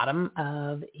very bottom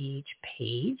of each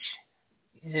page,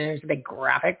 there's a big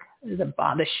graphic. The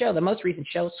most recent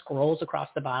show scrolls across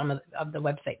the bottom of the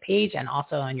website page and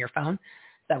also on your phone.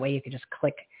 That way you can just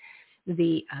click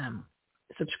the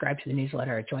subscribe to the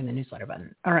newsletter or join the newsletter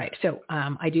button. All right. So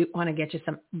I do want to get you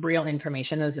some real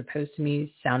information as opposed to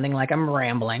me sounding like I'm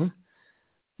rambling,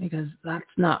 because that's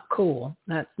not cool.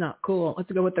 Let's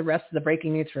go with the rest of the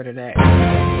breaking news for today.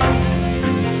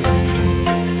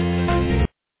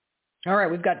 All right.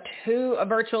 We've got 2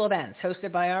 virtual events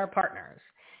hosted by our partners.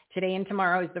 Today and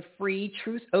tomorrow is the free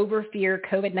Truth Over Fear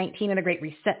COVID-19 and the Great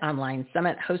Reset Online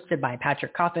Summit hosted by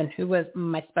Patrick Coffin, who was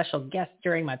my special guest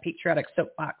during my Patriotic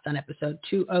Soapbox on episode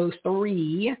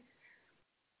 203,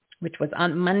 which was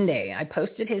on Monday. I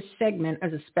posted his segment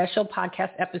as a special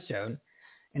podcast episode,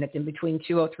 and it's in between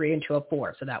 203 and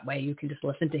 204. So that way you can just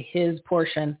listen to his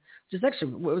portion, which is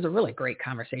actually, it was a really great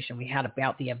conversation we had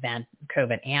about the event,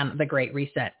 COVID, and the Great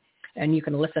Reset. And you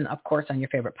can listen, of course, on your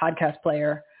favorite podcast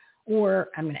player, or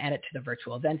I'm going to add it to the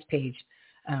virtual events page,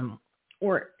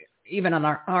 or even on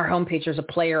our homepage, there's a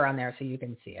player on there so you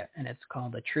can see it. And it's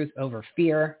called The Truth Over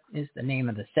Fear is the name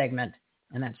of the segment.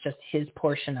 And that's just his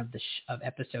portion of of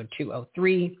episode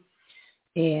 203.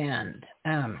 And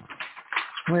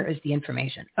where is the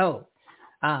information?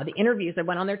 The interviews, I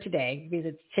went on there today because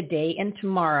it's today and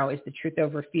tomorrow is the Truth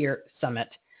Over Fear Summit.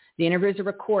 The interviews are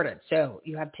recorded. So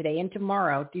you have today and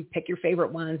tomorrow. You pick your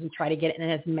favorite ones and try to get in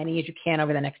as many as you can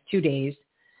over the next 2 days.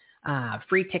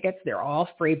 Free tickets. They're all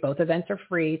free. Both events are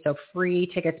free. So free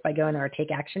tickets by going to our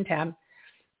Take Action tab.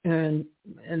 And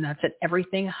that's at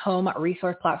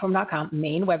everythinghomeresourceplatform.com,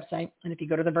 main website. And if you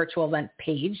go to the virtual event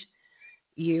page,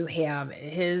 you have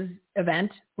his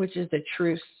event, which is the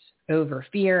Truth Over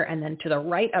Fear. And then to the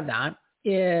right of that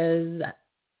is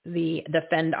the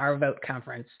Defend Our Vote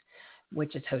conference,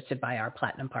 which is hosted by our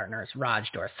platinum partners, Raj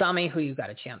Dorsami, who you got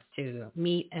a chance to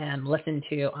meet and listen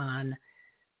to on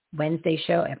Wednesday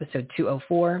show, episode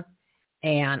 204,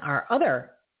 and our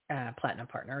other platinum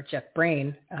partner, Jeff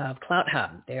Brain of Clout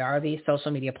Hub. They are the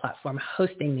social media platform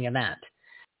hosting the event.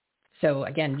 So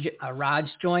again, Raj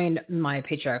joined my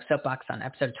Patriarch Soapbox on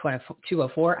episode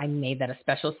 204. I made that a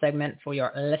special segment for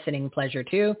your listening pleasure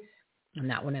too. And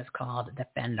that one is called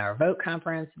Defend Our Vote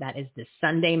Conference. That is this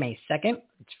Sunday, May 2nd.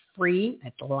 It's free.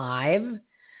 It's live.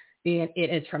 It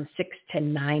is from 6 to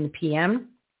 9 p.m.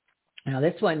 Now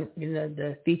this one,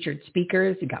 the featured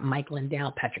speakers, you got Mike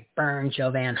Lindell, Patrick Byrne,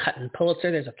 Jovan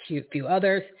Hutton-Pulitzer. There's a few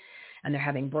others. And they're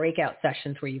having breakout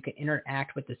sessions where you can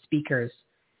interact with the speakers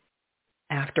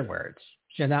afterwards.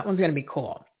 So that one's going to be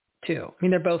cool too. I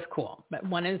mean, they're both cool, but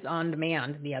one is on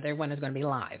demand. The other one is going to be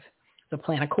live. So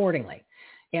plan accordingly.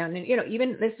 And,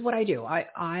 even this is what I do. I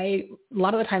a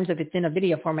lot of the times if it's in a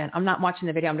video format, I'm not watching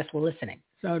the video, I'm just listening.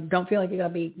 So don't feel like you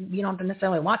don't have to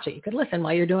necessarily watch it. You could listen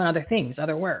while you're doing other things,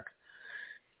 other work.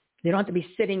 You don't have to be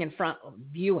sitting in front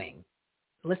viewing.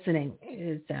 Listening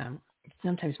is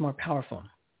sometimes more powerful.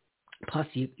 Plus,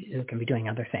 you can be doing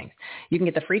other things. You can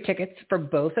get the free tickets for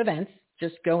both events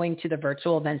just going to the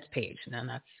virtual events page. And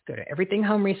that's go to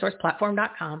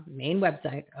everythinghomeresourceplatform.com, main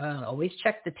website. Always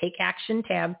check the Take Action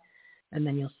tab, and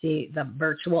then you'll see the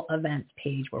virtual events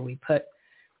page where we put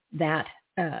that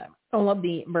all of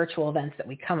the virtual events that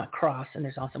we come across. And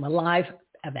there's also a live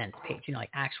events page,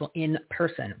 like actual in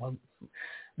person. We're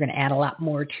going to add a lot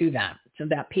more to that. So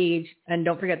that page, and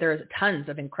don't forget there's tons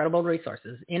of incredible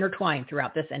resources intertwined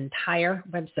throughout this entire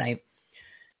website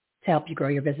to help you grow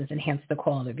your business, enhance the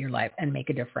quality of your life, and make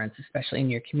a difference, especially in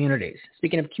your communities.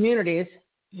 Speaking of communities,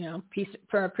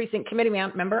 for a precinct committee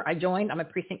member, I joined. I'm a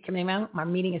precinct committee member. My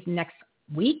meeting is next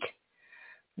week.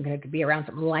 I'm going to be around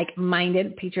some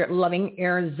like-minded, Patriot-loving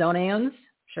Arizonans.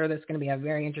 Sure, that's going to be a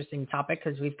very interesting topic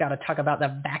because we've got to talk about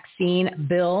the vaccine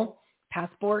bill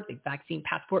passport, the vaccine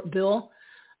passport bill.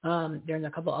 There's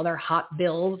a couple other hot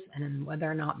bills, and whether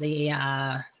or not the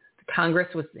Congress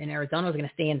in Arizona was going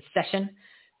to stay in session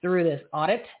through this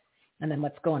audit, and then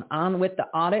what's going on with the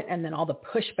audit, and then all the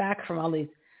pushback from all these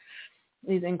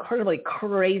incredibly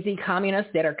crazy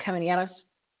communists that are coming at us.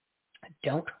 I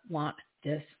don't want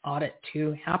this audit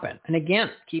to happen. And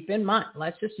again, keep in mind,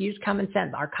 let's just use common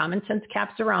sense. Our common sense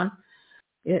caps are on.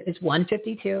 It's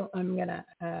 1:52. I'm going to,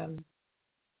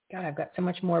 God, I've got so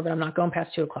much more, but I'm not going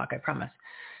past 2 o'clock, I promise.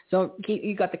 So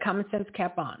you got the common sense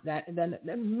cap on.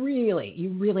 Then really, you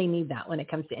really need that when it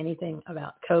comes to anything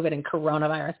about COVID and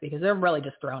coronavirus, because they're really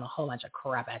just throwing a whole bunch of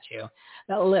crap at you.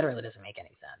 That literally doesn't make any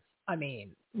sense. I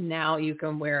mean, now you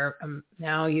can wear, you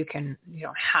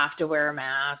don't have to wear a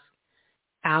mask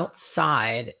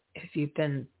outside if you've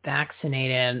been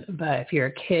vaccinated, but if you're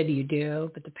a kid, you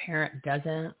do, but the parent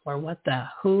doesn't, or what the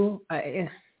who? Okay.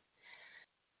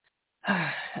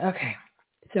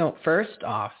 So first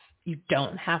off, you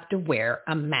don't have to wear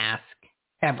a mask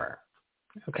ever.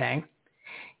 Okay.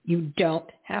 You don't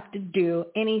have to do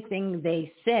anything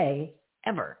they say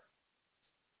ever.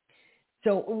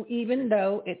 So even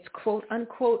though it's quote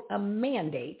unquote a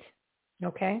mandate,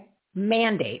 okay,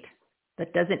 mandate,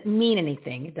 that doesn't mean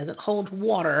anything. It doesn't hold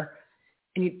water,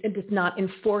 and it is not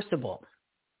enforceable.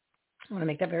 I want to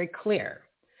make that very clear.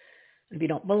 If you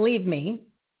don't believe me,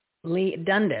 Lee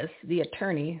Dundas, the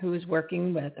attorney who is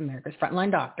working with America's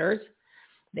Frontline Doctors,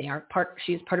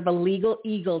 she's part of a Legal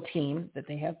Eagle team that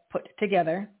they have put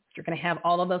together. You're going to have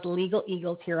all of those Legal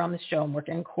Eagles here on the show, and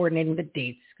working on coordinating the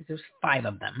dates because there's 5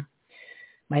 of them.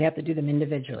 Might have to do them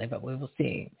individually, but we will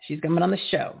see. She's coming on the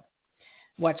show.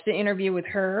 Watch the interview with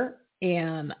her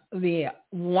and the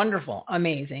wonderful,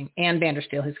 amazing Ann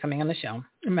Vandersteel, who's coming on the show.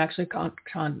 I'm actually going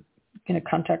to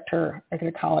contact her. I'm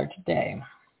going to call her today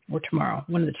or tomorrow,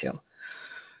 one of the two.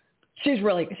 She's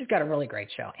got a really great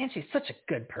show, and she's such a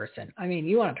good person. I mean,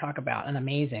 you want to talk about an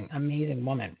amazing, amazing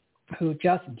woman who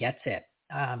just gets it.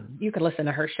 You can listen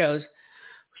to her shows.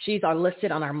 She's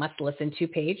listed on our must listen to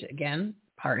page. Again,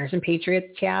 Partners and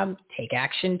Patriots tab, Take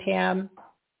Action tab,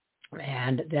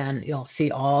 And then you'll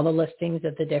see all the listings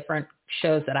of the different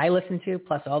shows that I listen to,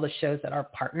 plus all the shows that our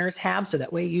partners have. So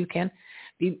that way you can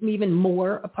be even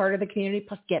more a part of the community,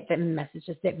 plus get the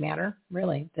messages that matter,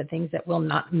 really, the things that will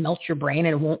not melt your brain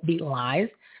and won't be lies.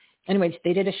 Anyways,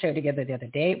 they did a show together the other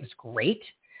day. It was great.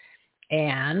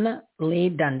 And Lee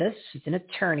Dundas, she's an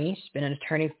attorney. She's been an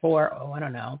attorney for,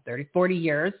 30, 40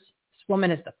 years. This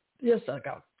woman is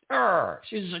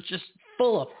she's just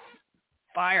full of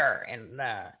fire and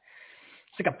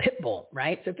it's like a pit bull,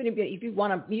 right? So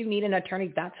if you need an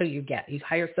attorney, that's who you get. You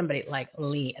hire somebody like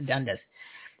Lee Dundas.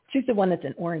 She's the one that's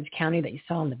in Orange County that you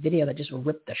saw in the video that just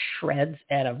ripped the shreds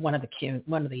out of one of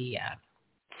the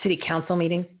city council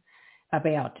meetings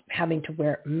about having to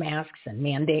wear masks and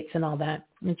mandates and all that.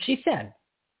 And she said,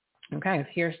 "Okay,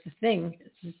 here's the thing.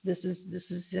 This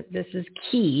is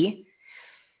key."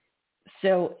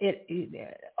 So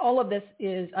all of this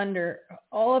is under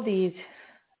all of these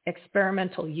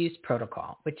experimental use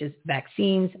protocol, which is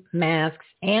vaccines, masks,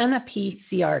 and a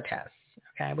PCR test,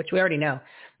 okay, which we already know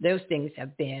those things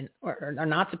have been or are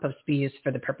not supposed to be used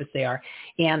for the purpose they are,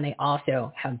 and they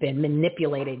also have been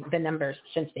manipulating the numbers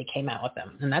since they came out with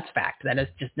them, and that's fact. That is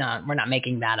just we're not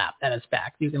making that up. That is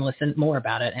fact. You can listen more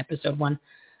about it in episode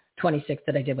 126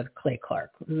 that I did with Clay Clark.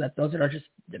 Those are just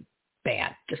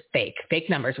bad, just fake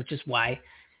numbers, which is why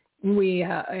we,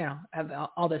 have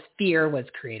all this fear was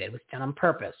created. It was done on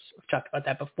purpose. We've talked about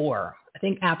that before. I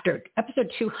think after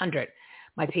episode 200,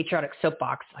 my patriotic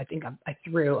soapbox, I think I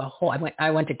threw a whole. I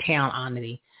went to town on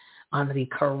the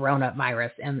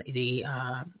coronavirus and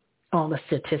all the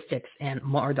statistics and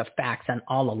more the facts and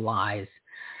all the lies.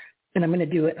 And I'm going to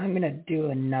do it. I'm going to do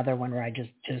another one where I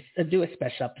just do a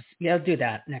special episode. Yeah, I'll do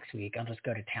that next week. I'll just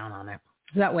go to town on it.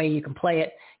 So that way you can play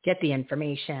it, get the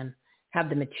information, have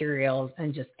the materials,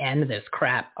 and just end this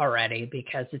crap already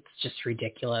because it's just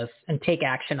ridiculous. And take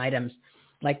action items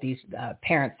like these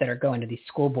parents that are going to these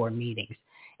school board meetings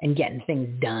and getting things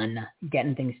done.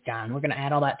 We're going to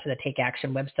add all that to the Take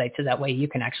Action website so that way you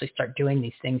can actually start doing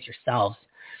these things yourselves.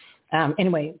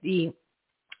 Anyway,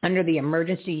 under the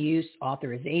Emergency Use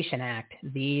Authorization Act,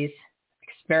 these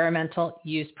experimental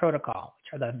use protocol,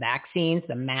 which are the vaccines,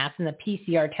 the masks, and the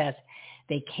PCR tests,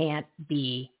 they can't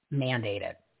be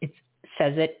mandated. It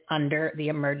says it under the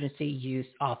Emergency Use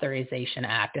Authorization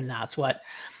Act, and that's what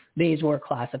these were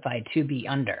classified to be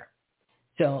under.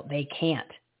 So they can't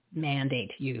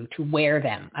mandate you to wear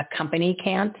them. A company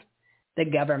can't. The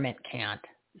government can't.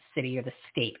 The city or the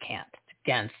state can't. It's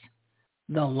against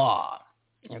the law.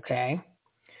 Okay?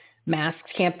 Masks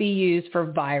can't be used for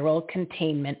viral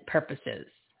containment purposes.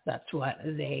 That's what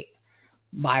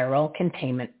viral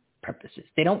containment purposes.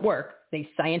 They don't work. They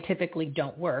scientifically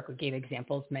don't work. We gave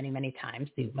examples many, many times.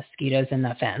 The mosquitoes in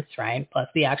the fence, right? Plus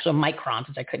the actual microns,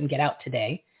 which I couldn't get out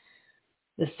today.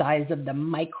 The size of the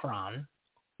micron,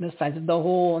 the size of the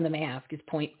hole in the mask is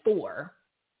 0.4 or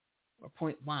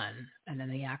 0.1. And then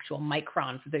the actual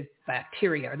micron for the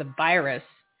bacteria or the virus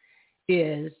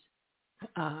is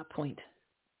 0.1.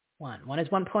 One is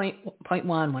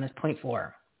 1.1, one is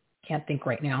 0.4. Can't think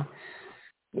right now.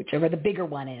 Whichever the bigger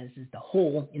one is the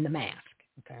hole in the mask.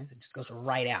 Okay, so it just goes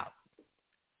right out.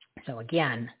 So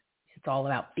again, it's all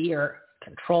about fear,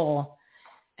 control,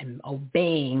 and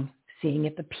obeying, seeing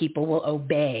if the people will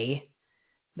obey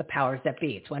the powers that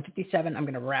be. It's 1:57. I'm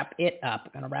going to wrap it up.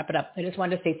 I just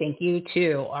wanted to say thank you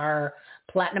to our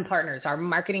platinum partners, our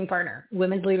marketing partner,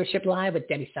 Women's Leadership Live with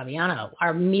Debbie Saviano.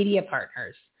 Our media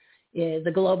partners is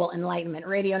the Global Enlightenment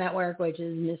Radio Network, which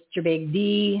is Mr. Big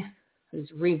D, who's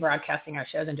rebroadcasting our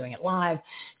shows and doing it live.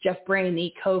 Jeff Brain,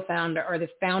 the co-founder or the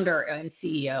founder and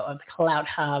CEO of Cloud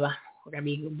Hub. We're going to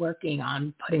be working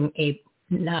on putting a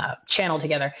channel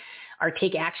together. Our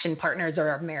Take Action partners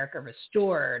are America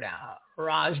Restored,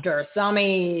 Raj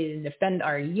Doraisamy, Defend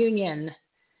Our Union,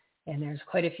 and there's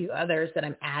quite a few others that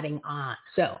I'm adding on.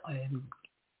 So I'm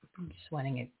just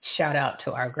wanting a shout out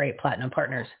to our great platinum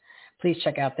partners. Please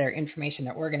check out their information,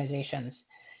 their organizations.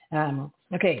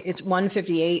 Okay, it's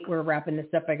 1:58. We're wrapping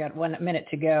this up. I got 1 minute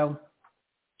to go.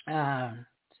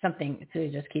 Something to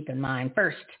just keep in mind.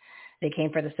 First, they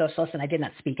came for the socialists, and I did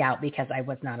not speak out because I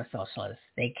was not a socialist.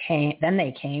 They came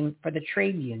for the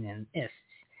trade unionists,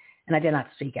 and I did not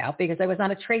speak out because I was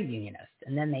not a trade unionist.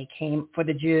 And then they came for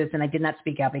the Jews, and I did not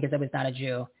speak out because I was not a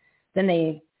Jew. Then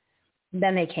they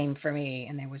came for me,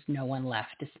 and there was no one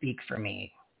left to speak for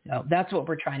me. So that's what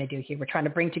we're trying to do here. We're trying to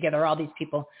bring together all these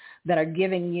people that are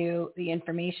giving you the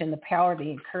information, the power, the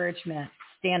encouragement,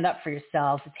 stand up for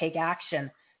yourselves, to take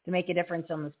action, to make a difference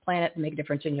on this planet, to make a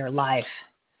difference in your life.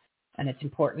 And it's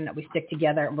important that we stick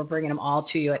together, and we're bringing them all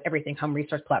to you at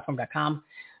everythinghomeresourceplatform.com.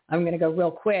 I'm going to go real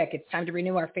quick. It's time to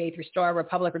renew our faith, restore our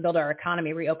republic, rebuild our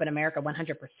economy, reopen America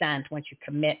 100%. Once you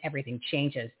commit, everything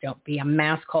changes. Don't be a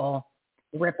mask hole.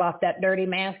 Rip off that dirty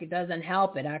mask. It doesn't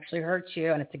help. It actually hurts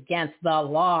you, and it's against the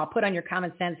law. Put on your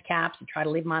common sense caps and try to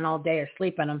leave them on all day or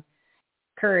sleep in them.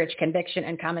 Courage, conviction,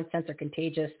 and common sense are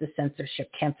contagious. The censorship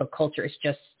cancel culture is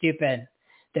just stupid.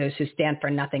 Those who stand for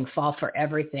nothing fall for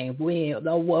everything.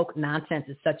 The woke nonsense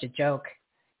is such a joke.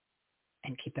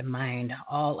 And keep in mind,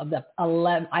 all of the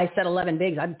 11, I said 11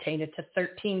 bigs. I'd change it to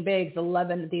 13 bigs.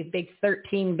 11 of these big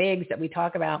 13 bigs that we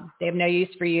talk about. They have no use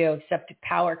for you except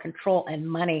power, control, and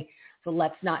money. So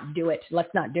let's not do it. Let's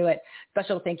not do it.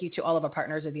 Special thank you to all of our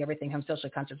partners of the Everything Home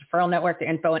Social Conscious Referral Network. The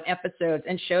info and episodes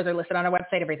and shows are listed on our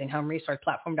website,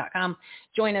 everythinghomeresourceplatform.com.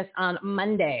 Join us on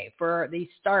Monday for the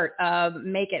start of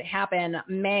Make It Happen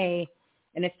May.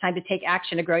 And it's time to take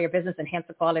action to grow your business, enhance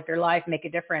the quality of your life, make a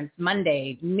difference.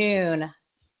 Monday, noon,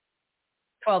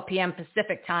 12 p.m.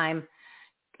 Pacific time.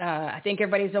 I think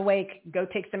everybody's awake. Go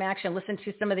take some action. Listen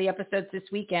to some of the episodes this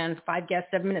weekend. 5 guests,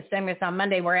 7-minute segments on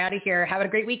Monday. We're out of here. Have a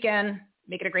great weekend.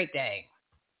 Make it a great day.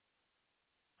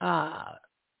 I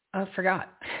forgot.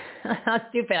 How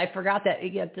stupid. I forgot that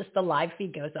just the live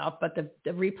feed goes off, but the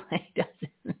replay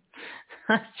doesn't.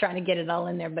 I was trying to get it all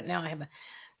in there, but now I have a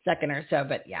second or so.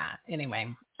 But yeah,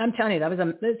 anyway, I'm telling you,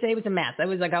 let's say it was a mess. I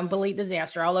was like a complete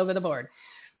disaster all over the board.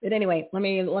 But anyway, let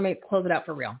me close it out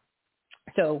for real.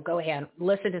 So go ahead,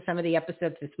 listen to some of the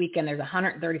episodes this weekend. There's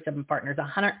 137 partners.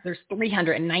 There's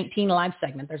 319 live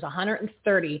segments. There's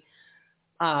 130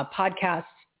 podcast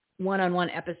one-on-one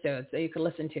episodes that you can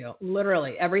listen to.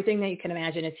 Literally everything that you can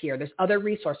imagine is here. There's other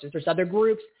resources. There's other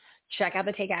groups. Check out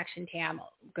the Take Action tab.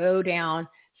 Go down,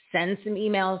 send some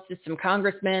emails to some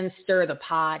congressmen, stir the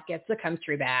pot, get the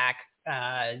country back.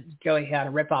 Go ahead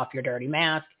and rip off your dirty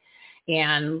mask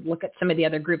and look at some of the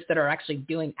other groups that are actually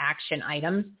doing action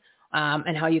items.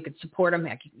 And how you could support them.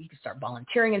 You could start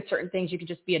volunteering in certain things. You could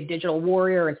just be a digital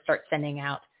warrior and start sending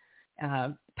out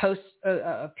posts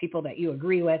of people that you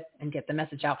agree with and get the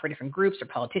message out for different groups or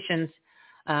politicians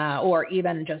or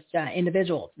even just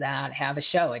individuals that have a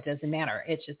show. It doesn't matter.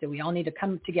 It's just that we all need to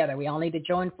come together. We all need to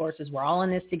join forces. We're all in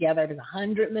this together. There's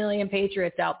 100 million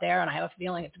patriots out there, and I have a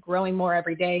feeling it's growing more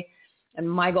every day. And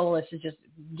my goal is to just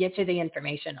get you the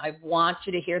information. I want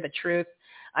you to hear the truth.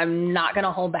 I'm not going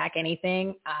to hold back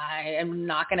anything. I am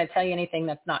not going to tell you anything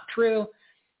that's not true.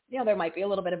 There might be a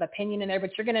little bit of opinion in there, but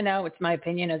you're going to know it's my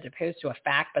opinion as opposed to a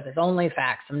fact, but there's only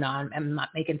facts. I'm not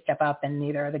making step up, and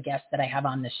neither are the guests that I have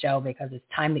on the show, because it's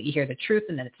time that you hear the truth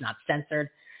and that it's not censored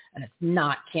and it's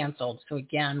not canceled. So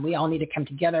again, we all need to come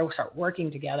together, start working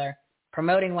together,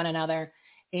 promoting one another,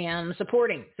 and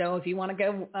supporting. So if you want to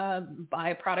go buy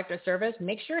a product or service,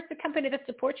 make sure it's a company that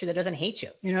supports you, that doesn't hate you.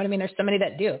 You know what I mean? There's so many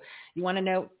that do. You want to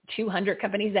know 200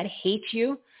 companies that hate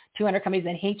you, 200 companies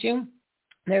that hate you?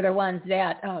 They're the ones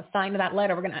that signed that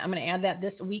letter. I'm going to add that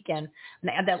this weekend. I'm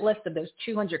going to add that list of those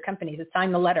 200 companies that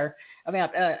signed the letter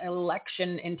about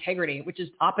election integrity, which is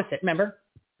opposite. Remember?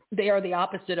 They are the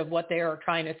opposite of what they are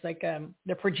trying to, it's like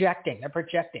they're projecting.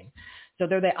 So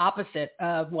they're the opposite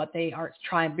of what they are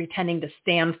pretending to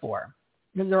stand for.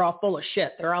 They're all full of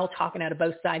shit. They're all talking out of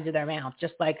both sides of their mouth,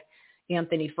 just like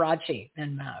Anthony Fauci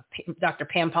and Dr.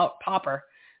 Pam Popper,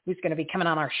 who's going to be coming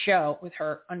on our show with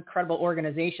her incredible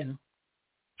organization.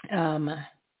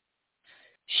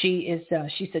 She said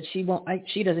she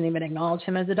doesn't even acknowledge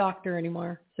him as a doctor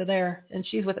anymore. So there, and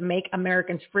she's with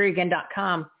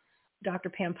MakeAmericansFreeAgain.com.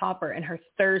 Dr. Pam Popper and her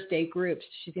Thursday groups.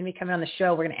 She's going to be coming on the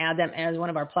show. We're going to add them as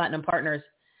one of our platinum partners.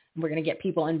 And we're going to get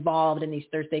people involved in these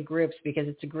Thursday groups because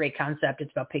it's a great concept.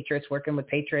 It's about patriots working with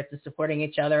patriots and supporting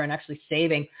each other and actually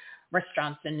saving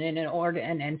restaurants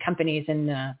and companies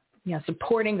and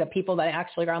supporting the people that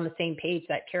actually are on the same page,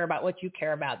 that care about what you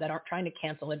care about, that aren't trying to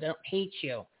cancel it, that don't hate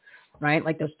you, right?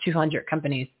 Like those 200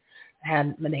 companies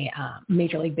had the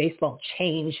Major League Baseball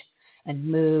change and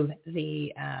move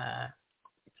the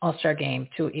All-Star game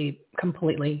to a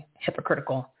completely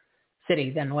hypocritical city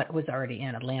than what was already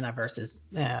in Atlanta versus,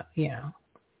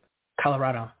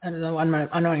 Colorado. I'm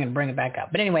not going to bring it back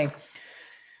up. But anyway,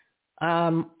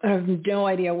 I have no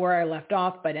idea where I left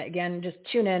off. But again, just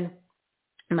tune in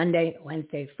Monday,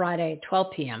 Wednesday, Friday, 12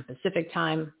 p.m. Pacific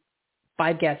time.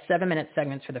 5 guests, 7-minute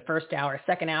segments for the first hour.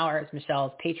 Second hour is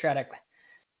Michelle's patriotic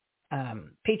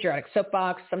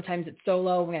soapbox. Sometimes it's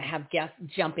solo. We're going to have guests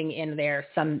jumping in there.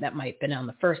 Some that might have been on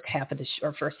the first half of the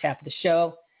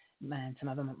show. And some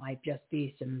of them might just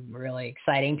be some really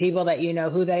exciting people that you know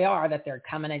who they are, that they're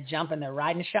coming and jumping. They're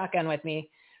riding shotgun with me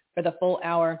for the full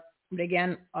hour. But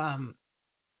again,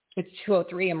 It's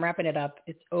 2:03. I'm wrapping it up.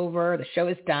 It's over. The show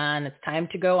is done. It's time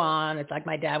to go on. It's like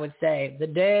my dad would say, the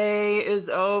day is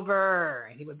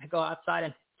over. He would go outside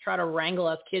and try to wrangle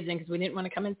us kids in because we didn't want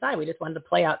to come inside. We just wanted to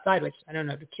play outside, which I don't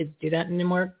know if the kids do that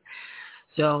anymore.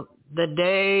 So the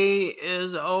day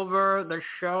is over. The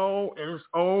show is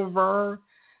over.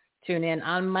 Tune in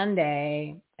on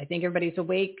Monday. I think everybody's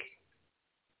awake.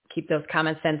 Keep those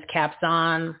common sense caps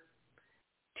on.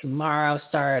 Tomorrow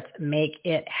starts Make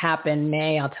It Happen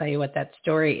May. I'll tell you what that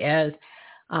story is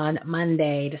on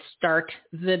Monday to start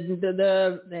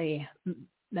the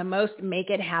most Make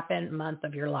It Happen month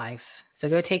of your life. So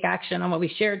go take action on what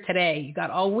we shared today. You got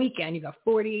all weekend. You got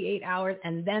 48 hours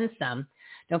and then some.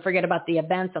 Don't forget about the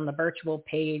events on the virtual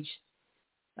page,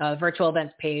 virtual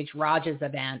events page, Raj's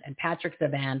event and Patrick's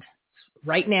event.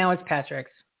 Right now it's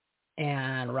Patrick's,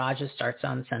 and Raj's starts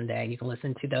on Sunday. You can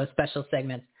listen to those special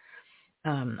segments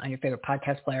on your favorite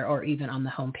podcast player or even on the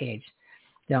homepage.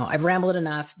 So I've rambled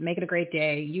enough. Make it a great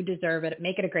day. You deserve it.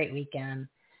 Make it a great weekend.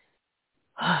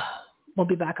 We'll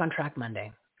be back on track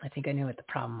Monday. I think I knew what the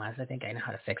problem was. I think I know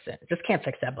how to fix it. Just can't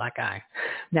fix that black eye.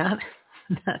 That's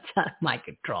out of my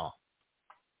control.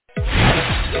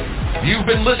 You've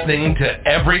been listening to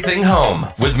Everything Home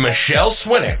with Michelle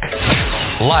Swinnick.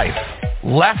 Life,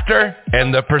 laughter,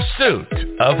 and the pursuit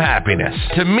of happiness.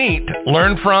 To meet,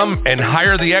 learn from, and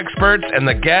hire the experts and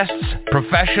the guests,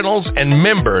 professionals, and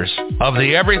members of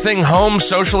the Everything Home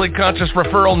Socially Conscious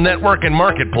Referral Network and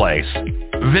Marketplace,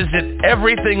 visit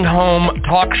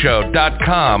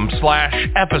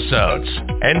everythinghometalkshow.com/episodes.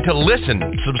 And to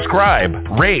listen, subscribe,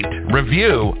 rate,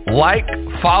 review, like,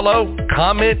 follow,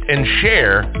 comment, and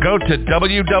share, go to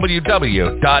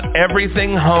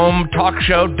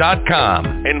www.everythinghometalkshow.com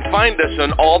and find us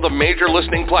on all the major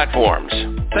listening platforms.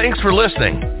 Thanks for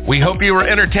listening. We hope you were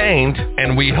entertained,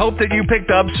 and we hope that you picked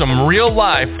up some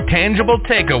real-life, tangible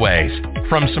takeaways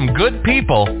from some good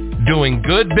people doing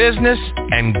good business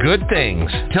and good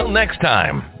things. Till next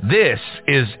time, this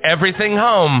is Everything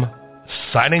Home,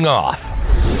 signing off.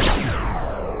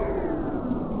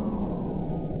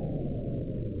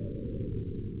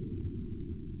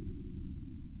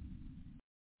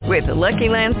 With the Lucky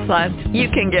Land Slots, you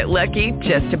can get lucky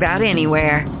just about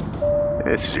anywhere.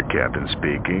 This is your captain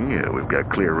speaking. We've got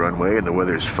clear runway and the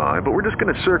weather's fine, but we're just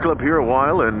going to circle up here a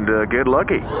while and get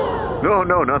lucky. No,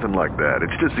 nothing like that.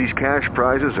 It's just these cash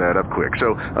prizes add up quick.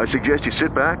 So I suggest you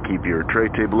sit back, keep your tray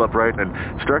table upright, and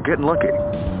start getting lucky.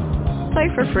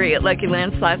 Play for free at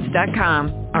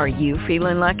LuckyLandSlots.com. Are you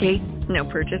feeling lucky? No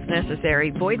purchase necessary.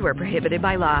 Void where prohibited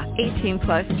by law.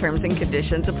 18+ terms and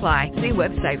conditions apply. See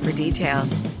website for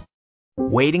details.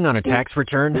 Waiting on a tax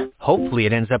return? Hopefully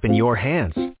it ends up in your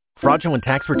hands. Fraudulent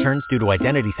tax returns due to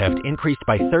identity theft increased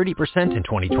by 30% in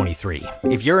 2023.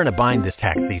 If you're in a bind this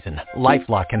tax season,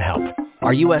 LifeLock can help.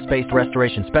 Our U.S.-based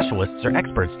restoration specialists are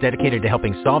experts dedicated to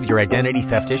helping solve your identity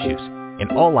theft issues.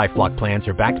 And all LifeLock plans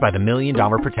are backed by the $1 Million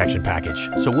Protection Package.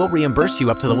 So we'll reimburse you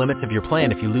up to the limits of your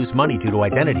plan if you lose money due to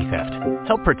identity theft.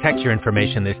 Help protect your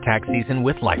information this tax season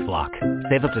with LifeLock.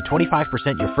 Save up to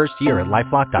 25% your first year at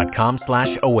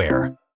LifeLock.com/aware.